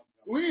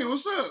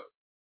 What's up?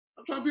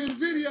 I'm trying to be in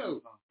the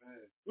video.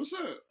 What's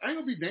up? I ain't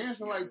gonna be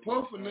dancing like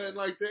Puff or nothing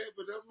like that,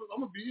 but I'm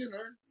gonna be in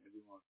there.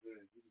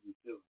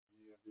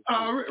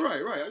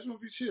 Right. I just want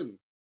to be chilling.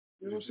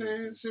 You know what I'm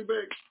saying? Sit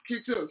back,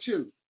 kicked up,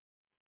 chilling.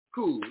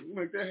 Cool. We'll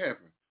make that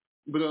happen.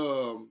 But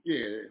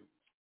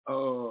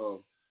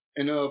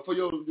and for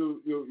your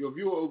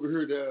viewer over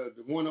here,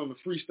 the one on the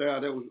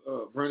freestyle, that was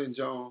Brandon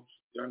Jones.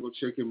 Y'all can go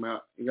check him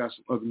out. He got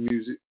some other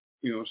music,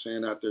 you know what I'm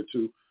saying, out there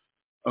too.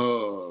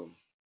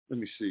 Let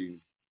me see.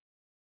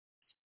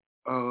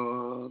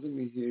 Let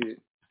me hit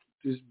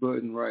this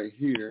button right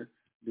here,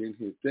 then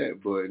hit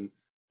that button,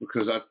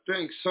 because I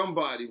think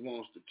somebody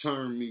wants to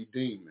turn me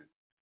demon.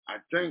 I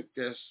think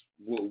that's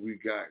what we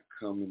got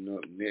coming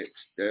up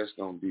next. That's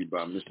going to be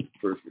by Mr.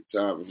 Perfect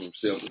Time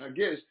himself. And I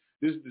guess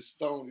this is the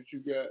song that you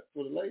got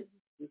for the lady?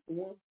 This the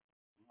one?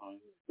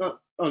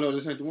 No,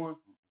 this ain't the one?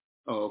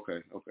 Oh,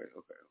 okay.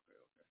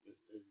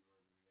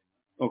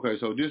 Okay,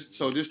 so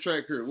this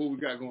track here, what we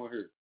got going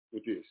here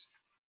with this?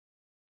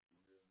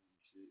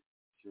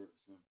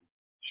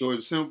 Short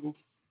and simple?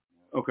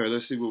 Okay,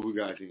 let's see what we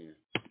got then.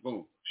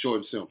 Boom. Short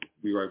and simple.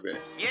 Be right back.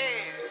 Yeah.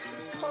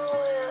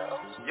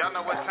 Y'all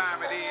know what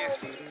time it is.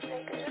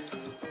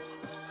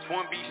 It's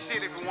 1B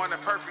shit if you want a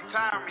perfect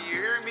time, you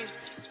hear me?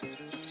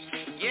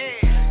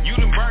 Yeah. You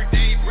done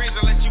birthday bridge,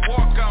 I let you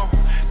walk off.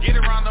 Get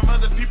around them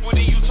other people,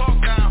 then you talk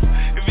down.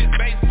 If it's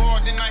baseball,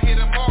 then I hit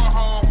them all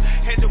home.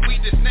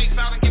 weed the snakes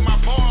out and get my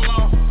ball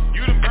on.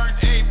 You done burnt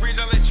a bridge,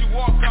 I let you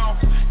walk on.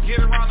 Get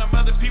around them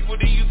other people,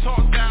 then you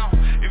talk down.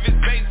 If it's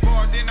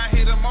baseball, then I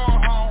hit them all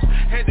home.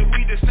 Had to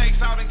weed the snakes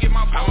out and get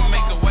my ball on. I'ma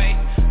make a way,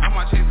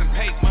 I'ma chase some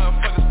pace.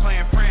 Motherfuckers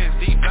playing friends,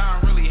 deep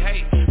down really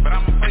hate, but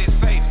I'ma play it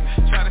safe.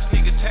 Try to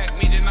sneak attack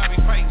me, then I be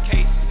fighting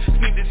cases.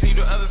 Sneak to see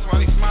the others while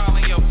they smile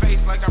in your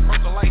face like I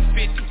broke a life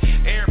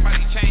 50.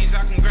 Everybody changed,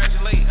 I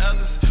congratulate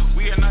others.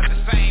 We are not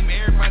the same,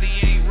 everybody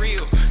ain't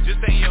real.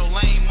 Just ain't your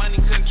lane, money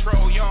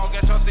control. Y'all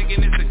got y'all thinking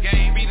it's a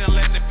game. He done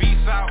let the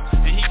beast out,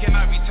 and he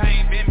cannot be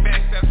tamed. Been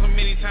backstabbed so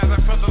many times, I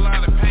felt a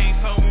lot of pain.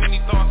 So many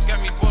thoughts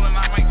got me pulling,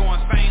 I might go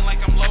insane. Like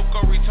I'm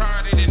loco,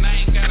 retarded, and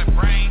I ain't got a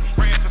brain.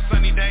 Praying for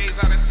sunny days,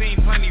 I done seen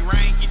plenty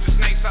rain. Keep the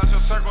snakes out your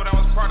circle, that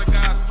was part of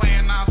God's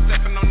plan. Now I'm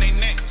stepping on their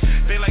neck.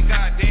 They like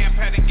goddamn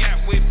Patty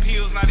Gap with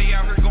pills, now they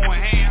out here going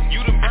ham.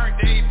 You done burnt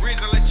the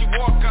bridge, I let you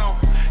walk on.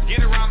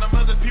 Get around them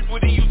other people,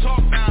 then you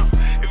talk down.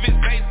 If it's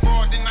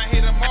baseball, then I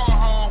hit them all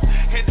home.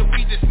 Had to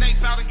weed the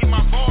snakes out and get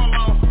my ball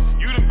on.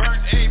 You done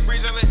burnt a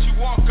bridge, I let you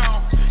walk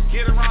on.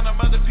 Get around them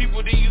other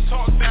people, then you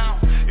talk down.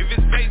 If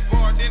it's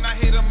baseball, then I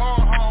hit them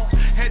all home.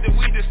 Had to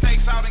weed the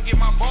snakes out and get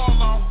my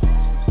ball on.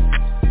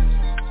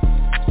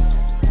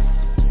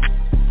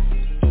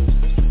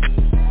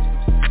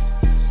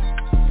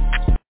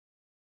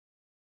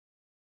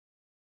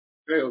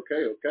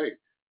 Okay.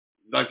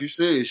 Like you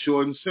said,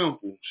 short and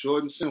simple.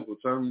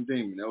 Term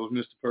Demon. That was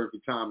Mr.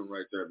 Perfect Timing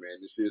right there, man.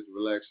 This is the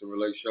Relax and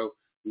Relate Show.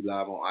 We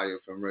live on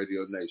iFM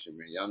Radio Nation,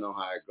 man. Y'all know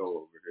how it go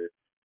over here.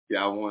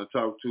 Y'all want to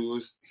talk to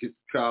us? Hit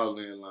the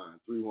call-in line,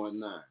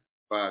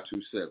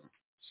 319-527-6183.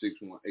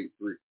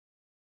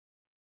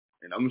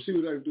 And I'm going to see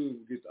what I can do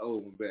to get the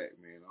old one back,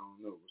 man. I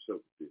don't know what's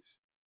up with this.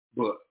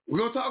 But we're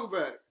going to talk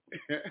about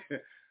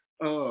it.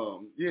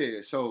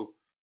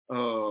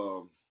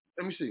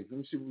 Let me see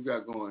what we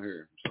got going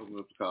here. I'm opening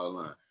up the call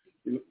line.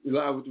 You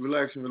live with the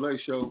Relax and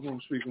Relate Show. Who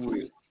I'm speaking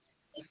with?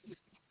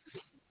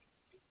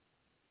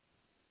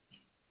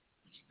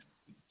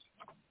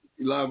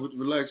 You live with the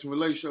Relax and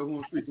Relate Show. Who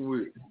I'm speaking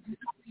with?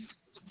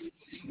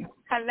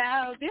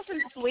 Hello, this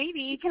is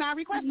Sweetie. Can I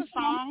request a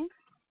song?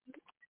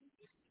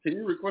 Can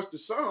you request a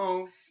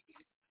song?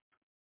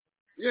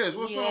 Yes.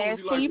 What song would you like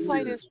to hear? Can you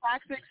play this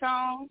toxic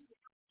song?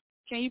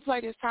 Can you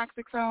play this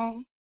toxic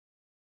song?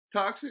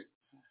 Toxic?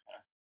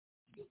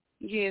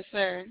 Yes,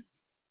 sir.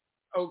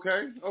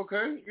 Okay.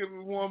 Give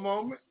me one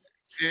moment.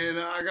 And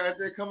I got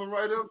that coming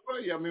right up for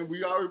you. I mean,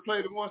 we already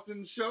played it once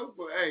in the show,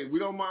 but hey, we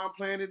don't mind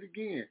playing it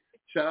again.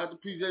 Shout out to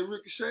PJ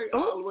Ricochet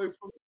all the way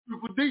from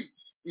Super Deep.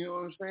 You know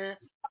what I'm saying?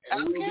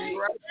 And we'll be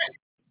right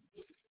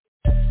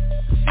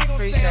back.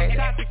 Appreciate it.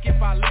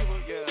 If I leave her,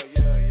 yeah.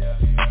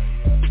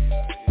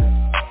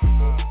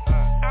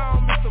 I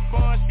don't miss the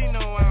bar, she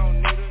know I don't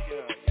need her,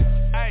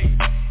 Hey,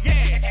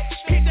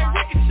 PJ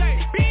Ricochet,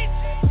 bitch.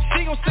 She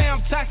gon' say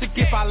I'm toxic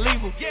if I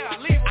leave her. Yeah, I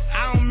leave her.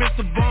 I don't miss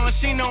the bar,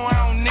 she know I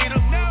don't need her.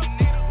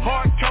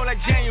 Hardcore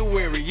like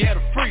January,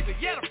 the freezer.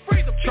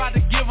 Tried to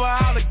give her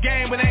all the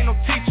game, but ain't no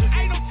teacher.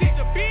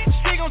 Bitch.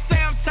 She gon' say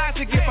I'm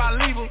toxic if I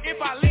leave her.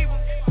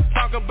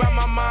 Talk about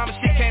my mom,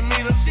 she can't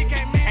meet her.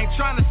 Ain't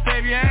tryna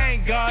save you, I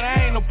ain't God,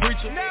 I ain't no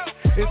preacher.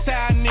 It's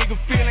how a nigga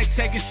feel, ain't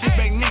taking shit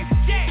back neither.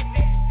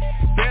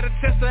 Better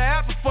test the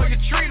apple before you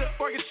treat her.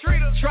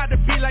 Tried to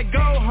be like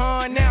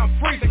Gohan, now I'm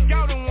freezing.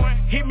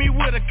 Hit me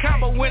with a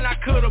combo when I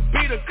could've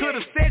beat her.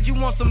 Could've said you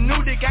want some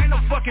new dick, I ain't no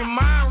fucking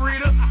mind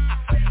reader.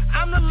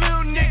 I'm the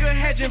little nigga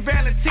hedging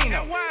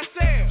Valentino.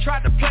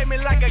 Tried to play me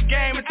like a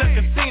game at the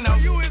casino.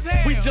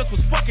 We just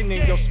was fucking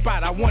in your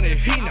spot, I wanted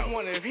Hino.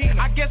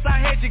 I guess I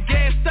had you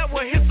gassed up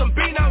with hit some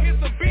Beano.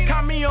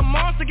 Call me a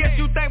monster, guess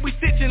you think we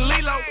stitching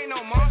Lilo.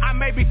 I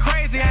may be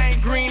crazy, I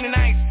ain't green and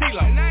I ain't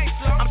CeeLo.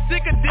 I'm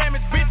sick of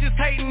damaged bitches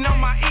hating on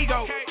my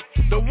ego.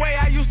 The way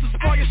I used to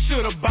spoil you,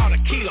 should've bought a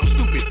kilo,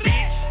 stupid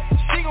bitch.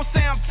 She gon'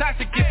 say I'm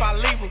toxic if I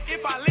leave her.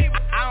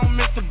 I don't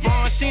miss the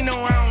bond, she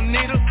know I don't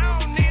need her.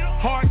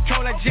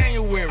 Hardcore like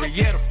January,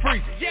 the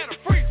freezer.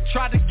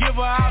 Tried to give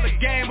her all the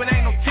game, but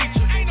ain't no teacher.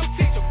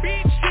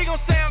 Bitch. She gon'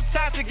 say I'm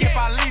toxic if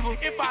I leave her.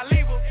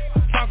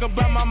 Talk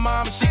about my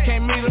mom, she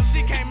can't meet her.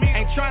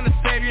 Ain't tryna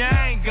save you,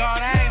 I ain't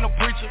God, I ain't no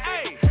preacher.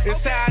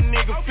 It's how a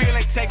nigga feel,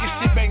 ain't taking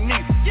shit back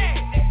neither.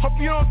 Hope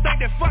you don't think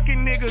that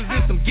fucking niggas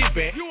is some get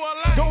back.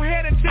 Go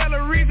ahead and tell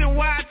the reason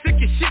why I took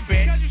your shit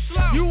back.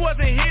 You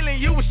wasn't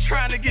healing, you was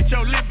trying to get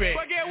your lip back.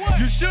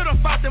 You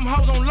should've fought them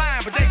hoes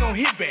online, but they gon'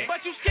 hit back.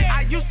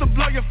 I used to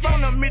blow your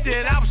phone, admit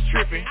that I was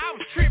tripping.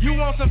 You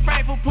want some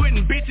fame for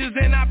putting bitches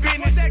in our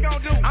business?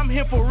 I'm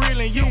here for real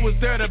and you was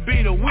there to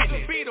be the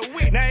witness.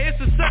 Now it's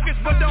a circus,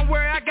 but don't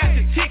worry, I got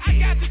the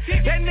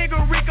ticket. That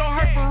nigga Rico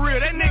hurt for real,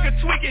 that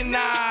nigga tweaking. Nah,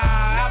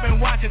 I've been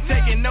watching,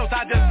 taking notes,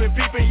 I just been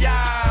peeping.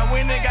 Yeah,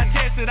 when they got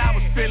tested, I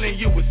was feeling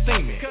you was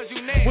semen.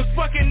 Was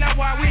fucking up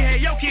while we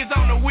had your kids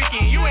on the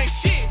weekend. You ain't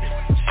shit.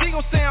 She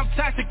gon' say I'm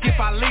toxic if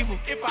I leave her.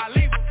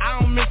 I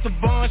don't miss the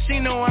bond, she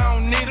know I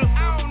don't need her.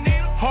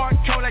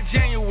 Hardcore like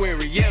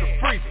January, the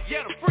freezer.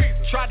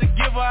 Tried to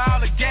give her all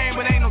the game,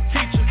 but ain't no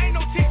teacher.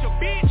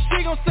 Bitch.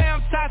 She gon' say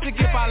I'm toxic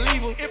if I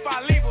leave her.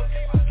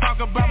 Talk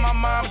about my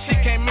mom, she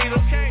can't meet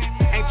her.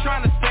 Ain't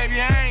tryna save you,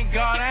 I ain't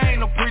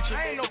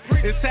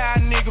It's how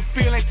a nigga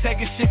feel ain't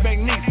taking shit back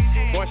neither.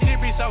 Boy, shit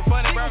be so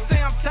funny, bro. Say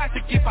I'm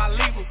toxic if I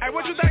leave her. Hey,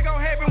 what you think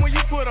gon' happen when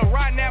you put a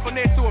rotten apple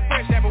next to a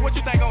fresh apple? What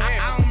you think gon' happen?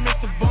 I don't miss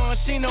the bun,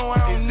 she know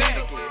I don't neck.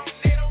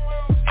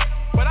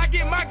 But I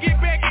get my get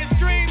back in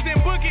streams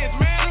and bookings,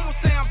 man. She gon'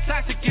 say I'm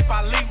toxic if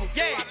I leave her.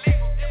 Yeah.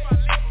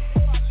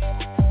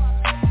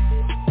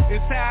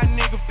 It's how a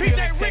nigga feel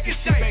ain't taking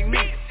shit back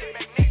neither.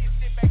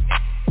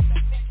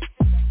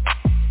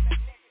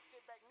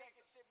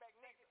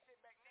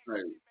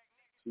 Hey,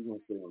 she's gonna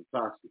say I'm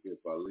toxic if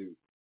I leave.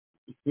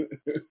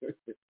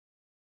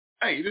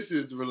 Hey, this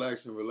is the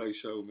Relax and Relate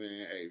show,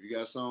 man. Hey, if you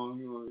got a song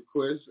you want to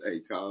request,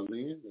 hey, call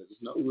in. Let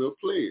us know. We'll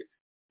play it.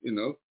 You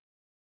know,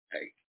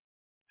 hey,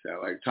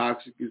 sound like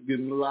Toxic is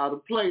getting a lot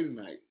of play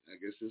tonight. I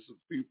guess there's some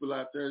people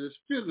out there that's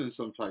feeling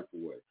some type of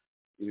way.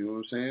 You know what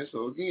I'm saying?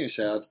 So again,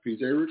 shout out to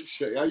PJ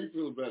Ricochet. How you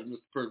feel about it,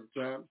 Mr. Perfect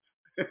Time?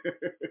 I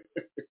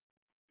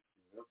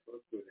was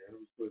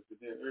supposed to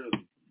that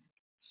early.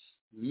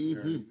 You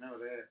already know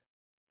that.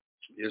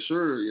 Yes,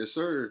 sir. Yes,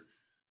 sir.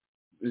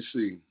 Let's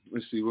see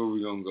where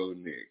we gonna go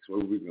next.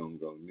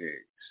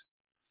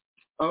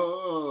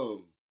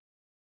 Oh,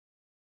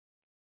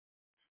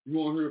 you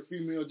want to hear a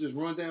female just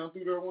run down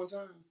through there one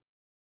time?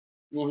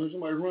 You want to hear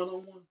somebody run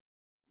on one?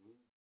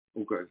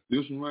 Okay,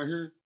 this one right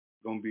here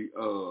gonna be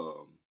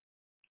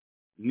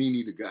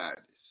Nene the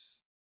Goddess.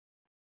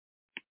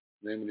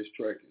 Name of this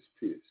track is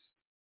Piss.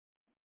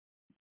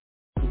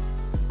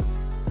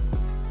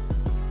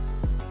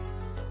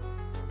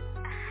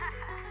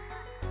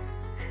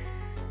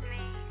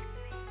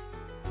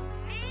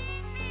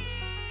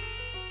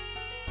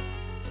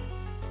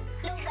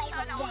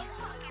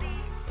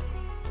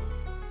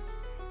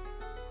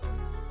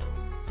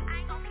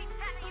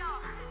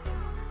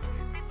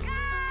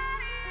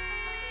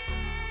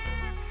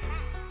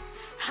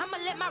 I'ma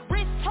let my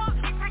wrist talk.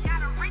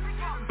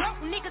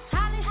 Broke niggas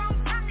hollering.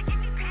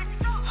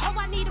 Oh,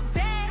 I need a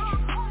bag.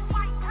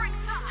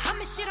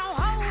 I'ma shit on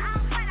hoes.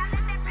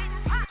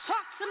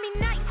 Talk to me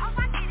nice.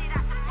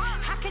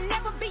 I can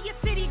never be your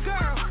city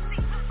girl.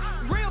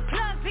 Real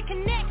plugs and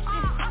connections.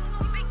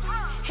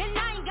 And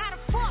I ain't got a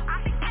fuck.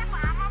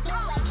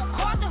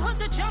 Caught the hood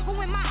the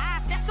jungle in my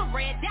eyes. That's a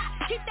red dot.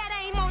 Keep that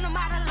aim on them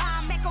out of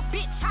line. Make a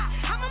bitch hot.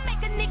 I'ma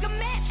make a nigga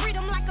mad. Treat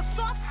him like a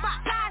soft spot.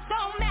 Size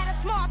don't matter.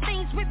 Small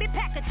things with big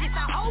packages.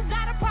 A hoe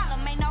got a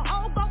problem. Ain't no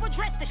hoe go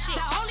address the shit.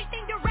 The only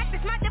thing direct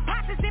is my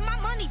deposits and my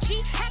money,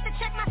 G. Had to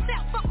check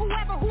myself. Fuck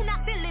whoever who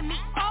not feeling me.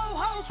 Old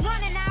hoes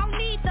running. I don't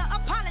need the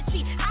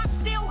apology. I'm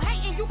still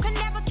hating. You can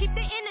never keep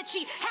the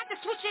energy. Had to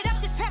switch it up.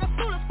 This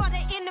pedestal is for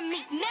the enemy.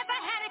 Never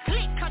had a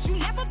click. Cause you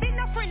never been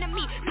no friend of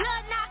me.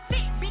 Blood not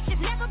thick. Bitches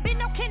never been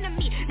no kin of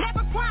me.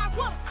 Never cry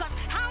wolf. Cause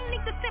I don't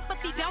need the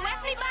sympathy. Don't ask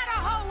me about a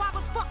hoe I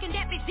was fucking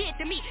that bitch did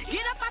to me.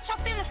 Get up out your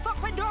feelings. Fuck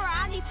Pandora.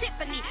 I need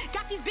Tiffany.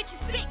 Got these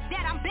bitches sick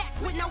that I'm back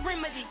with no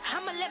remedy.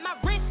 I'ma let my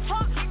wrist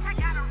talk.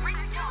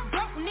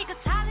 Broke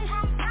niggas hollering.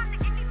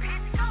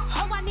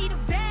 Oh, I need a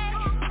bag.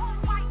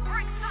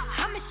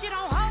 I'ma shit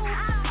on hoes.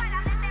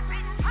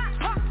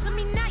 Talk to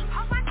me nice.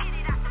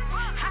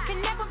 I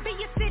can never be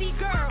your city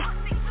girl.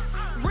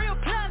 Real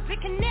plugs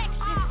and connections.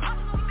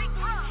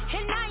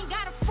 And I ain't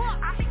got a fuck.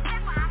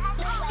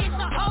 It's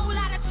a whole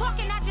lot of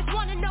talking. I just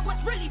wanna know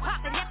what's really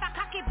poppin'. If I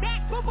cock it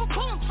back, boom, boom,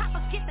 boom,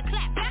 choppers get the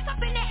clap. Back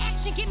up in the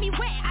action, get me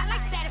wet. I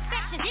like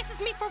satisfaction. This is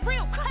me for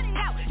real. Cut it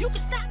out. You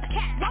can stop the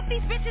cat. Walk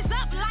these bitches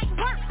up like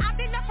work. I've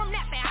been up from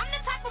nothing. I'm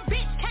the type of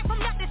bitch came from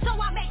nothing, so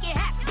I make it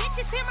happen.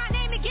 Bitches hear my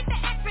name and get the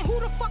accent.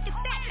 Who the fuck is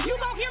that? You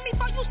gon' hear me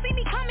before you see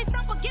me coming.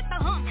 Don't forget the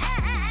hump.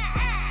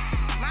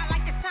 I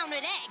like the sound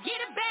of that.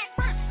 Get it back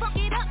first. Fuck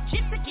it up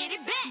just to get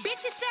it back.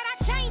 Bitches said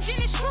I changed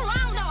and it's true. I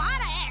don't know how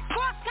to act.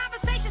 Cross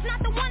conversations,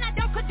 not the one I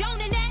don't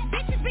condone in that.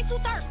 Bitches be too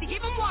thirsty.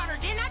 Give them water,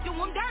 then I do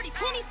them dirty.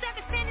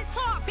 27 standing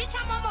tall. Bitch,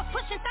 I'm almost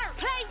pushing third.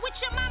 Play with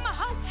your mama,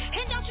 hoe.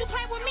 And don't you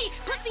play with me.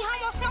 Pussy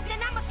homo smoke, then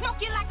I'ma smoke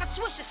you like a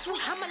swisher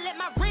sweet. I'ma let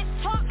my wrist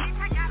talk.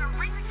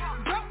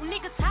 Broke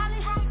niggas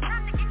hollering.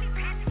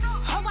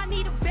 Oh, I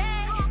need a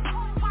bag.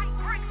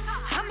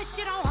 I'ma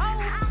shit on hoes.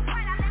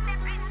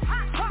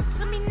 Talk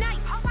to me nice.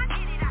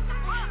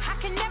 I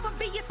can never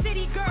be your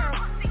city girl.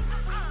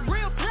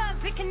 Real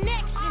plugs and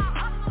connections.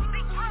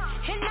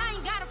 And I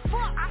ain't got a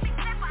fuck.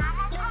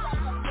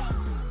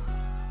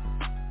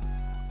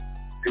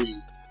 Hey,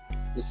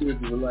 this is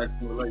the Relax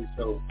and Relate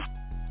show.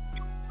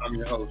 I'm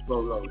your host,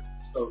 Solo.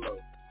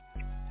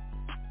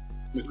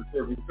 Mr.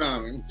 Perfect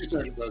Time. What you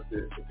talking about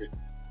this? Okay.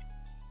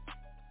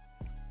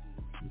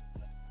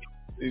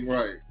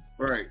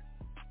 Right.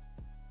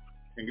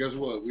 And guess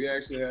what? We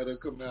actually had her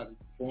come out and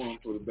perform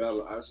for the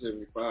Battle of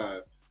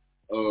I-75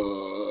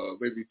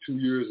 maybe 2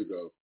 years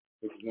ago.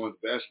 It was one of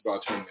the basketball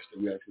tournaments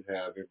that we actually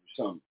have every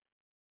summer.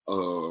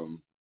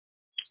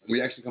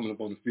 We actually coming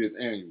up on the 5th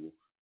annual.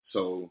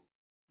 So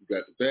we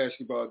got the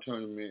basketball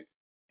tournament,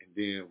 and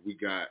then we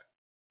got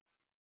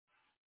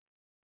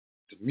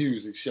the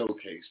music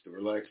showcase, the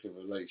Relax and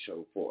Relate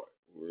show part,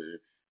 where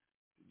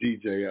the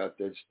DJ out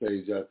there, the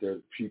stage out there,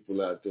 the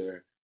people out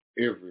there,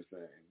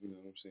 everything, you know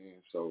what I'm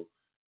saying? So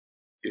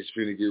it's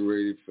finna get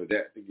ready for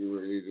that to get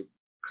ready to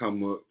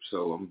come up.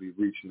 So I'm gonna be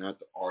reaching out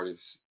to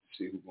artists to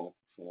see who's gonna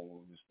perform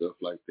and stuff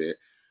like that.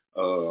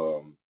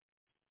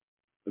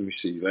 Let me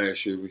see.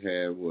 Last year we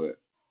had what?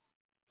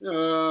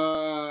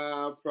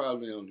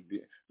 Probably only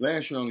did.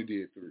 Last year I only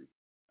did 3.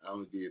 I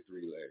only did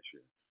 3 last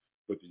year.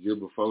 But the year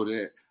before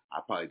that, I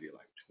probably did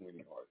like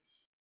 20 artists.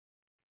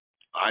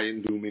 I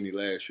didn't do many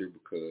last year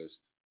because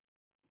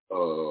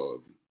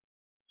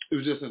it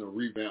was just in a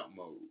revamp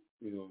mode.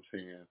 You know what I'm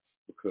saying?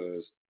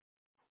 Because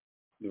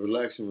the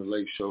Relax and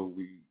Relate show,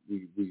 we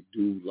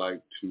do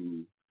like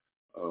to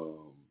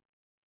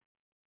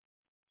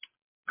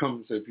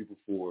compensate people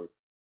for,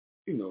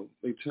 you know,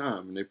 their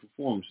time and their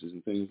performances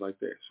and things like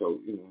that. So,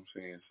 you know what I'm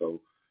saying? So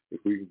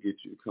if we can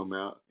get you to come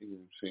out, you know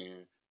what I'm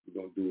saying, we're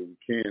going to do what we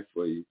can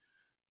for you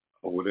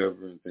or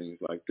whatever and things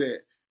like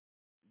that.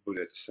 But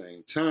at the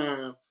same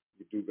time,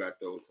 we do got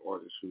those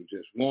artists who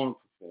just want to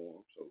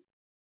perform, so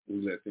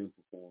we let them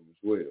perform as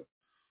well.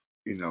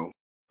 You know,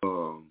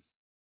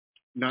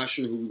 not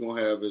sure who we're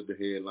going to have as the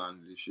headliner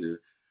this year,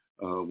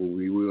 but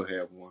we will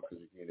have one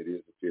because, again, it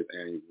is the 5th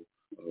annual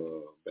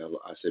Battle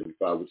of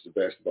I-75, which is a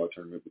basketball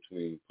tournament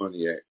between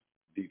Pontiac,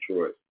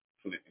 Detroit,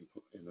 Flint,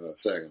 and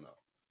Saginaw.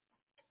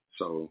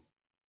 So,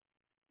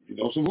 if you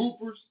know some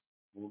hoopers,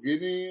 we'll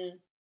get in,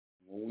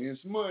 we'll win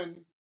some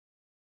money.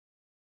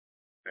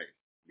 Hey,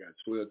 we got a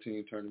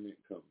 12-team tournament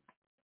coming.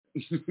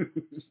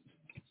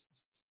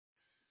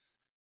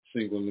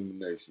 Single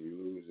elimination, you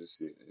lose this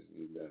shit.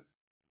 You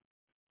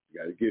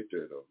got to get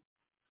there, though.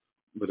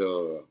 But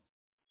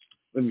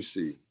let me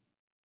see.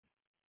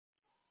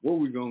 Where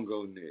we going to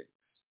go next?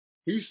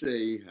 He said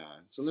he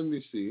high. So let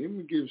me see. Let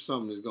me give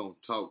something that's going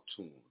to talk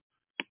to him.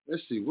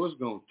 Let's see. What's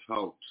going to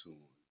talk to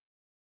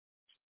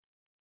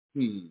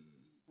him?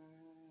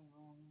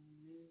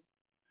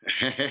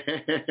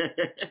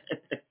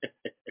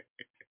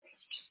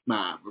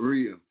 Nah, for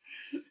real.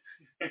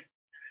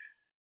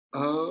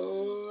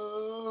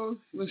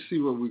 Let's see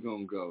where we're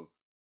going to go.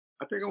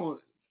 I think I'm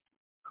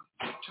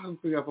trying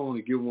to figure out if I want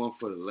to give one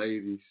for the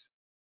ladies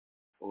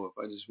or if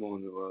I just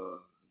want to,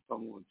 if I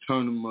want to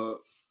turn them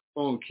up. I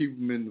want to keep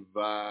them in the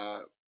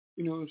vibe.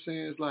 You know what I'm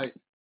saying? It's like,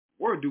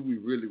 where do we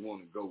really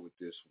want to go with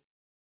this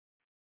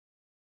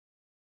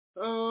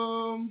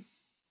one?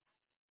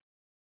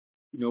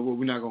 You know what?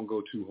 We're not going to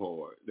go too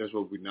hard. That's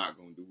what we're not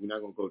going to do. We're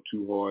not going to go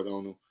too hard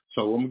on them.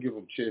 So I'm going to give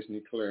them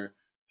Chesney Claire.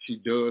 She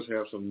does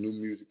have some new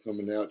music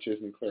coming out.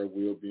 Chesney Claire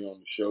will be on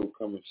the show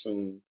coming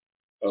soon.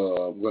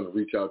 I'm going to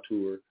reach out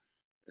to her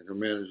and her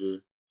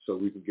manager so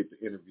we can get the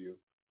interview.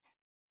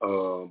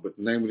 But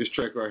the name of this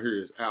track right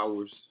here is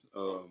Hours.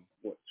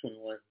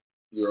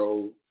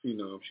 21-year-old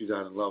phenom. She's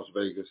out in Las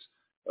Vegas.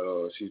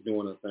 She's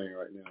doing her thing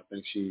right now. I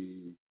think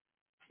she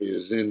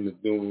is in the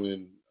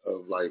doing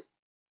of like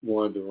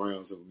one of the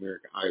rounds of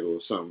American Idol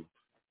or something.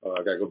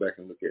 I got to go back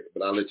and look at it.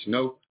 But I'll let you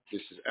know.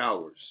 This is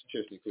Hours.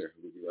 Chesney Claire.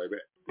 We'll be right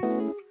back.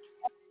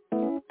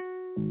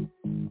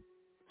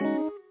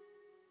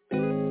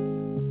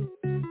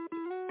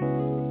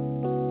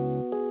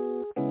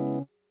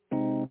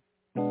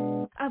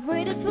 I've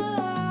waited for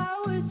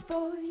hours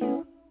for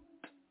you.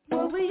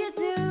 What were you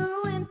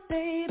doing,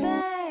 baby?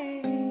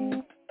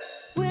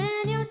 When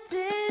you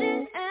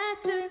didn't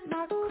answer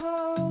my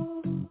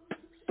call.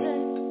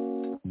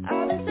 Yeah. I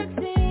was stuck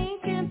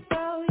thinking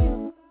about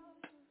you.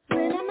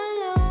 When I'm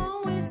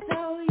alone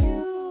without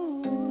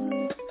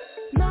you,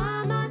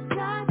 Mama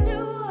tried to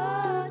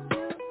hold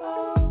you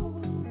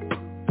all.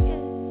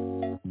 Yeah.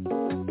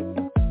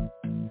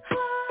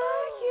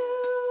 Are you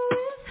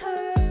with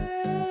her?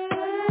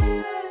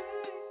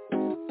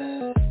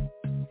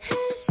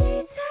 Is she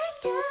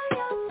taking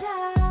your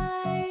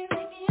time?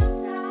 Taking your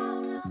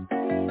time now,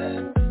 baby.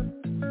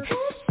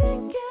 Is she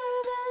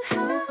giving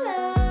her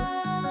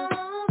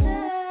love?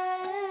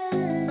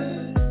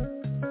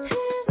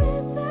 Is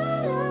it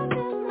better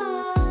than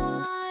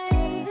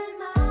mine?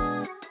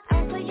 I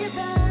put your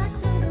back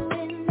to the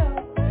window.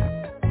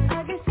 I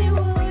guess it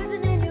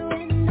wasn't in your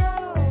window.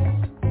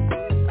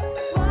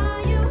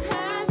 Why you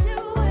had to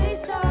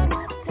waste all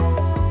my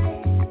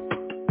time?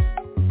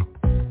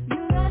 You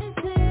already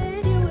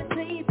said you were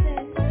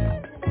sleeping.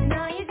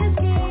 Now you just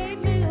gave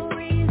me a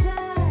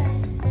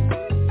reason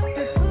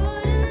to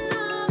put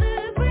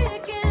another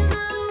brick in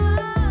my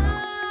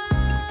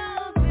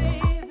wall,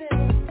 baby.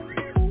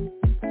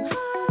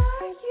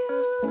 Are you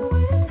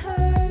with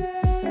her?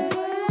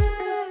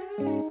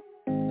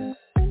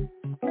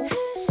 Is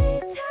she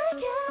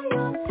taking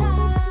your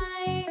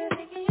time?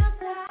 Taking your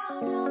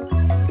time now,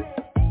 baby.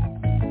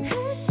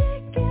 Is she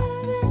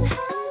giving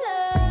her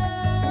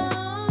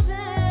love?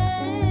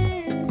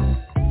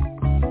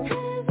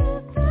 Is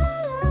it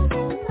better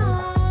than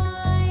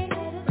mine?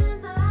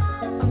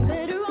 I'm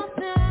better off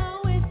now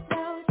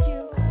without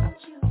you.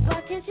 Why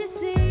can't you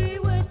see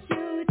what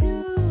you do?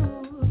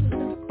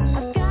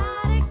 I've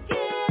gotta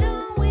get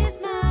on with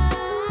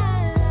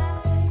my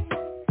life.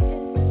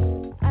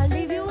 I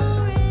leave you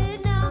on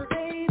red now,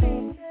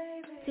 baby,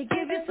 to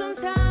give you some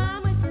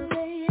time with your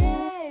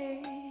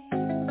lady.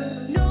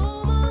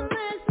 No more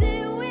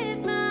messing with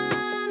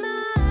my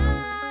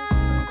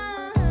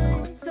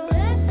mind. So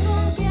let's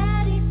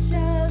forget each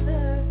other.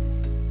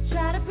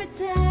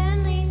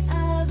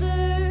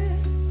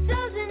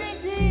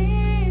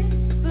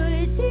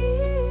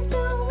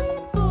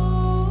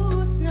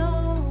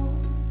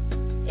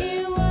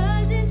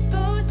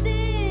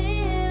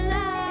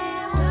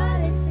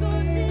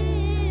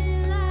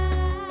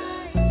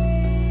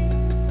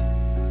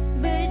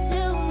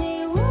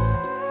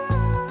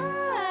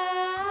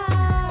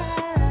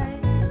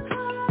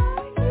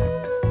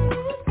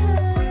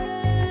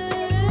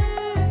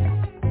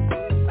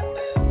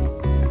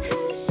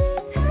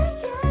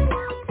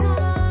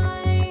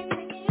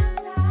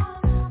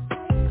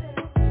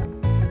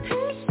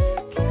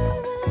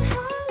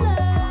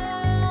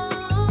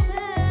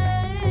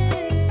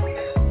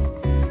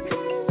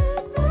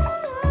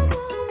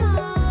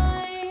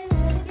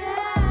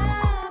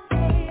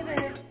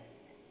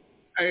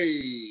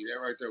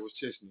 right there was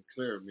Chestnut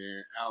Claire,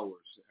 man. Hours.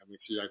 I mean,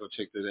 you gotta go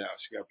check that out.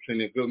 She got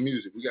plenty of good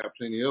music. We got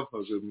plenty of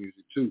her good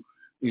music too.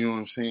 You know what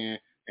I'm saying?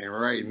 And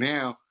right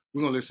now,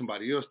 we're gonna let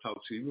somebody else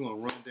talk to you. We're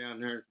gonna run down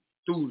there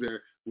through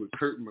there with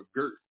Kurt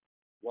McGirt,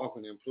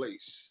 Walking in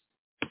Place.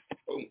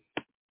 Boom.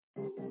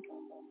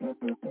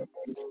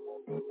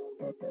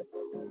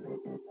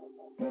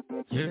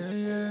 Yeah.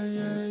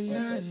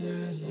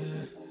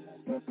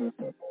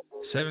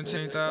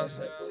 17,000.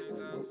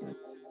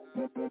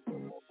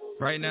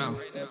 Right now,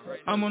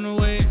 I'm on the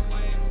wave.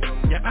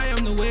 Yeah, I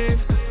am the wave.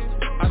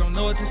 I don't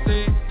know what to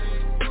say.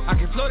 I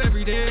can float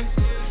every day.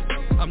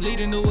 I'm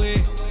leading the way,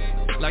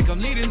 like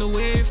I'm leading the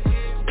wave.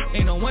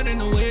 Ain't no one in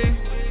the way.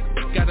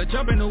 Gotta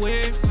jump in the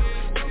wave.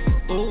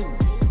 Ooh,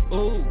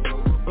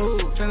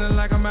 feeling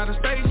like I'm out of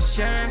space,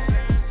 yeah.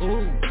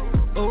 Ooh,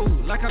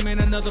 like I'm in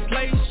another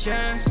place,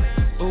 yeah.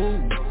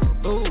 Ooh,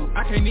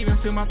 I can't even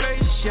feel my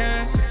face,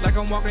 yeah. Like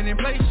I'm walking in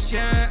place,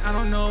 yeah. I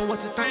don't know what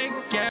to think,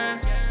 yeah.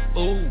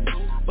 Ooh,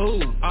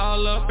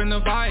 all up in the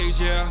vibes,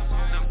 yeah.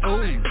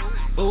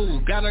 Ooh,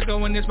 gotta go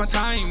when it's my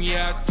time,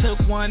 yeah. Took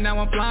one, now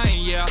I'm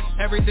flying, yeah.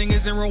 Everything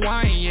is in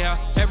rewind, yeah.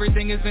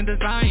 Everything is in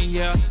design,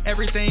 yeah.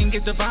 Everything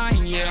is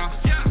divine, yeah.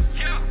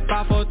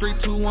 5, 4, 3,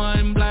 2,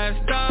 1,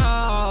 blast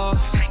off.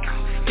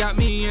 Got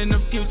me in the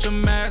future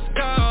mask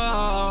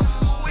off.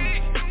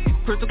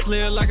 Crystal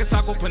clear like it's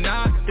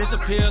aquapana.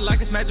 Disappear like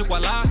it's magic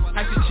voila.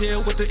 I should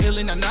chill with the ill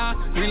and nah.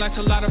 Green like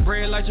a lot of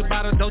bread like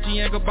Ciabatta, Dolce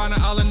and Gabbana,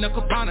 all in the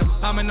cabana.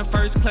 I'm in the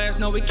first class,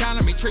 no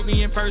economy. Treat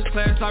me in first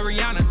class like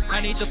Rihanna.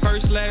 I need the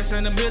first, last,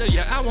 and the middle,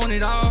 yeah, I want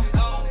it all.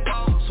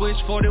 Switch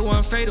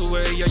 41, fade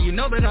away, yeah, you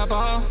know that I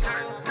ball.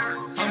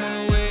 I'm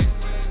on the way,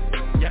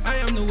 yeah, I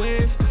am the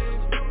wave.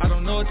 I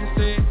don't know what to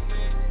say.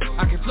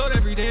 I can float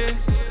every day.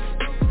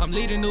 I'm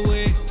leading the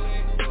way,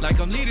 like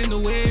I'm leading the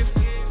wave.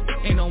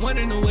 Ain't no one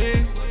in the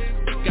way.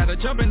 Gotta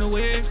jump in the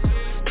wave.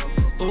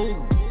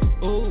 Ooh,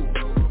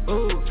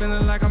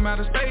 feeling like I'm out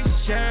of space,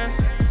 yeah.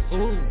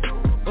 Ooh,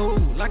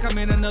 like I'm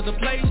in another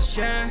place,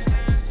 yeah.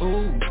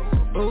 Ooh,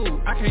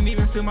 I can't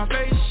even feel my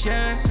face,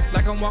 yeah.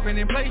 Like I'm walking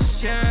in place,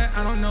 yeah.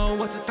 I don't know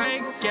what to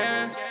think,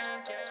 yeah.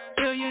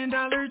 $1 billion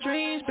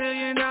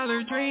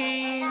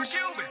dreams.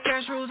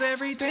 Cash rules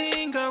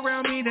everything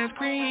around me, that's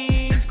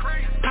green.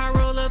 I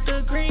roll up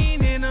the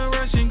green in a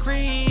Russian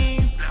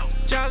cream.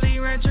 Jolly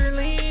Rancher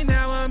lean,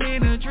 now I'm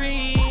in a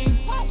dream.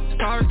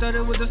 Stars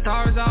studded with the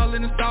stars, all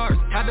in the stars.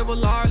 I do a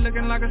lot,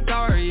 looking like a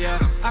star, yeah.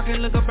 I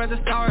can look up at the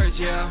stars,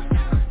 yeah.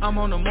 I'm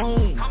on the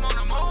moon,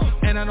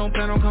 and I don't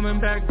plan on coming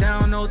back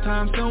down no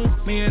time soon.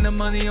 Me and the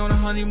money on a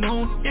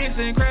honeymoon. It's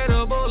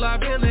incredible, I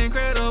feel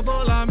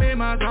incredible, I'm in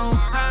my zone.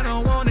 I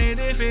don't want it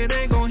if it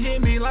ain't gon'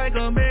 hit me like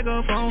a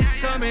megaphone.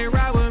 Come and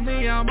ride with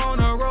me, I'm on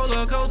a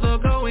roller coaster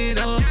going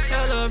up.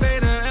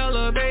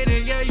 Elevator,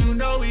 yeah, you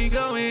know we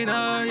going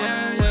up,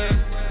 yeah,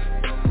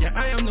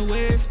 I am the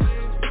wave.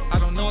 I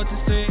don't know what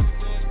to say.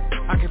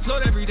 I can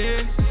float every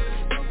day.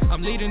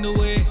 I'm leading the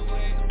way,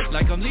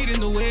 like I'm leading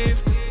the wave.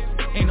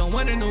 Ain't no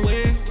one in the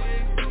way.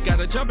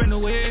 Gotta jump in the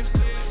wave.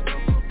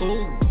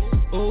 Ooh,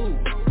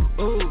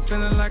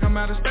 feeling like I'm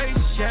out of space,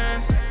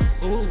 yeah.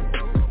 Ooh,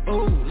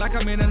 like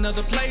I'm in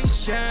another place,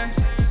 yeah.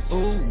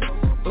 Ooh,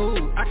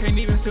 I can't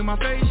even feel my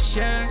face,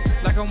 yeah.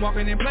 Like I'm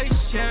walking in place,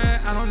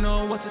 yeah. I don't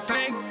know what to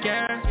think,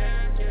 yeah.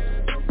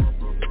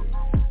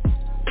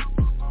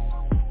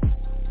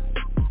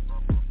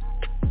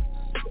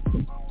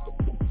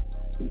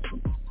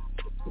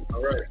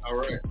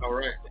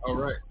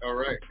 All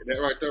right.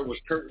 That right there was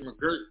Kurt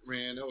McGirt,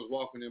 man. That was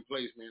Walking in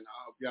Place, man.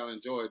 I hope y'all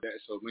enjoyed that.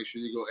 So make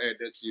sure you go add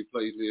that to your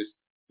playlist.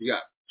 You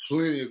got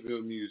plenty of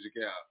good music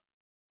out.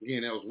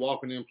 Again, that was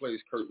Walking in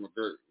Place, Kurt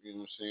McGirt. You know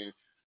what I'm saying?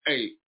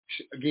 Hey,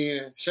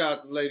 again, shout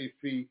out to Lady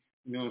Fee.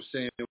 You know what I'm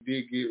saying? We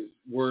did get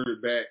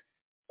word back.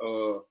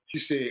 She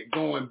said,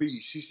 Going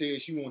Beast. She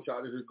said she wants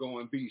y'all to hear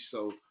Going Beast.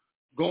 So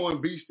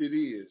Going Beast it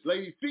is.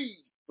 Lady Fee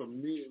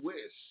from the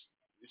Midwest.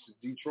 This is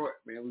Detroit,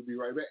 man. We'll be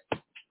right back.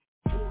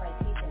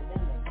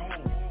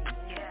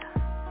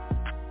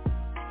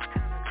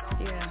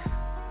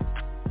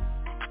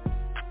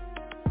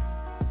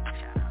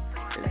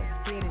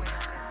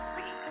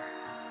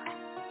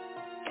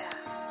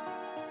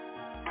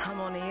 I'm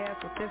on the air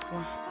with this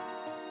one.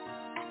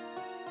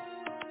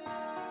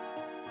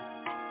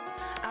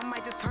 I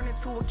might just turn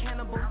into a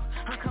cannibal.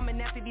 I'm coming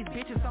after these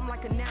bitches, I'm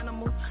like an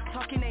animal.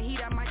 Talking that heat,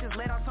 I might just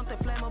let out something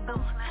flammable.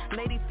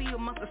 Lady feel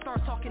must have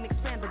start talking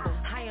expandable.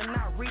 I am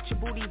not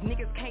reachable, these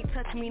niggas can't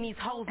touch me, and these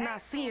hoes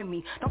not seeing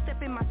me. Don't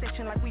step in my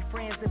section like we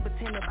friends and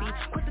pretend to be.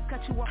 Quick to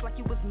cut you off like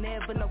you was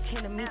never no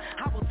kin of me.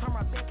 I will turn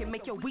my back and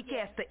make your weak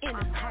ass the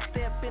enemy. I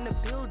step in the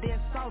building,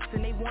 sauce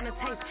and they wanna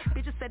taste.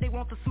 Bitches said they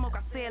want the smoke,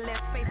 I said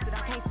let's face it.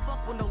 I can't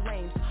fuck with no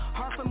lames.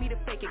 Hard for me to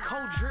fake it,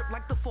 cold drip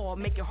like the fall,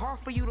 make it hard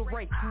for you to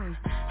rake.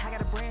 I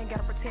got a brand,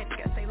 gotta protect it,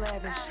 gotta stay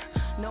lavish.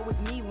 Know it's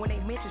me when they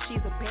mention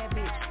she's a bad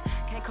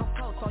bitch. Can't come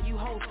close, all you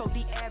hoes so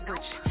the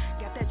average.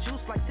 Got that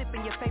juice like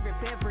sipping your favorite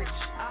beverage.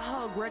 I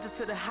hug grudges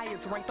to the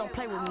highest rank, don't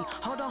play with me.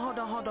 Hold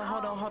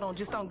on,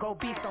 just don't go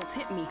beef, don't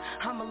tip me.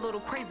 I'm a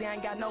little crazy, I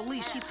ain't got no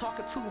leash. She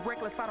talking too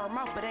reckless out her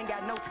mouth, but ain't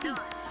got no teeth.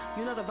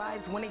 You know the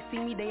vibes, when they see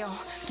me, they all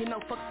get no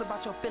fucks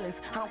about your feelings.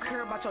 I don't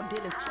care about your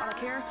dealings. All I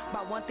care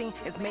about one thing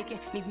is making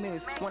these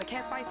millions. Want a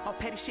cat fight? All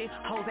petty shit,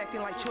 hoes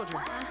acting like children.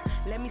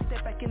 Let me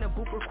step back in the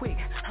booth real quick.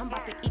 I'm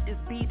about to eat this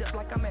beat up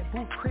like I'm at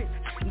Booth Chris.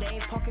 They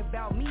ain't talking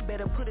about me,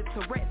 better put it to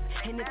rest.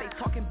 And if they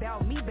talking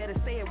about me, better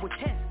say it with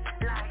chest.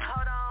 Like,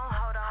 hold on,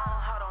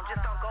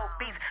 just don't go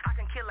beats. I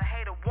can kill a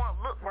hater one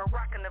look, we're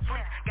rocking the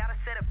fleece. Gotta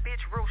set a bitch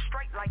real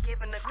straight like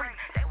giving the creep.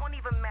 They won't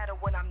even matter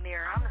when I'm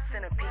near, I'm the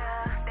centerpiece.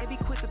 They be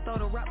quick to throw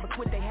the rock, but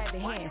quit they had the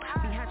hand.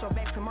 Behind your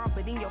back tomorrow,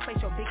 but in your face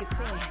your biggest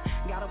sin.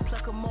 Gotta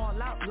pluck them all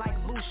out like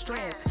loose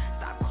strands.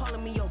 Stop calling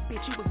me your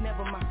bitch, you was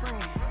never my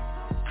friend.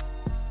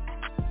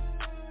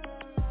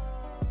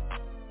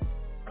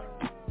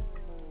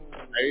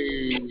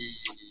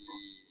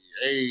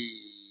 Hey,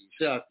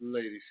 shout out to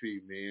Lady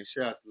Fee, man.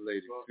 Shout out to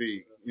Lady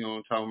Fee. You know what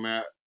I'm talking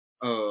about?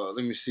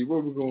 Let me see, where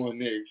we going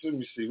next? Let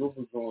me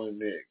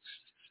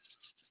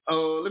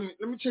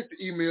check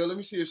the email. Let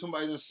me see if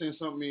somebody done send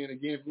something in.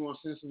 Again, if you want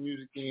to send some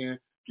music in,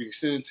 you can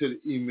send it to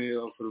the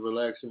email for the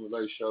Relax and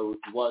Relate show. If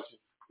you're watching,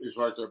 it's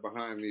right there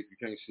behind me. If you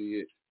can't see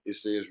it, it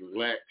says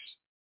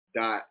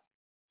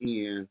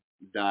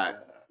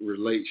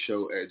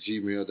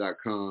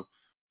relax.n.relateshow@gmail.com.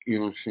 You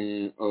know what I'm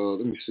saying?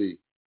 Let me see.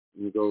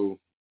 Let me go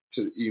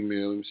to the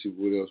email. Let me see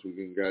what else we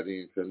can got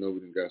in, because I know we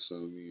done got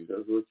something in.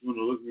 That's what you want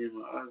to look me in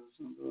my eyes or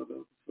something. What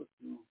the fuck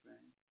you know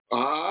what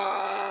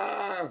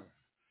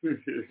I'm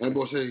saying? That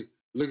boy say,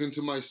 look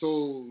into my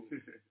soul.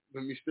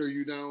 Let me stir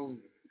you down.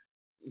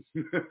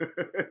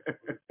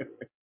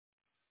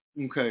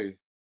 Okay.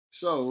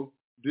 So,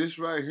 this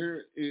right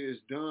here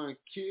is Don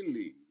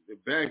Kelly, the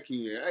back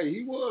end. Hey,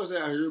 he was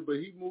out here, but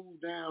he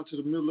moved down to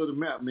the middle of the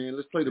map, man.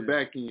 Let's play the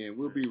back end.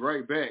 We'll be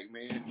right back,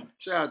 man.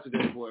 Shout out to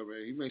that boy,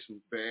 man. He makes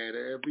some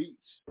bad-ass beats.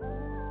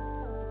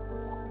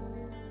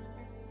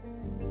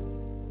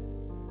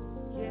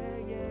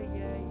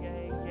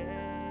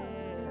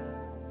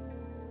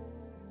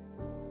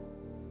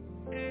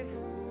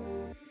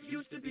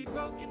 Used to be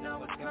broken,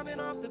 now it's coming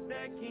off the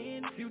back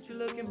end. Future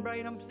looking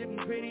bright, I'm sitting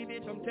pretty,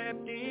 bitch, I'm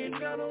tapped in.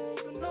 Got on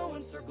for no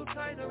one, circle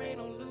tight, there ain't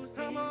no loose.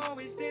 I'm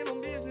always stand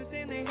on business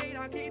and they hate,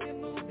 I keep it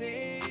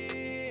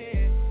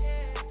moving.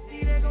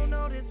 See, they gon'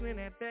 notice when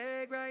that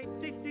bag right.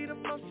 60 the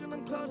motion,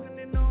 I'm closing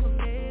in on them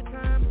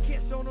mid-time.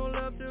 Can't show no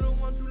love to the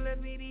ones who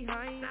left me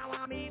behind. Now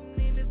I'm eating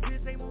in this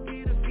bitch, they won't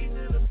be the piece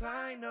of the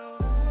pie, no.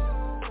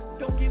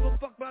 Don't give a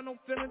fuck about no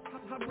feelings.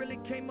 I really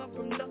came up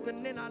from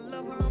nothing and I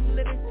love how I'm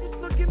living. Just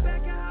looking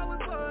back at how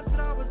it was, but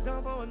I was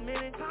down for a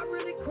minute. I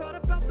really crawled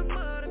up out the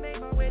mud and made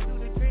my way through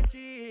the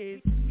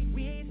trenches.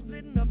 We ain't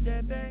splitting up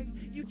that bag.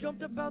 You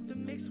jumped up out the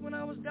mix when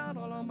I was down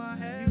all on my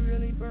head. You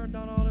really burned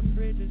down all the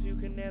bridges, you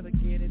can never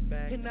get it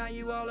back. And now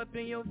you all up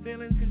in your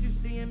feelings cause you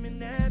see him in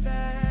that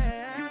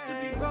bag. Used to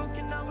be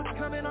broken, now it's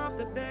coming off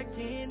the back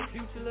end.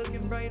 Future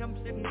looking bright, I'm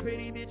sitting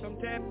pretty, bitch, I'm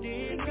tapped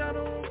in. Got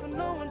on for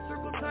no one,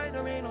 circle tight,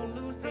 there ain't no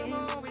loose end.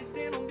 I'm always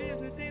stand on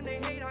business and they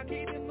hate, I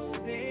keep it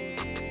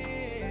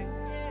moving.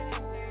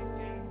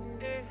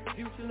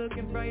 Future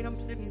looking bright, I'm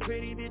sitting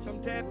pretty, bitch,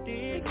 I'm tapped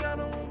in. Got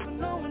on for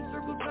no one,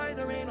 circle tight,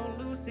 there ain't no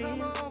loose end.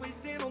 I'm always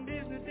stand on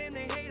business and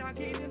they hate, I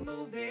keep it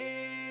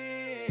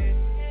moving.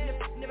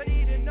 Never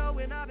needed no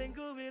and I've been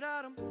good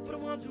without them. For the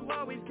ones who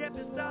always kept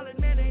it solid,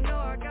 man, they know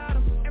I got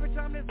them. Every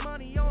time there's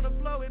money on the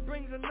flow, it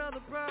brings another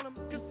problem.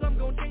 Cause some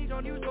gon' change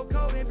on you so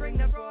cold and bring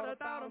that fraud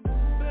without them.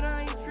 But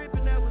I ain't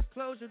tripping, that was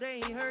closure,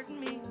 they ain't hurting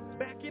me.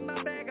 Back in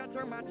my bag, I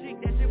turn my cheek,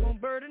 that shit won't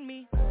burden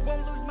me.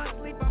 Won't lose my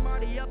sleep, I'm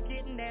already up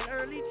getting that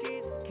early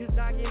shit. Cause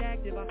I get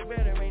active, I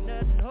swear there ain't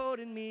nothing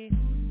holding me.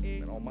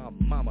 And on my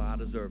mama, I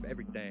deserve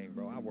everything,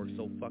 bro. I work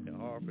so fucking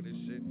hard for this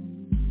shit.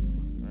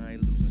 I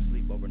ain't losing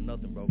sleep over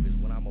nothing, bro, cause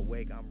when I'm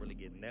awake, I'm really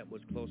getting that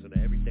much closer to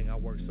everything I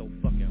work so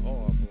fucking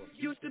hard for.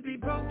 Used to be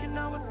broken,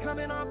 now it's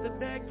coming off the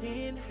back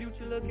end.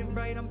 Future looking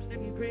bright, I'm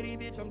sitting pretty,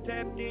 bitch, I'm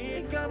tapped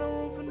in. Got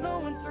on for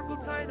no one, circle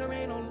tight, there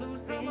ain't no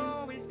loose end. I'm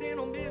always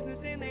stand on business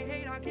and they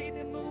hate, I keep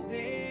it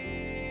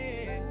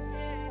moving.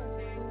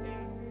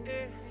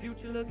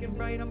 Future looking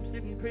bright, I'm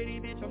sitting pretty,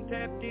 bitch, I'm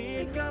tapped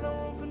in. Got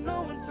on for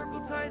no one,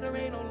 circle tight, there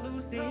ain't no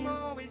loose end. I'm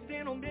always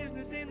stand on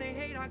business and they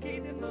hate, I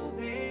keep it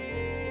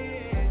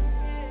moving.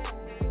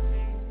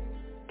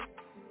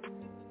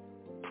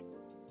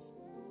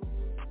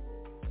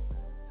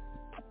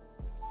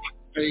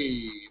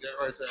 Hey, that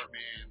right there,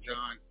 man,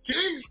 John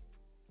King.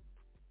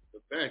 The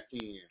back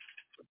end.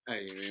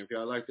 Hey, man, if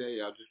y'all like that,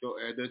 y'all just go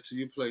add that to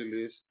your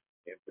playlist.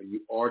 And for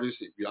you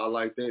artists, if y'all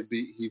like that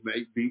beat, he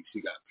make beats.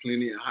 He got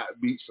plenty of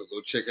hot beats, so go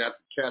check out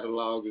the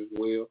catalog as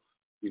well.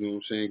 You know what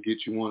I'm saying?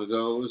 Get you one of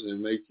those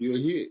and make you a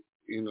hit,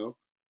 you know.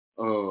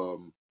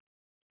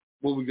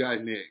 What we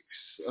got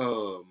next?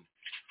 I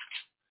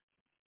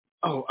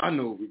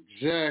know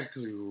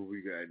exactly what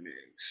we got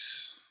next.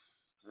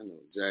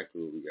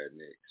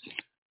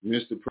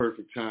 Mr.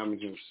 Perfect Timing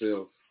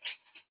himself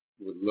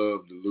would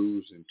love to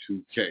lose in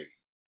 2K.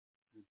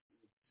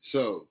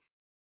 So,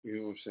 you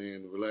know what I'm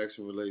saying? The Relax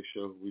and Relate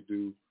show, we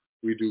do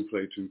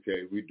play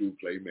 2K. We do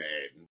play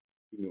Madden.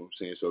 You know what I'm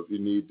saying? So if you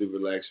need the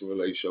Relax and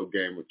Relate show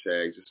gamer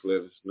tag, just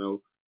let us know.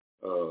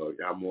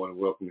 y'all more than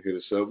welcome to hit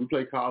us up. We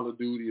play Call of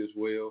Duty as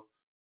well.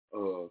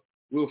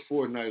 We'll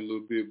Fortnite a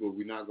little bit, but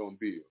we're not gonna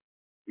build.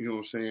 You know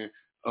what I'm saying?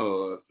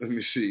 Let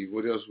me see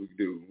what else we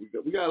do.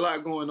 We got a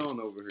lot going on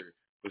over here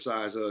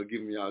besides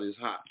giving y'all this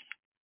hot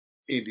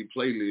indie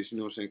playlist. You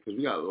know what I'm saying? Because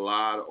we got a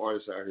lot of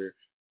artists out here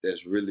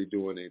that's really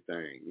doing their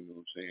thing. You know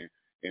what I'm saying?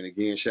 And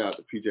again, shout out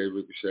to PJ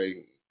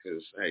Ricochet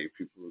because hey,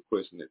 people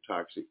requesting that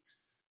Toxic.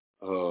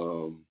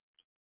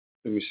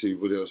 Let me see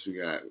what else we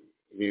got.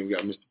 Again, we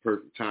got Mr.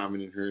 Perfect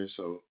Timing in here,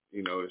 so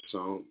you know the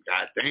song.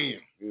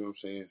 Goddamn, you know what I'm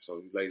saying? So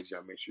you ladies,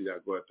 y'all make sure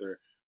y'all go out there,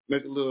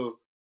 make a little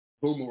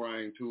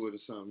boomerang to it or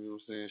something. You know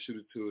what I'm saying? Shoot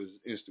it to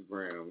his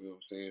Instagram. You know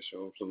what I'm saying?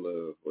 Show him some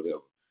love,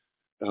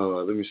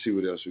 whatever. Let me see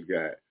what else we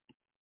got.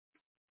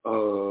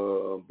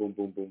 Boom, boom,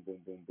 boom, boom,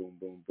 boom, boom,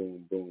 boom,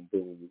 boom, boom,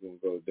 boom. We're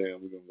gonna go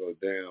down. We're gonna go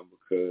down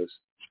because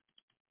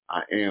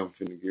I am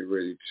finna get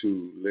ready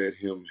to let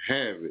him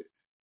have it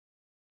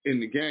in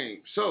the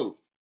game. So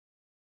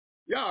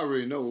y'all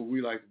already know what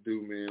we like to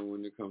do, man.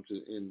 When it comes to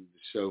the end of the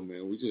show,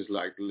 man, we just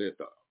like to let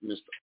the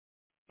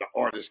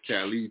artist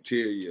Khalid tell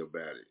you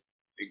about it.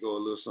 It go a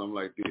little something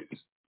like this.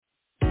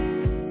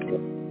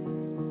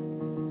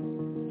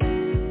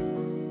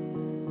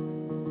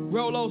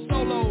 Rolo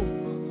Solo.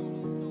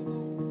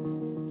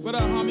 What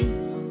up, homie?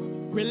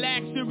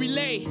 Relax and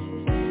relay.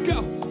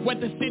 Go. What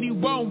the city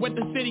want, what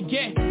the city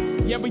get.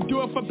 Yeah, we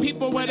do it for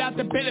people without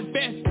the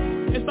benefits.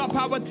 It's all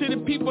power to the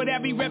people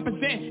that we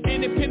represent.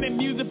 Independent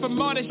music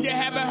from artists you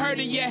haven't heard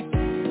it yet.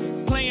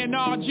 Playing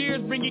all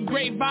years, bringing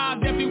great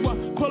vibes.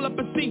 Everyone pull up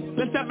a seat,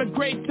 let's have a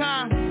great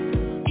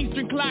time.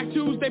 Eastern Clock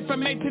Tuesday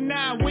from 8 to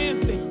 9.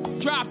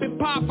 Wednesday, drop it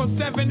pop from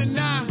 7 to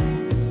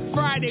 9.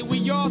 Friday,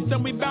 we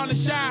awesome, we bound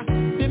to shine.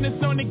 Then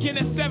it's on again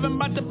at 7,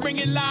 about to bring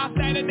it live.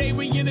 Saturday,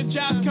 we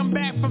energized, come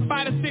back from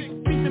 5 to 6.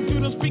 Peeping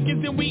through those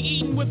speakers and we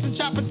eating with some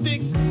chopper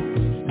sticks.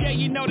 Yeah,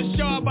 you know the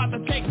show about to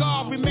take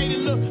off. We made it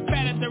look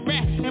fat at the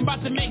rap and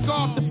about to make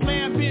off. The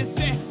plan been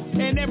set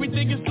and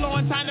everything is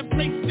flowing. Time to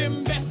place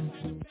them best.